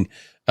seeing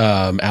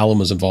Alan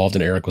was involved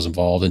and Eric was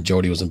involved and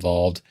Jody was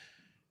involved,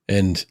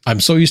 and I'm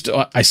so used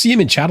to I see him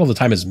in chat all the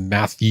time as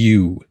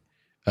Matthew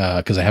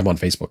because I have him on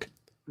Facebook.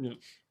 Yeah.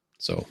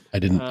 So I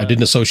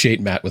didn't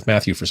associate Matt with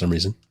Matthew for some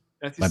reason.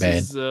 Matthew My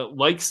bad. Says,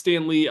 like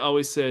Stan Lee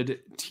always said,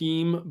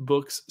 team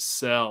books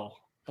sell.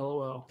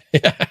 LOL.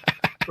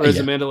 Or as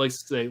Amanda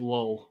likes to say,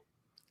 lol.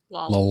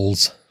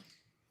 Lulz.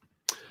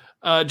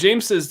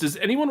 James says, does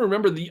anyone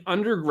remember the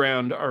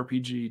Underground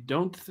RPG?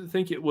 Don't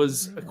think it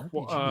was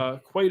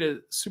quite a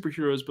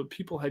superheroes, but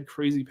people had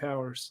crazy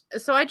powers.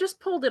 So I just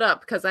pulled it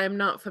up because I am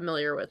not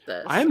familiar with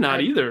this. I am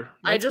not either.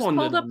 I just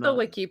pulled up the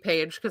wiki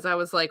page because I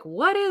was like,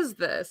 what is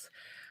this?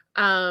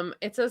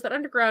 It says that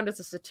Underground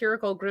is a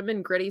satirical, grim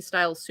and gritty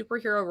style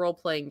superhero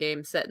role-playing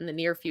game set in the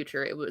near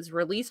future. It was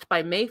released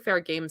by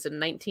Mayfair Games in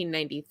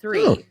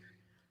 1993. Oh.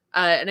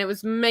 And it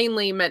was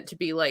mainly meant to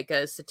be like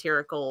a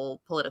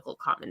satirical political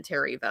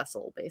commentary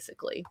vessel,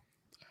 basically.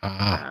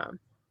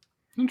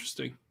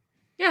 Interesting.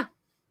 Yeah.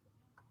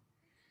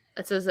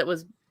 It says it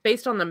was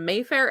based on the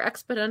Mayfair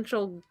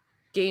Exponential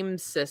Game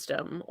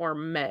System, or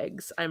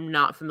MEGS. I'm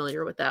not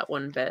familiar with that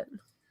one bit.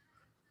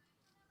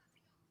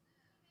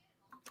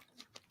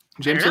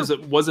 James says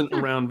it wasn't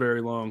around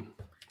very long.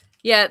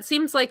 Yeah, it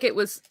seems like it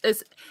was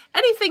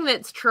anything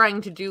that's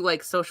trying to do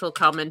like social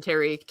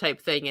commentary type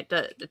thing. It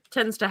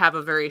tends to have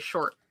a very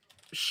short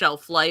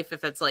shelf life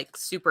if it's like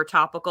super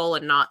topical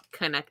and not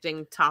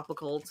connecting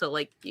topical to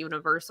like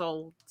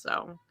universal.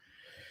 So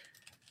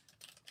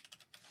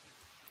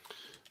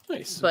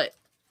nice. But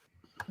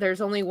there's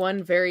only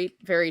one very,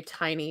 very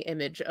tiny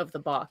image of the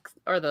box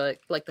or the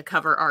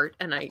cover art,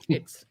 and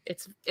it's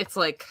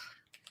like.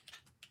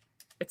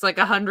 It's like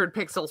 100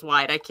 pixels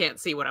wide. I can't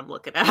see what I'm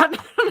looking at.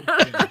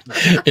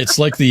 It's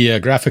like the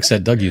graphics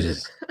that Doug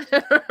uses.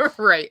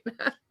 Right.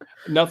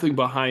 Nothing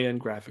but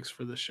high-end graphics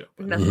for this show.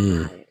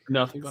 Nothing but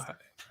high-end graphics.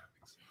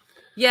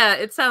 Yeah,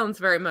 it sounds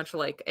very much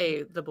like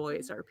The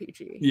Boys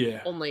RPG.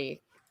 Yeah.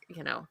 Only,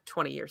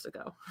 20 years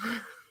ago.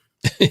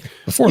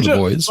 Before The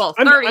Boys. Well,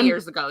 30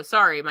 years ago.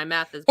 Sorry, my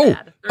math is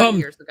bad. 30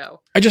 years ago.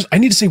 I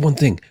need to say one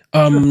thing.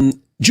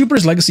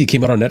 Jupiter's Legacy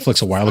came out on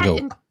Netflix a while ago.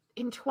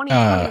 In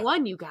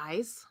 2021, you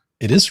guys.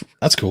 It is.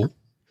 That's cool.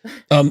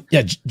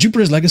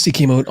 Jupiter's Legacy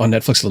came out on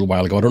Netflix a little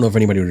while ago. I don't know if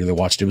anybody really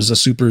watched it. It was a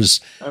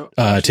Super's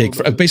take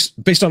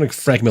based on a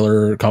Frank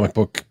Miller comic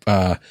book.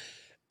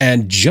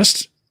 And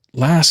just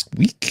last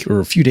week or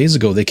a few days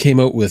ago, they came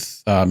out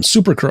with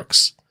Super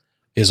Crooks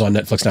is on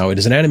Netflix now. It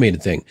is an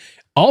animated thing.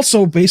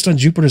 Also based on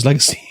Jupiter's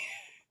Legacy.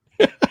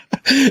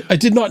 I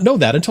did not know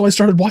that until I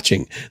started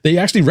watching. They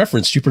actually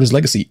referenced Jupiter's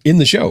Legacy in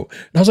the show.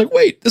 And I was like,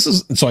 wait, this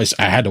is... So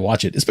I had to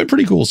watch it. It's been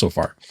pretty cool so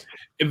far.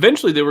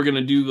 Eventually, they were going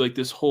to do like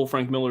this whole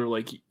Frank Miller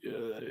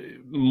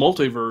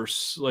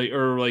multiverse,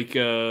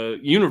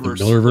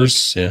 universe,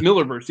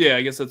 Millerverse. Yeah,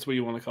 I guess that's what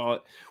you want to call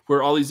it.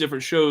 Where all these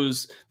different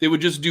shows, they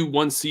would just do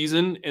one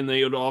season, and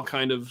they would all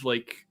kind of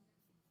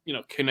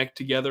connect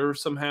together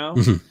somehow.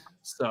 Mm-hmm.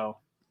 So,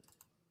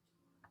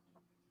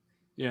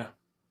 yeah.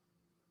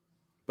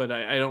 But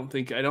I don't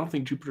think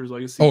Jupiter's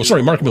Legacy. Oh,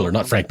 sorry, Mark Miller,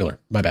 not Frank Miller.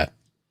 My bad.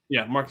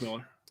 Yeah, Mark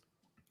Miller.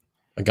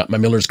 I got my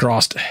Millers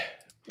crossed.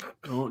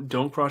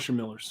 Don't cross your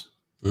Millers.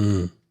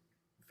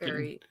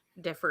 Very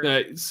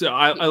different. So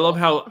I love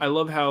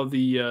how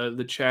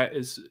the chat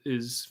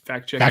is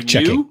fact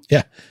checking you.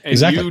 Yeah, and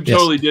exactly. You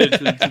totally did it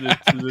to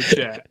the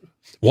chat.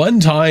 One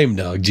time,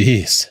 Doug.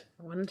 Jeez.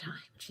 One time,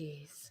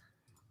 jeez.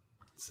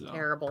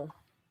 Terrible.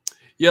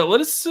 Yeah,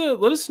 let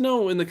us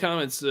know in the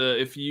comments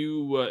if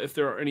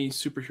there are any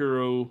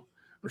superhero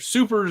or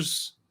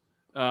supers.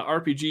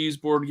 RPGs,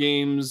 board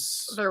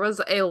games. There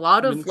was a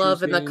lot of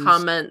love in the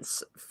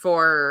comments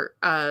for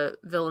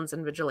Villains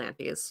and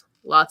Vigilantes.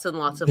 Lots and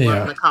lots of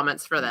love in the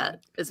comments for that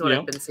is what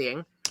I've been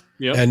seeing.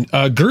 Yeah. And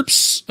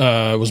GURPS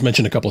was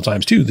mentioned a couple of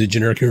times too, the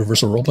generic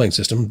universal role-playing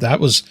system. That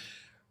was...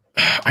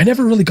 I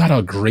never really got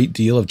a great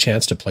deal of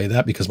chance to play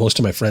that because most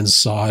of my friends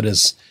saw it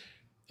as...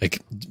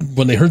 like,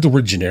 when they heard the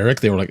word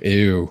generic, they were like,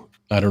 ew.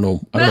 I don't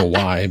know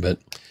why, but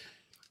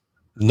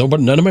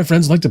none of my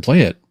friends like to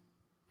play it.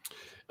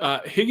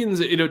 Higgins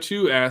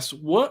 802 asks,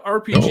 what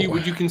RPG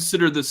would you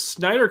consider the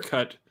Snyder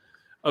Cut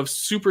of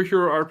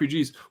superhero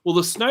RPGs? Well,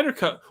 the Snyder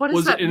Cut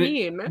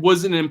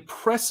was an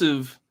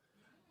impressive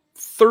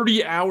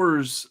 30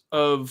 hours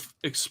of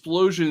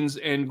explosions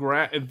and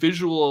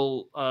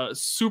visual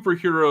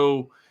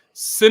superhero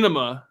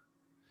cinema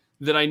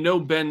that I know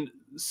Ben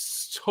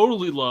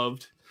totally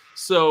loved.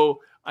 So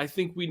I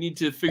think we need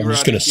to figure out. I'm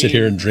just going to sit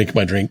here and drink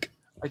my drink.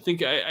 I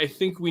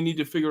think we need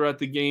to figure out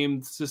the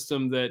game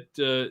system that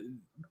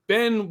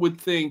Ben would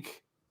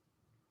think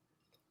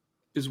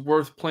is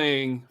worth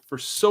playing for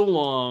so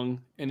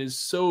long and is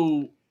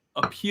so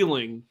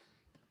appealing.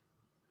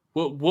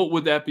 What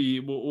would that be?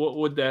 What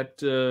would that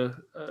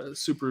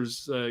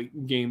Super's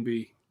game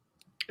be?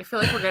 I feel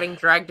like we're getting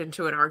dragged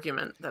into an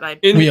argument that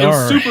in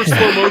super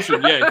slow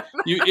motion. Yeah,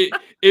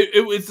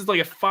 it's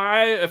like a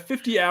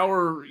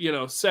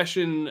 50-hour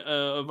session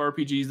of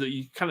RPGs that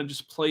you kind of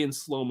just play in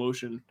slow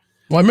motion.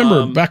 Well, I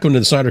remember back when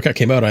the Snyder Cut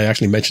came out, I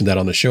actually mentioned that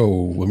on the show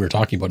when we were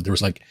talking about it. There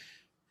was like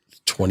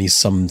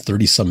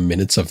 30-some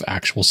minutes of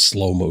actual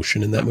slow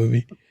motion in that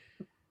movie.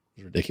 It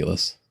was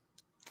ridiculous.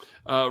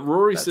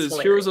 Rory says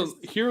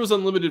Heroes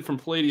Unlimited from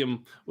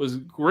Palladium was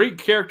great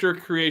character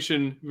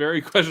creation,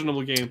 very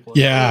questionable gameplay.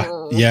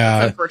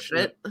 Yeah.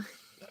 Unfortunate.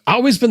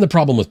 Always been the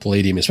problem with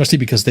Palladium, especially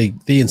because they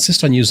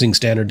insist on using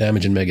standard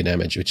damage and mega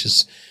damage, which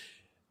is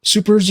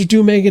supers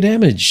do mega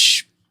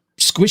damage.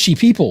 squishy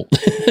people.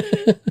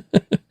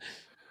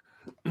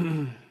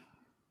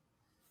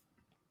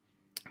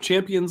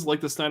 Champions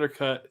like the Snyder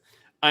Cut.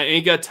 I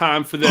ain't got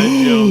time for that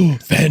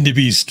joke.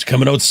 Vanderbeest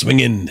coming out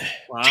swinging.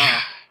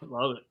 Wow,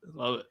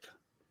 love it.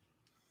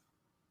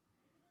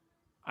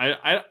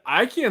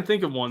 I can't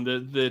think of one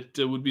that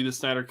would be the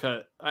Snyder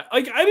Cut.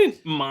 I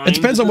didn't mind. It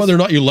depends on whether or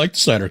not you like the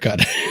Snyder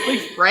Cut.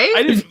 Right?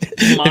 I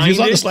didn't mind. If you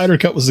thought the Snyder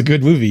Cut was a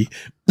good movie,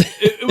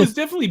 it was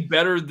definitely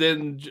better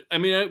than. I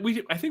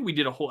mean, I think we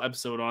did a whole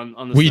episode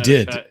on the. We Snyder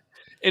did. Cut.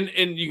 And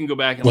you can go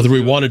back and whether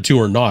we wanted to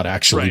or not,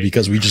 actually, right.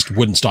 because we just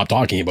wouldn't stop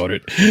talking about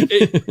it.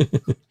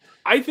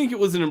 I think it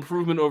was an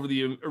improvement over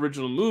the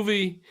original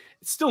movie.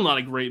 It's still not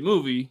a great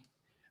movie,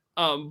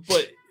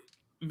 but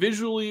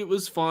visually it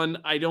was fun.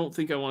 I don't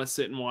think I want to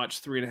sit and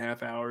watch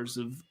 3.5 hours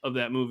of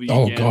that movie.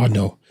 Oh God,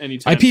 no!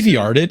 I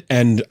PVR'd it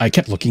and I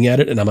kept looking at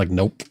it and I'm like,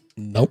 nope,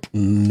 and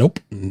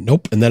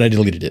then I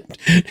deleted it.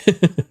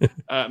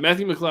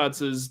 Matthew McLeod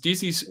says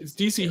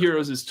DC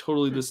Heroes is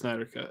totally the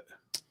Snyder Cut.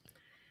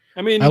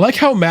 I mean, I like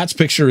how Matt's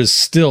picture is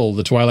still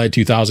the Twilight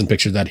 2000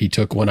 picture that he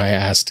took when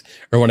I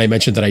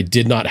mentioned that I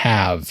did not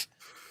have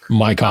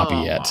my copy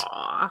yet.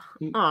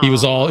 He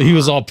was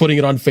all putting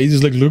it on face.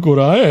 He's like, look what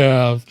I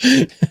have.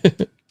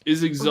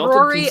 Is Exalted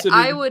Rory, considered...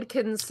 I would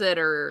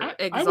consider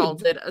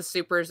Exalted a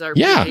Super RPG.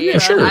 Yeah,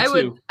 sure.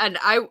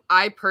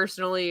 I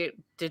personally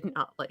did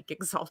not like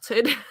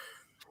Exalted.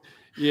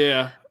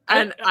 Yeah.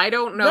 And I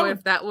don't know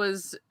if that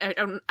was I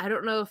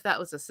don't know if that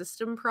was a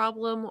system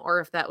problem or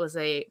if that was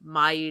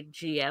my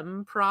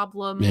GM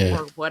problem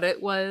or what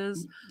it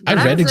was. I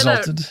read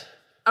Exalted.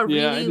 A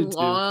really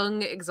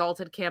long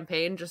Exalted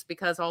campaign just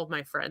because all of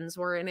my friends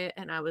were in it,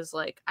 and I was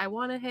like, I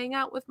want to hang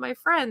out with my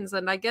friends,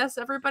 and I guess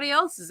everybody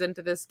else is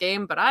into this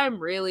game, but I'm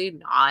really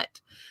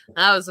not.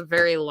 That was a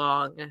very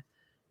long,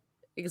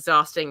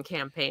 exhausting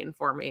campaign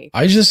for me.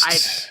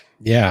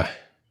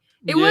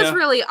 It was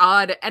really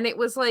odd, and it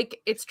was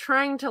like it's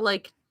trying to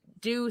like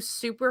do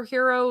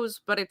superheroes,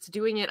 but it's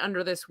doing it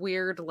under this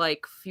weird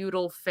like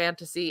feudal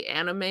fantasy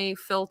anime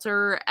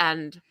filter,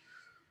 and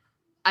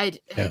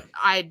I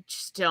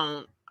just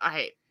don't know.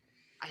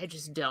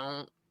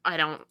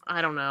 I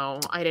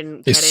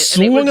didn't get it.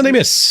 Swung and they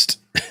missed.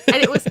 And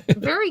it was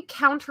very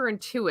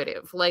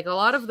counterintuitive. Like a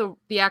lot of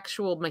the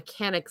actual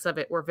mechanics of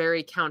it were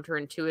very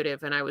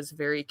counterintuitive, and I was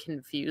very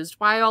confused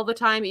by all the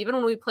time, even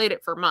when we played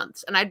it for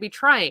months, and I'd be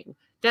trying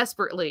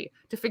desperately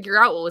to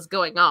figure out what was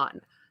going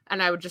on.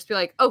 And I would just be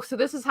like, oh, so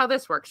this is how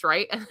this works,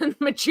 right? And then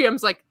my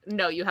GM's like,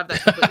 no, you have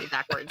that completely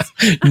backwards.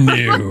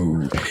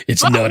 No,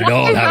 it's not at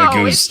all how it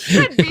goes. It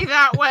should be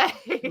that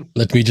way.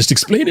 Let me just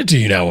explain it to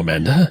you now,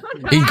 Amanda.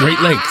 In great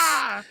length,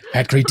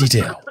 at great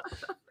detail.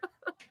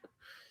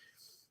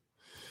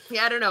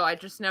 Yeah, I don't know. I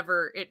just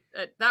never,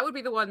 that would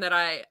be the one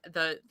that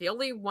the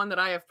only one that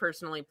I have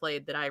personally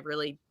played that I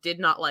really did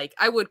not like.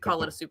 I would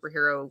call it a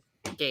superhero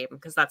game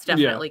because that's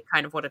definitely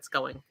kind of what it's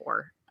going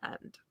for.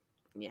 And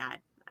yeah, I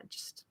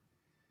just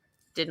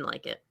didn't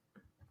like it.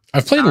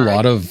 I've played a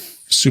lot of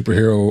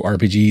superhero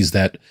RPGs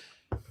that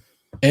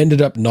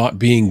ended up not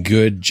being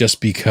good just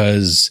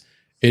because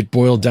it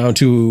boiled down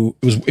to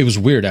it was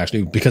weird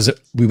actually, because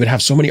we would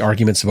have so many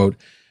arguments about,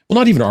 well,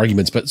 not even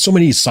arguments, but so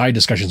many side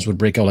discussions would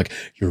break out like,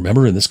 you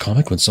remember in this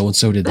comic when so and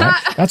so did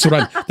that? That's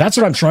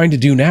what I'm trying to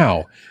do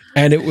now.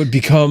 And it would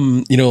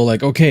become,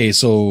 like, okay,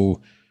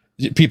 so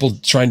people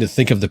trying to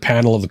think of the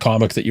panel of the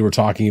comic that you were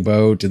talking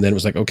about, and then it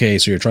was like, okay,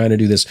 so you're trying to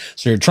do this,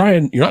 so you're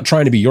not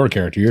trying to be your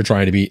character, you're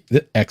trying to be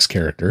the X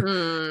character,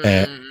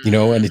 and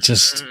it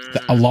just,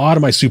 a lot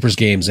of my Supers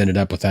games ended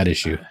up with that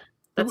issue.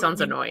 That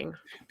sounds annoying.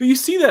 But you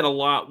see that a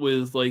lot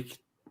with like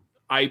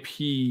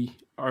IP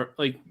or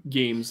like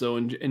games though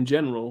in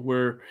general,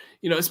 where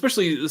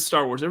especially the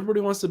Star Wars,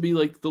 everybody wants to be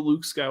like the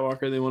Luke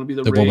Skywalker, they want to be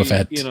the Rey, Boba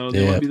Fett, they want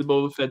to be the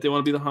Boba Fett, they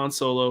want to be the Han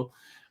Solo.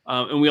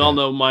 And we all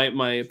know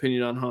my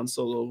opinion on Han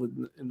Solo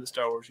in the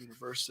Star Wars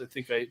universe. I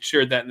think I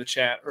shared that in the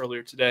chat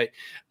earlier today.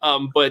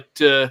 And we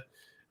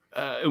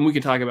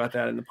can talk about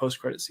that in the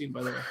post-credit scene,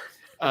 by the way.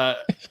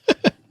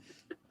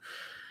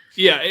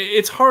 Yeah,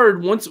 it's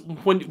hard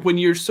when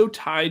you're so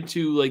tied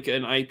to like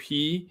an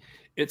IP,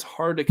 it's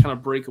hard to kind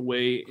of break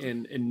away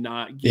and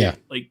not get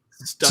like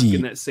stuck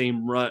in that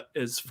same rut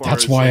as far as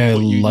that's why I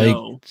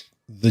like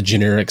the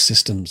generic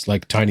systems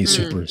like Tiny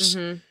Supers.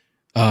 Mm-hmm.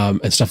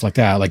 And stuff like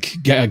that, like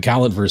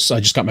Gallantverse. I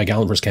just got my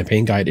Gallantverse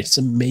campaign guide. It's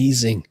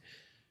amazing.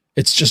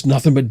 It's just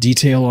nothing but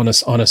detail on a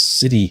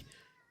city.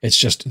 It's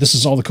just, this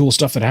is all the cool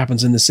stuff that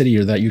happens in the city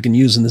or that you can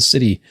use in the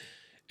city.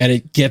 And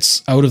it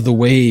gets out of the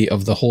way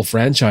of the whole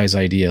franchise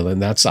idea.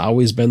 And that's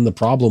always been the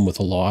problem with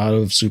a lot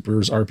of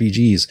Supers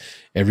RPGs.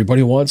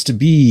 Everybody wants to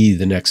be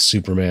the next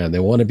Superman. They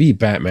want to be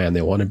Batman.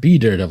 They want to be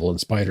Daredevil and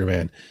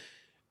Spider-Man.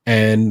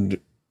 And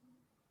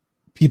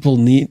people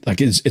need,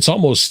 like, it's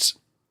almost,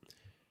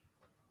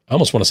 I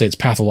almost want to say it's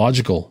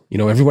pathological.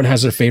 Everyone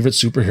has their favorite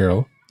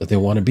superhero that they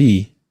want to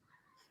be.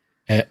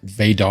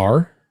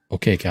 Vadar.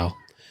 Okay, Cal.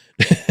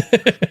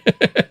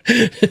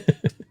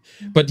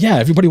 But yeah,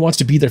 everybody wants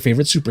to be their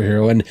favorite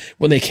superhero. And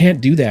when they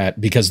can't do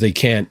that because they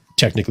can't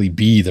technically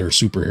be their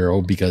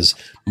superhero because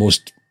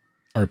most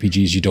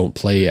RPGs you don't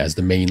play as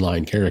the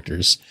mainline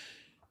characters,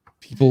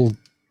 people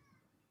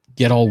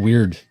get all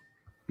weird.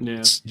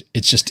 Yeah,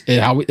 it's just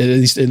at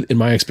least in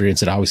my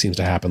experience, it always seems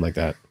to happen like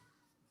that.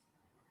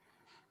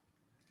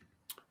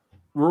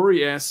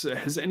 Rory asks,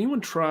 has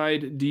anyone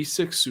tried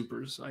D6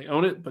 Supers? I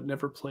own it, but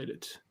never played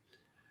it.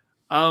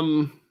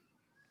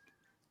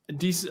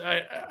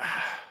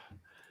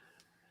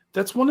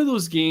 That's one of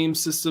those game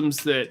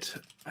systems that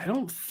I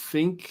don't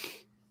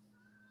think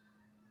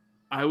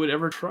I would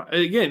ever try.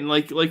 Again,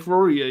 like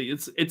Rory,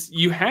 it's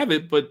you have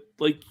it, but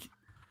like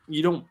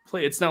you don't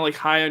play. It's not like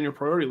high on your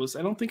priority list.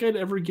 I don't think I'd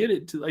ever get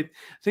it to. I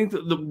think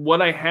that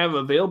what I have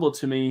available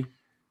to me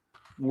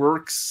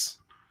works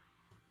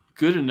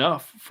good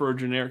enough for a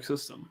generic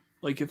system.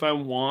 Like if I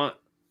want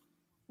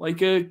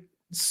like a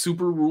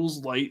super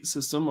rules light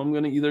system, I'm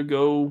going to either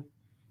go,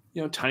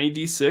 Tiny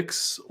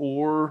D6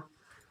 or,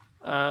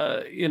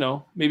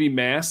 maybe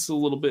mass a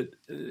little bit.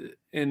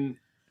 And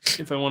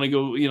if I want to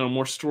go,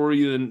 more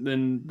story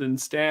than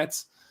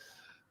stats,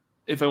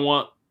 if I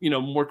want,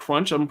 more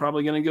crunch, I'm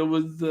probably going to go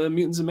with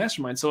Mutants and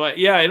Mastermind. So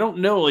I don't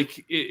know.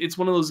 Like it's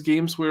one of those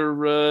games where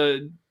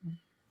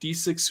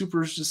D6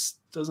 Supers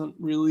just doesn't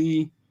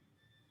really,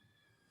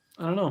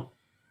 I don't know.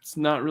 It's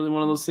not really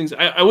one of those things.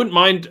 I wouldn't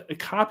mind a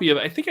copy of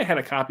it. I think I had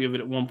a copy of it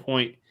at one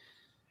point,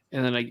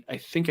 and then I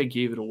think I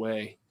gave it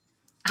away.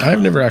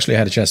 I've never actually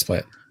had a chance to play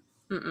it.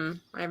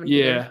 I haven't.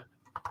 Yeah,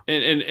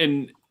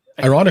 and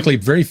ironically,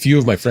 very few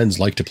of my friends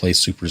like to play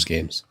Supers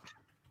games.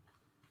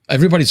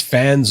 Everybody's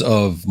fans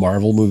of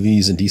Marvel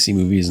movies and DC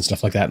movies and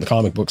stuff like that, and the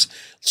comic books.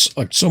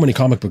 Like so many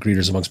comic book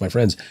readers amongst my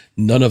friends,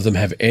 none of them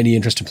have any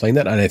interest in playing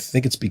that, and I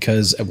think it's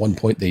because at one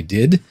point they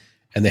did,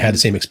 and they had the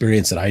same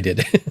experience that I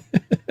did.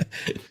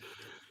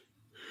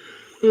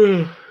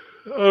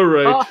 All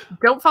right. Oh,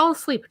 don't fall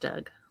asleep,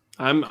 Doug.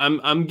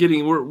 I'm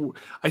getting.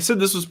 I said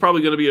this was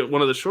probably going to be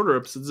one of the shorter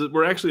episodes.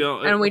 We're actually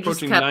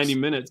approaching 90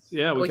 minutes.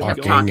 Yeah, we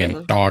kept talking.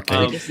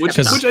 Which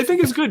I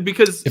think is good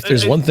because if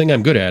there's one thing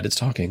I'm good at, it's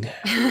talking.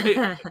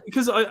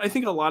 Because I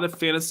think a lot of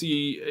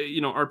fantasy,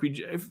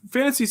 RPG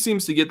fantasy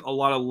seems to get a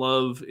lot of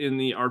love in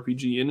the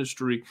RPG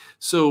industry.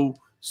 So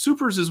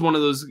Supers is one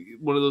of those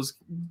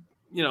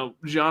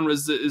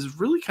genres that is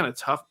really kind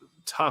of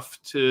tough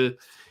to.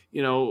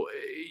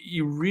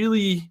 You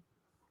really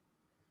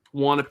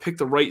want to pick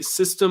the right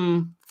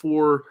system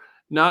for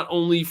not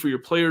only for your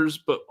players,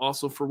 but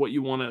also for what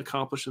you want to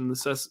accomplish in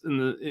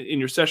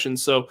your session.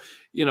 So,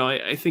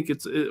 I think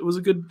it was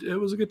a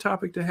good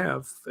topic to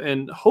have,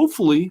 and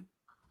hopefully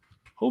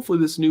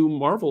this new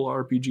Marvel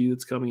RPG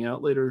that's coming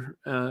out later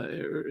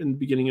in the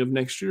beginning of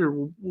next year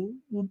will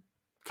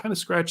kind of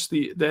scratch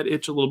that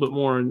itch a little bit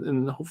more,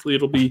 and hopefully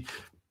it'll be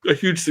a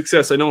huge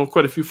success. I know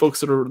quite a few folks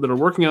that are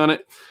working on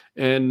it,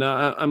 and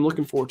I'm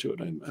looking forward to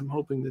it. I'm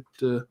hoping that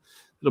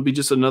it'll be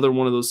just another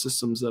one of those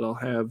systems that I'll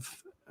have,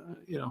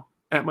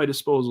 at my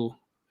disposal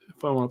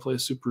if I want to play a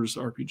Supers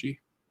RPG.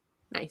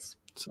 Nice.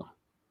 So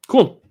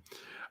cool.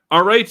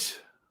 All right,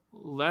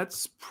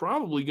 that's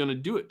probably going to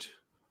do it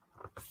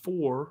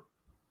for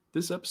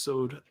this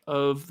episode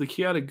of the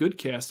Chaotic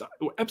Goodcast,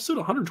 episode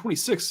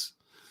 126.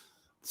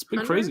 It's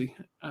been crazy.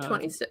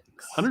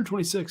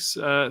 126.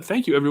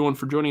 Thank you, everyone,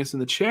 for joining us in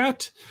the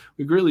chat.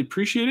 We greatly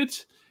appreciate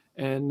it.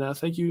 And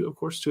thank you, of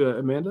course, to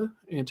Amanda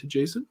and to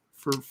Jason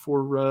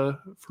for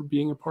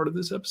being a part of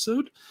this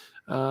episode.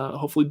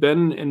 Hopefully,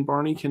 Ben and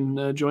Barney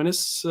can join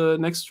us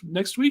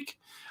next week.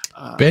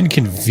 Ben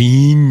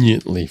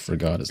conveniently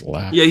forgot his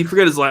laptop. Yeah, he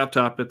forgot his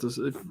laptop at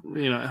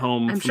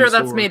home. I'm sure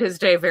that's made his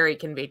day very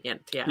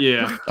convenient.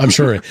 Yeah. I'm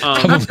sure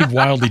probably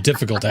wildly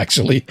difficult,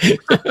 actually.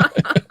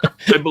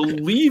 I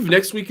believe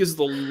next week is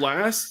the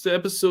last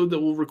episode that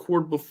we'll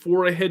record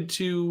before I head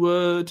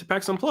to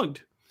PAX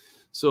Unplugged.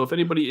 So if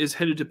anybody is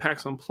headed to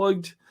PAX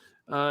Unplugged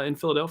in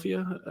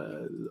Philadelphia,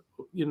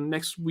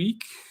 next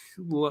week,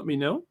 let me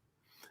know.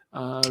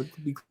 Then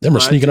we're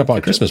sneaking up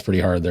on Christmas pretty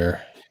hard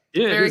there.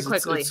 Yeah, very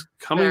quickly. It's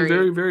coming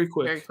very, very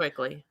quick. Very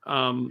quickly.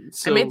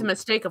 So, I made the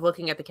mistake of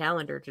looking at the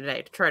calendar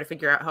today to try to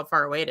figure out how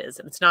far away it is,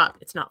 and it's not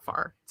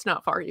far. It's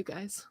not far, you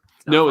guys.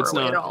 It's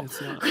not at all. It's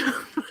not.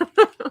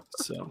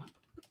 So,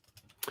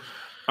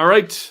 all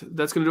right,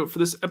 that's going to do it for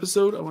this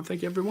episode. I want to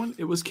thank everyone.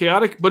 It was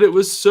chaotic, but it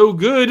was so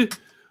good.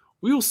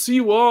 We will see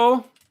you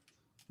all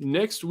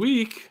next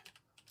week.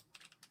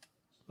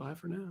 Bye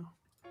for now.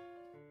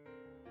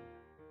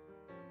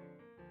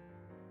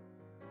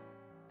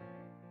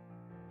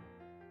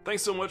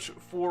 Thanks so much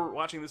for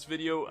watching this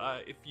video.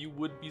 If you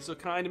would be so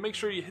kind, and make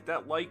sure you hit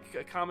that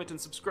like, comment,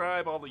 and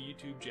subscribe, all the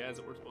YouTube jazz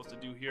that we're supposed to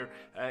do here.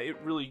 It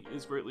really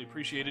is greatly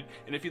appreciated.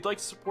 And if you'd like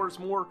to support us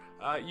more,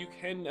 you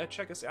can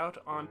check us out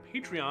on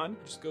Patreon.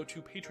 Just go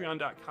to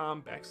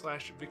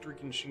patreon.com/Victory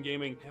Condition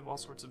Gaming. We have all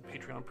sorts of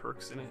Patreon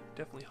perks, and it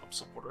definitely helps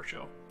support our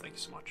show. Thank you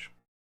so much.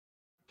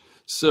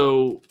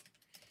 So,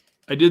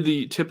 I did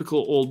the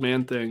typical old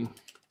man thing.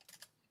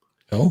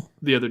 Oh?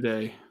 The other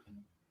day.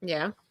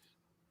 Yeah.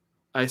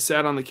 I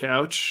sat on the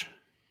couch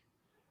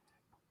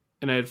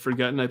and I had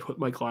forgotten I put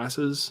my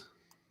glasses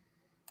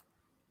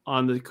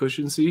on the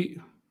cushion seat.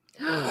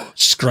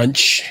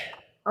 Scrunch.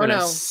 Oh, I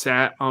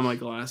sat on my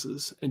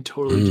glasses and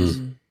totally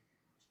just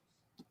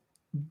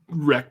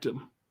wrecked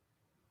them.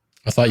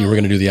 I thought you were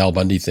going to do the Al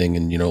Bundy thing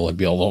and, like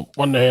be all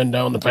one hand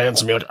down the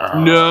pants and be like,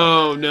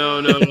 no.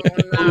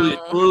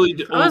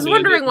 Totally. I was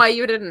wondering why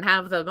you didn't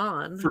have them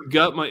on.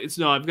 Forgot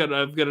I've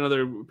got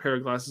another pair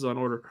of glasses on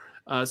order.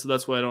 So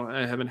that's why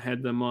I haven't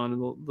had them on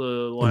the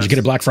last. Did you get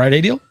a Black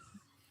Friday deal?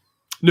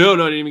 No, I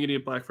didn't even get a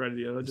Black Friday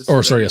deal. A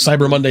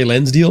Cyber Monday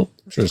lens deal?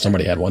 I'm sure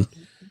somebody had one.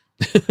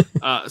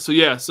 I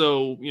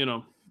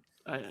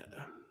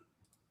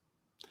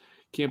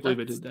can't believe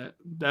I did that.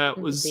 That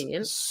was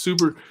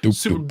super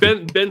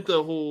bent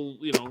the whole,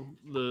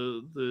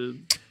 the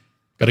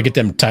got to get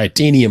them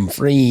titanium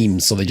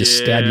frames so they just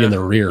stab you in the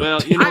rear.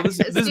 Well,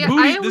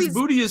 this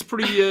booty is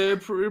pretty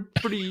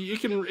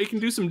it can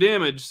do some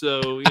damage,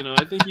 so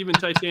I think even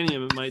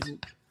titanium might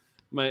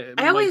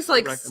I always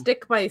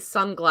stick my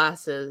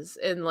sunglasses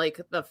in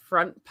the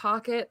front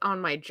pocket on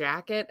my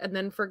jacket and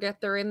then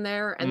forget they're in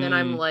there, and then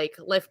I'm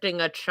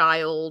lifting a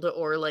child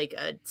or a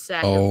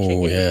sack of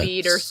chicken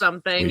feed or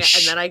something,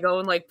 and then I go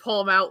and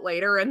pull them out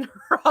later and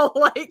they're all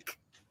I'm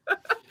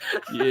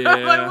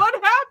what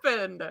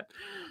happened?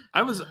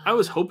 I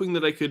was hoping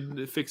that I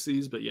could fix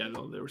these, but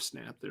they were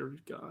snapped. They were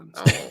gone.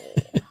 So.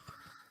 Oh,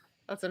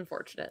 that's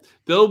unfortunate.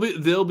 They'll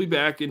be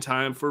back in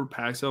time for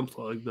PAX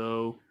Unplugged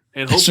though.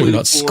 And hopefully so you're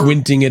not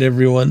squinting at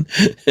everyone.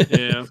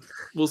 Yeah,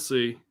 we'll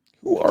see.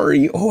 Who are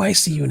you? Oh, I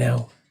see you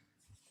now.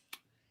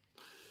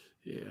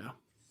 Yeah.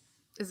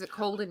 Is it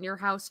cold in your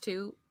house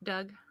too,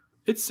 Doug?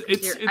 It's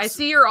I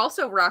see you're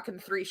also rocking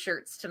 3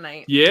 shirts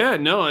tonight. Yeah,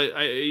 no,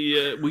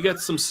 we got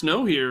some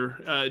snow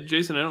here.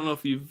 Jason, I don't know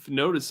if you've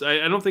noticed.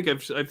 I don't think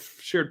I've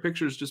shared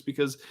pictures just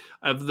because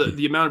of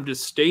the amount of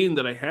disdain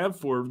that I have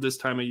for this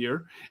time of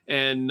year,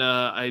 and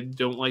I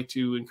don't like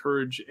to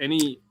encourage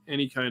any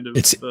kind of.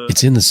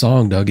 It's in the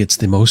song, Doug. It's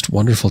the most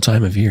wonderful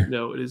time of year.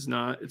 No, it is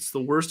not. It's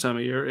the worst time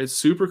of year. It's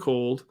super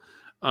cold.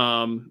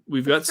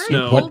 We've got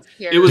snow.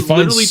 It was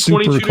literally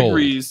 22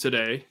 degrees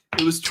today.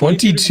 It was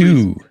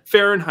 22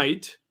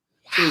 Fahrenheit.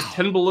 Wow. It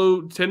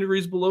was 10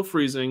 degrees below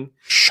freezing.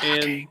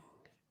 Shocking. And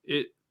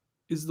it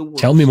is the worst.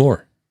 Tell me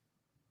more.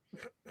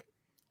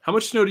 How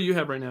much snow do you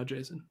have right now,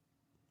 Jason?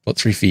 About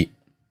 3 feet.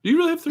 Do you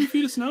really have 3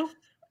 feet of snow?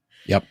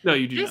 Yep. No,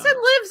 you do not. Jason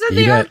lives in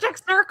the Arctic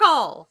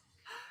Circle.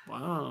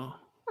 Wow.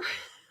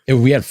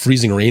 We had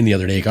freezing rain the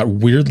other day. It got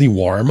weirdly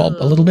warm a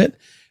little bit.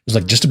 It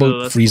was just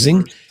about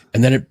freezing.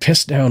 And then it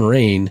pissed down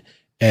rain.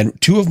 And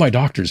 2 of my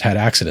doctors had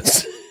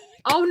accidents.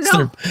 Oh,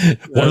 no.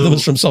 One of them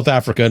is from South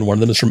Africa and one of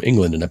them is from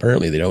England. And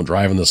apparently they don't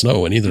drive in the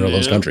snow in either of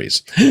those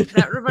countries.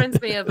 That reminds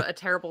me of a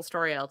terrible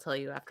story I'll tell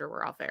you after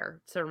we're off air.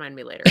 So remind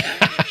me later.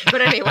 But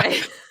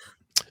anyway.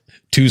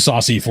 Too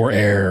saucy for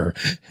air.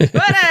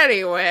 But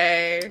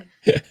anyway.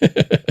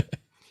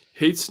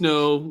 Hates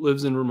snow,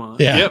 lives in Vermont.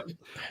 Yeah. Yep.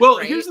 Well,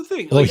 here's the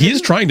thing. Well, he is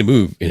trying to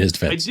move in his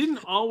defense. I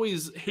didn't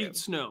always hate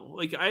snow.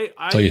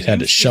 So you had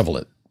to shovel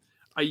it.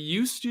 I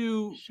used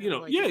to,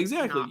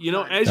 exactly.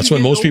 That's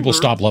when most people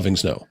stop loving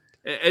snow.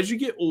 As you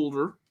get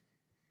older,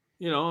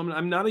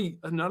 I'm not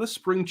a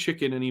spring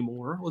chicken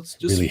anymore. Let's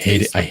just really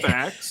hate it.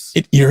 Facts.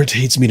 It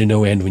irritates me to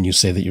no end when you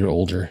say that you're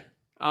older.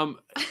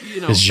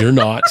 Because you're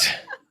not.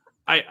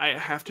 I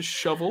have to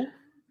shovel.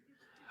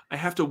 I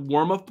have to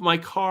warm up my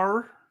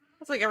car.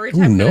 It's every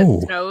time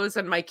it snows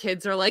and my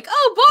kids are like,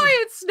 "Oh boy,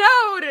 it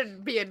snowed,"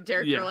 and me and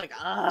Derek are like,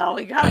 "Oh,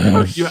 we gotta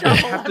go shovel I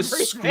have to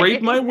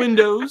scrape my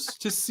windows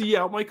to see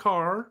out my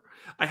car.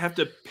 I have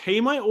to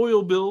pay my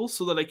oil bill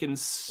so that I can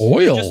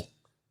oil.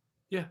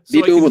 Yeah, what are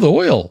you doing with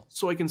oil?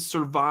 So I can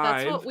survive.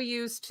 That's what we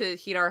use to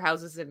heat our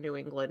houses in New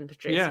England,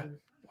 Jason.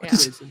 Yeah.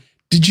 Jason.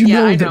 Did you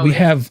know that we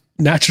have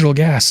natural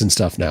gas and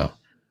stuff now?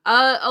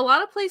 A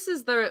lot of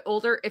places they're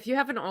older. If you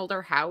have an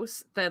older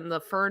house, then the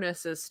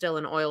furnace is still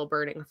an oil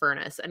burning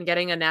furnace, and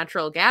getting a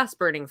natural gas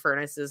burning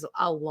furnace is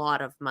a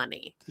lot of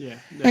money. Yeah.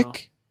 No.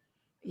 Heck.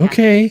 Yeah.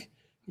 Okay.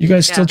 You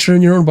guys still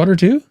churn your own butter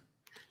too?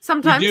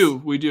 Sometimes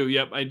we do.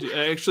 Yep, I do.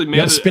 Actually,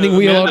 Amanda, got a spinning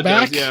wheel out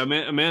back. Does. Yeah,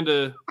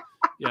 Amanda.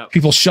 Yeah.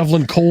 People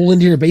shoveling coal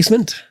into your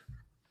basement.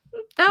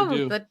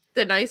 No,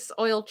 the nice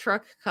oil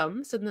truck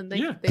comes, and then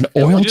they an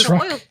oil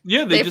truck.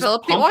 They fill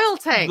up the oil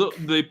tank.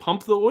 They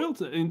pump the oil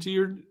into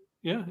your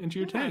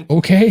tank.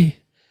 Okay.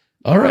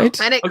 All right.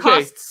 And it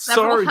costs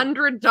several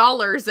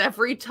 $100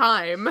 every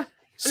time.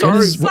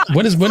 Sorry.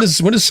 When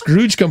does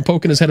Scrooge come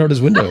poking his head out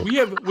his window? We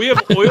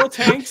have oil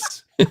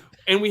tanks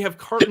and we have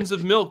cartons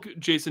of milk,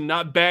 Jason,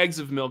 not bags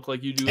of milk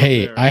like you do.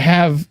 Hey, I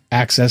have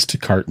access to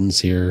cartons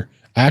here.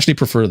 I actually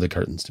prefer the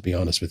cartons, to be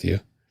honest with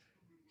you.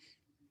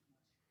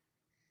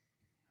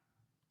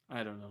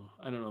 I don't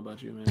know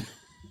about you, man.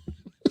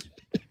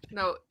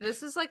 No,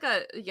 this is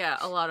a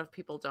lot of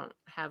people don't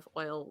have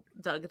oil,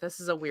 Doug. This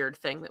is a weird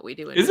thing that we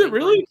do. Is it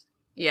really?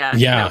 Yeah.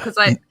 Yeah. Because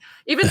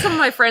even some of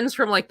my friends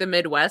from the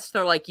Midwest,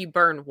 they're like, "You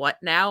burn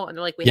what now?" And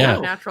they're like, "We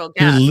have natural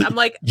gas." I'm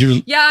like,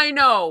 "Yeah, I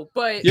know,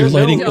 but you're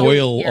lighting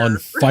oil on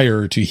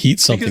fire to heat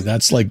something."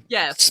 That's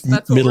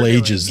that's Middle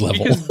Ages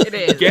level. It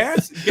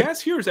is.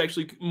 Gas here is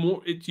actually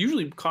more. It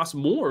usually costs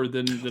more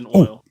than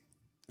oil.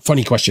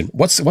 Funny question.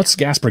 What's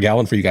gas per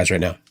gallon for you guys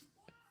right now?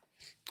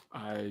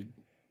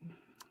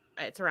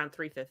 It's around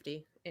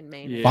 $3.50 in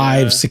Maine. Yeah.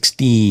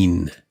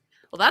 $5.16.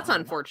 Well, that's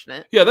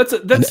unfortunate. Yeah,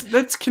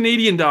 that's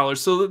Canadian dollars,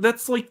 so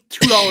that's like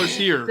 $2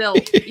 here. Still,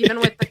 even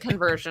with the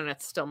conversion,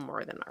 it's still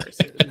more than ours.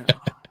 No.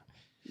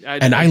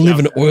 I live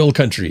in oil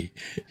country.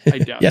 I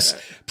doubt yes,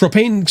 that.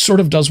 Propane sort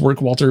of does work,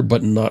 Walter,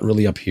 but not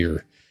really up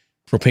here.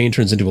 Propane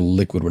turns into a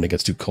liquid when it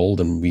gets too cold,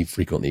 and we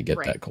frequently get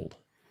that cold.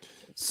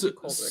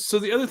 So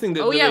the other thing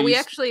that we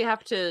actually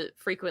have to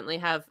frequently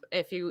have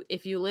if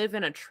you live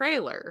in a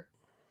trailer,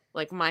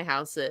 like my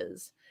house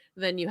is,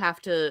 then you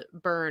have to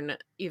burn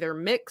either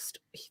mixed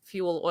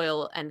fuel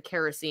oil and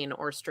kerosene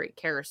or straight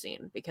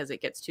kerosene because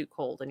it gets too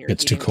cold and your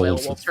heating oil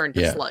will turn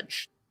to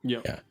sludge.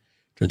 Yeah,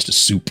 turns to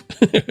soup.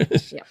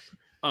 Yeah.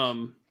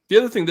 The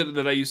other thing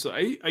that I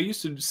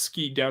used to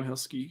ski downhill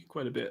ski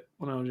quite a bit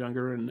when I was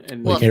younger, and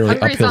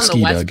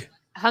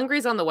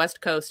Hungary's on the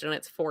west coast and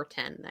it's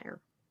 $4.10 there.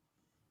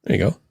 There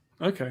you go.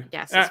 Okay.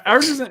 Yes.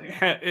 Ours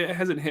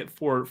hasn't hit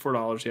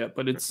 $4 yet,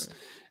 but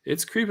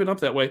it's creeping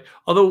up that way.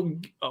 Although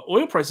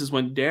oil prices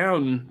went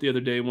down the other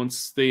day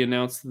once they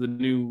announced the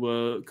new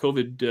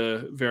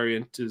COVID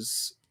variant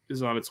is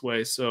on its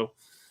way. So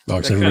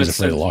everybody's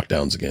afraid of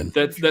lockdowns again.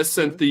 That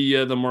sent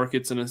the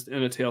markets in a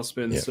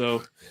tailspin. Yeah.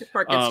 So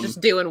markets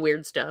just doing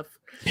weird stuff.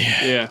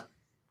 Yeah.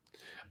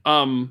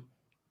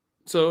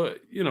 So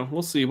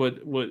we'll see what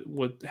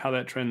how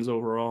that trends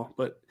overall,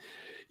 but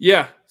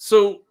yeah.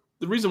 So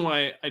the reason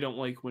why I don't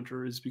like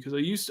winter is because I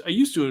used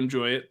to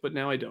enjoy it, but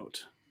now I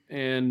don't.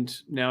 And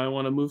now I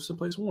want to move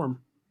someplace warm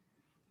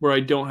where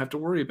I don't have to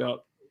worry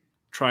about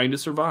trying to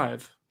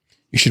survive.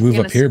 You should move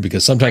up here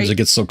because sometimes it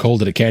gets so cold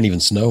that it can't even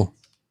snow.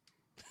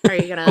 Are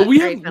you gonna? But we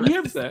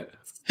have that.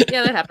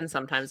 Yeah, that happens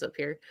sometimes up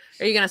here.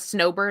 Are you gonna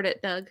snowbird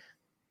it, Doug?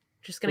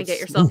 Just gonna get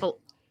yourself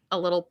a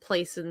little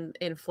place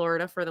in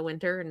Florida for the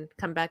winter and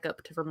come back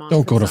up to Vermont.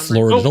 Don't go to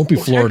Florida. Don't be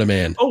Florida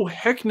man. Oh,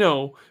 heck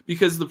no,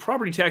 because the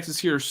property taxes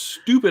here are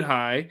stupid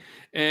high,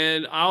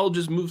 and I'll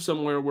just move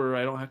somewhere where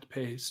I don't have to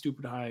pay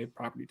stupid high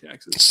property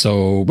taxes.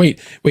 So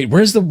wait,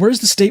 where's the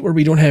state where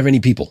we don't have any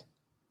people?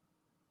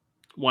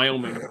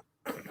 Wyoming.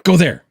 Go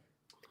there.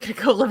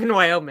 Go live in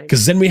Wyoming.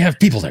 Because then we have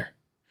people there.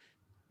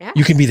 Yeah.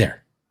 You can be there.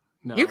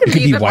 No. You can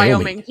be the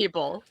Wyoming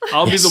people.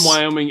 I'll be the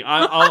Wyoming.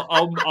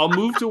 I'll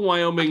move to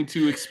Wyoming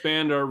to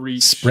expand our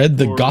reach. Spread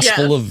the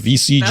gospel of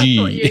VCG. That's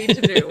what you need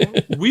to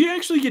do. We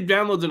actually get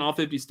downloads in all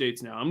 50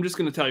 states now. I'm just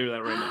going to tell you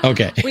that right now.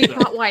 Okay. We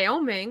got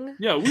Wyoming.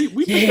 Yeah, we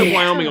picked up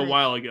Wyoming a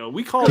while ago.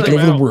 We called them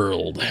out. The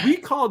world. We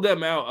called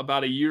them out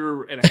about a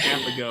year and a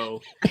half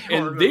ago,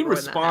 and they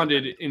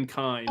responded in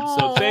kind.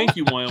 So thank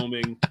you,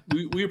 Wyoming.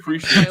 We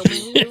appreciate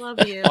Wyoming, we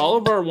love you. All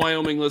of our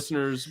Wyoming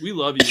listeners, we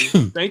love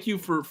you. Thank you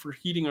for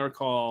heeding our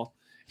call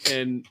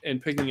and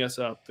picking us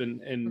up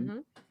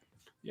and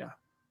yeah.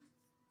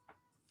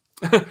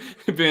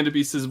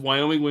 Vanderbeest says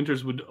Wyoming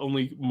winters would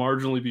only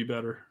marginally be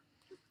better.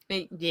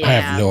 Yeah, I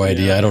have no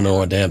idea. I don't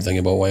know a damn thing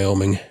about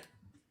Wyoming.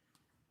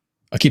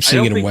 I keep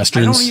seeing it in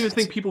westerns. I don't even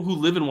think people who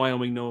live in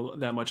Wyoming know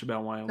that much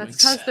about Wyoming. That's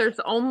because there's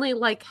only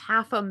like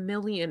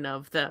 500,000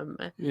 of them.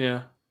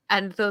 Yeah.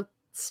 And the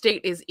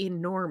state is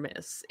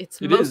enormous. It's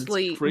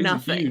mostly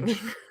nothing. Huge.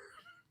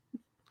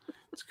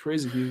 It's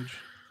crazy huge.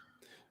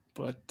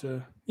 But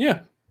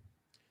yeah.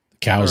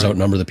 Cows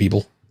outnumber the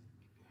people.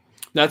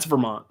 That's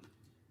Vermont.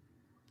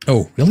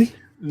 Oh, really?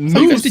 Moose,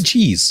 you guys did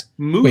cheese.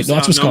 Moose. Wait, no,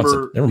 that's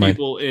Wisconsin. Never mind.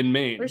 People in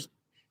Maine.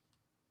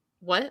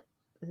 What?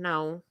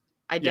 No,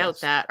 I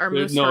doubt that. Our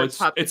moose.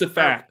 It's a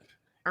fact.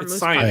 Our moose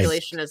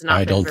population is not.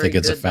 I don't think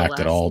it's a fact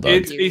at all, Doug.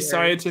 It's a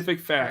scientific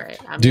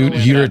fact. Right, dude,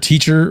 you're a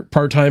teacher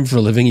part-time for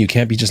a living. You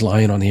can't be just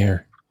lying on the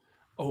air.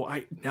 Oh,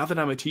 now that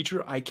I'm a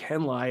teacher, I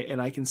can lie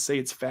and I can say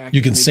it's fact.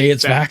 You can say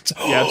it's fact?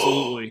 Yeah,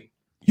 absolutely.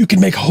 You can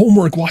make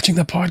homework watching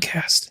the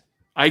podcast.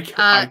 I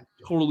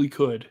totally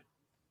could.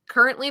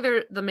 Currently,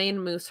 the Maine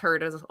moose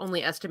herd is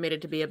only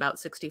estimated to be about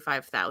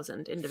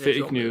 65,000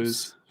 individual Fake news.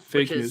 Moose,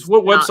 Fake news.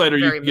 What website are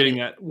you getting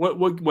that? What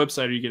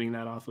website are you getting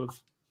that off of?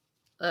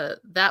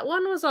 That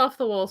one was off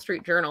the Wall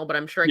Street Journal, but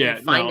I'm sure I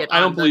can find it.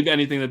 I don't believe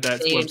anything that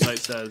website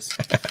says.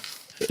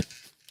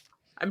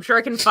 I'm sure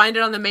I can find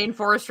it on the Maine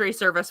Forestry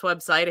Service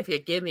website if you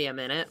give me a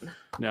minute.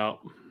 No.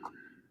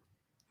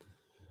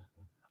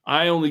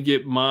 I only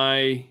get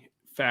my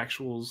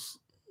factuals.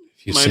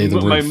 If you say the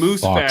word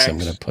moose fox, facts, I'm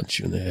going to punch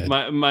you in the head.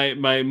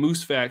 My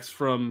moose facts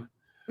from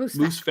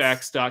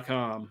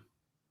moosefacts.com.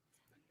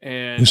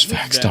 And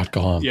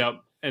moosefacts.com. Yep.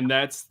 And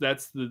that's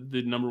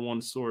the number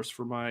one source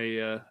for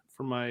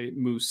my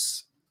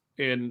moose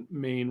and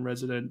Maine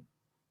resident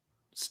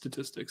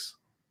statistics.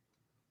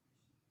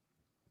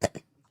 I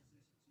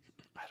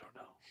don't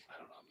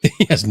know.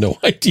 He has no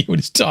idea what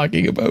he's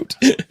talking about.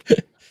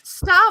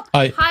 Stop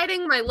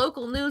hiding my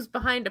local news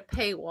behind a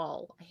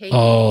paywall.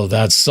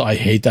 I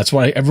hate that's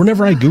why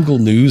whenever I Google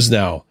news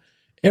now,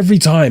 every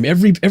time,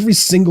 every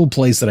single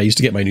place that I used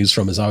to get my news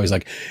from is always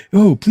like,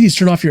 oh, please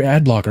turn off your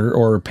ad blocker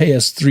or pay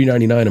us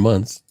 $3.99 a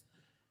month.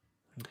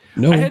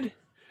 No.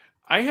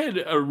 I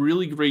had a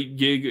really great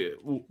gig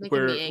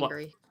where me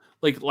angry.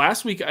 Like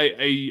last week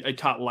I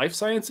taught life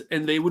science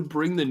and they would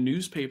bring the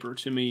newspaper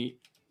to me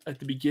at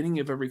the beginning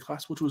of every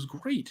class, which was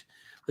great.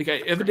 Like I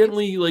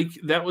evidently like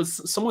that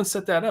was someone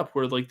set that up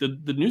where like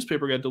the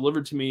newspaper got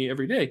delivered to me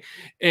every day,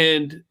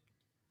 and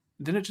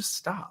then it just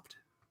stopped.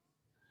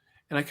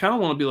 And I kind of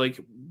want to be like,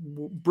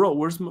 bro,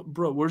 where's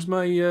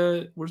my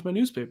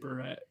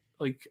newspaper at?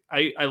 Like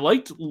I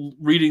liked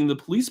reading the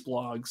police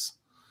blogs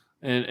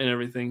and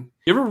everything.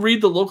 You ever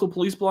read the local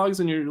police blogs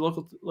in your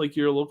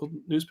local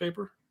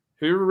newspaper?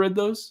 Have you ever read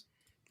those?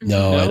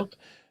 No,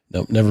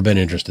 never been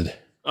interested.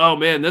 Oh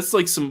man, that's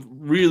like some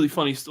really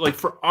funny stuff. Like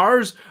for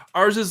ours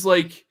is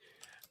like,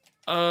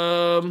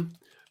 a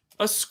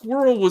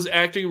squirrel was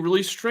acting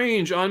really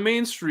strange on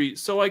Main Street,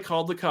 so I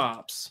called the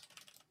cops.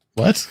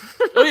 What?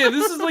 Oh yeah,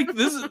 this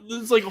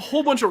is like a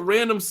whole bunch of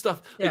random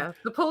stuff. Yeah,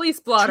 like, the police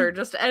blotter,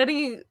 just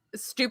any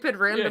stupid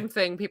random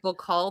thing people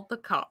called the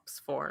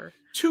cops for.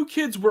 2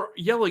 kids were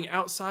yelling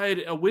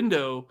outside a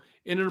window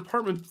in an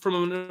apartment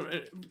from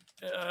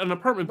an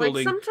apartment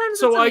building. Sometimes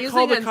so I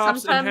called the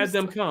cops and had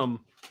them come.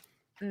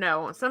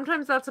 No,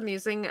 sometimes that's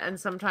amusing, and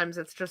sometimes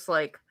it's just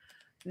like,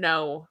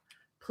 no,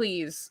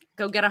 please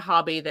go get a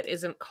hobby that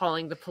isn't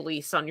calling the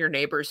police on your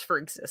neighbors for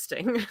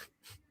existing.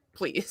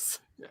 Please.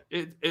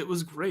 It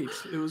was great.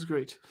 It was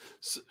great.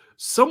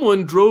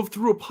 Someone drove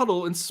through a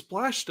puddle and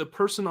splashed a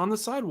person on the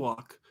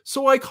sidewalk.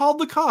 So I called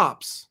the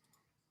cops.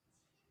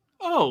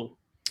 Oh.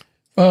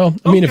 Well,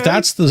 I mean, if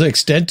that's the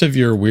extent of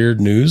your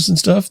weird news and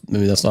stuff, I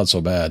mean, that's not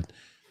so bad.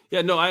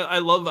 Yeah, no, I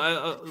love,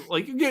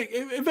 like,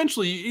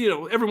 eventually, you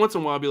know, every once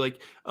in a while I'll be like,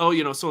 oh,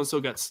 you know,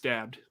 so-and-so got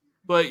stabbed.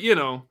 But, you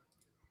know,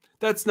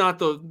 that's not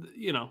the,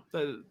 you know,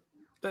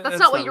 that's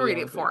not what you read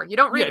it for. You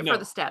don't read it for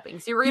the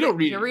stabbings. You read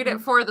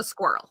it for the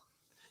squirrel.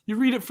 You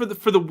read it for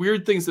the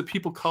weird things that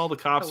people call the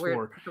cops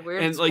for.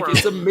 And like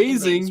it's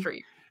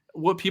amazing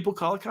what people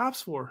call the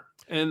cops for.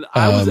 And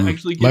I was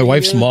actually my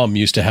wife's mom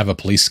used to have a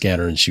police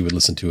scanner, and she would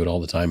listen to it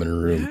all the time in her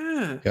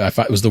room. Yeah, I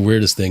thought it was the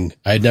weirdest thing.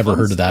 I had never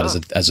heard of that as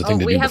a thing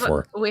to do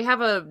before. We have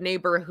a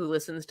neighbor who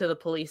listens to the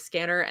police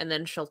scanner, and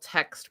then she'll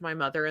text my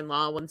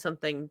mother-in-law when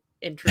something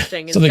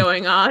interesting is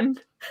going on.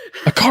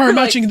 A car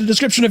matching the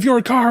description of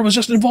your car was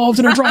just involved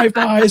in a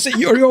drive-by. Is it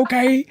you? Are you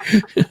okay?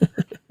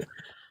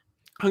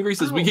 Hungry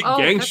says we get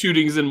gang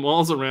shootings in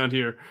malls around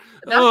here.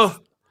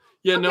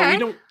 Yeah, okay.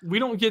 No, we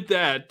don't get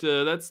that.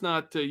 That's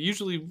not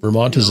usually.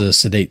 Vermont is a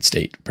sedate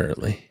state,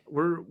 apparently.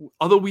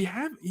 Although we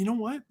have, you know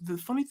what? The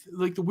funny,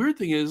 the weird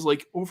thing is,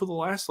 like over the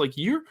last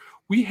year,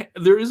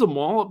 there is a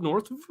mall up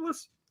north of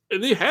us,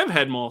 and they have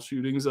had mall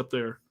shootings up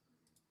there,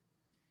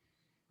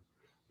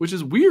 which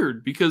is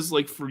weird because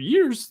for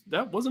years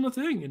that wasn't a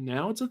thing, and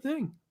now it's a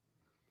thing.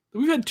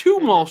 We've had 2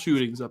 mall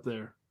shootings up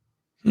there.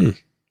 It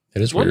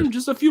is weird. One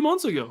just a few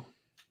months ago.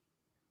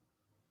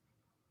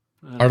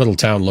 Our little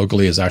town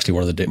locally is actually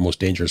one of the most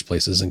dangerous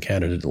places in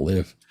Canada to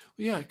live.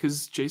 Yeah,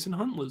 because Jason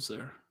Hunt lives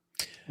there.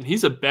 And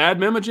he's a bad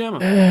mamma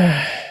jamma.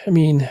 I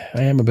mean,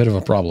 I am a bit of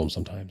a problem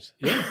sometimes.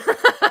 Yeah.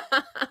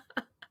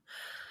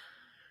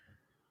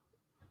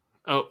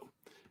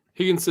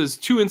 Higgins says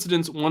 2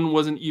 incidents, one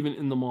wasn't even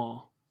in the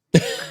mall.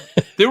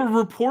 They were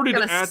reported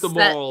at the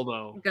mall,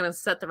 though. I'm going to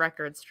set the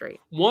record straight.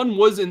 One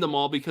was in the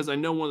mall because I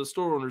know one of the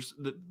store owners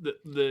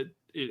that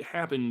it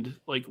happened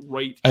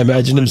right. I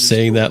imagine him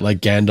saying that like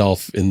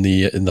Gandalf in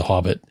the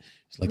Hobbit.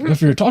 He's like,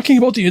 if you're talking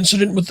about the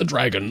incident with the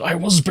dragon, I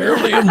was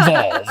barely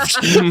involved.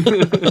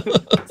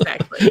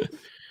 Exactly.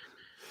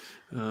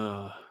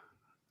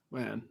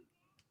 Man.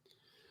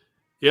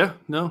 Yeah,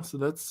 no. So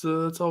that's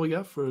all we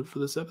got for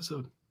this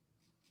episode.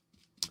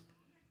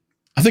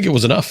 I think it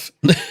was enough.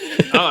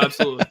 Oh,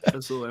 absolutely.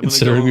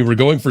 Considering we were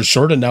going for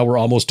short, and now we're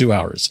almost 2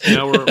 hours.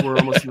 Now we're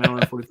almost an hour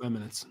and 45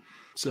 minutes.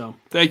 So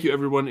thank you,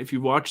 everyone. If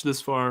you've watched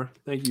this far,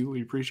 thank you.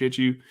 We appreciate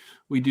you.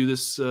 We do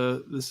this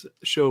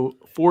show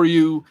for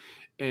you,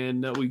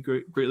 and we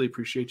greatly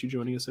appreciate you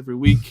joining us every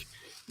week.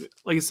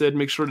 Like I said,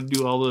 make sure to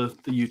do all the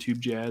YouTube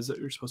jazz that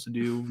you're supposed to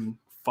do, and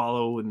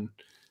follow and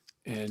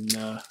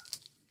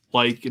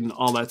like and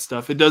all that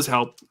stuff. It does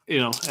help. You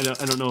know, I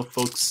don't know if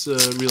folks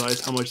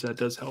realize how much that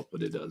does help,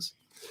 but it does.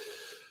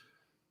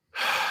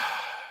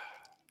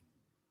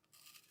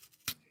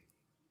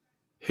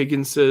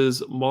 Higgins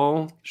says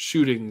mall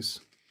shootings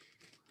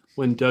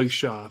when Doug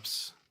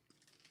shops.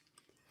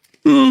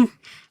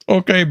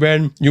 Okay,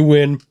 Ben, you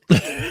win.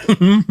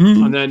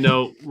 On that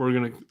note, we're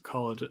going to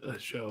call it a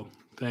show.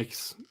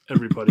 Thanks,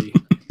 everybody.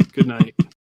 Good night.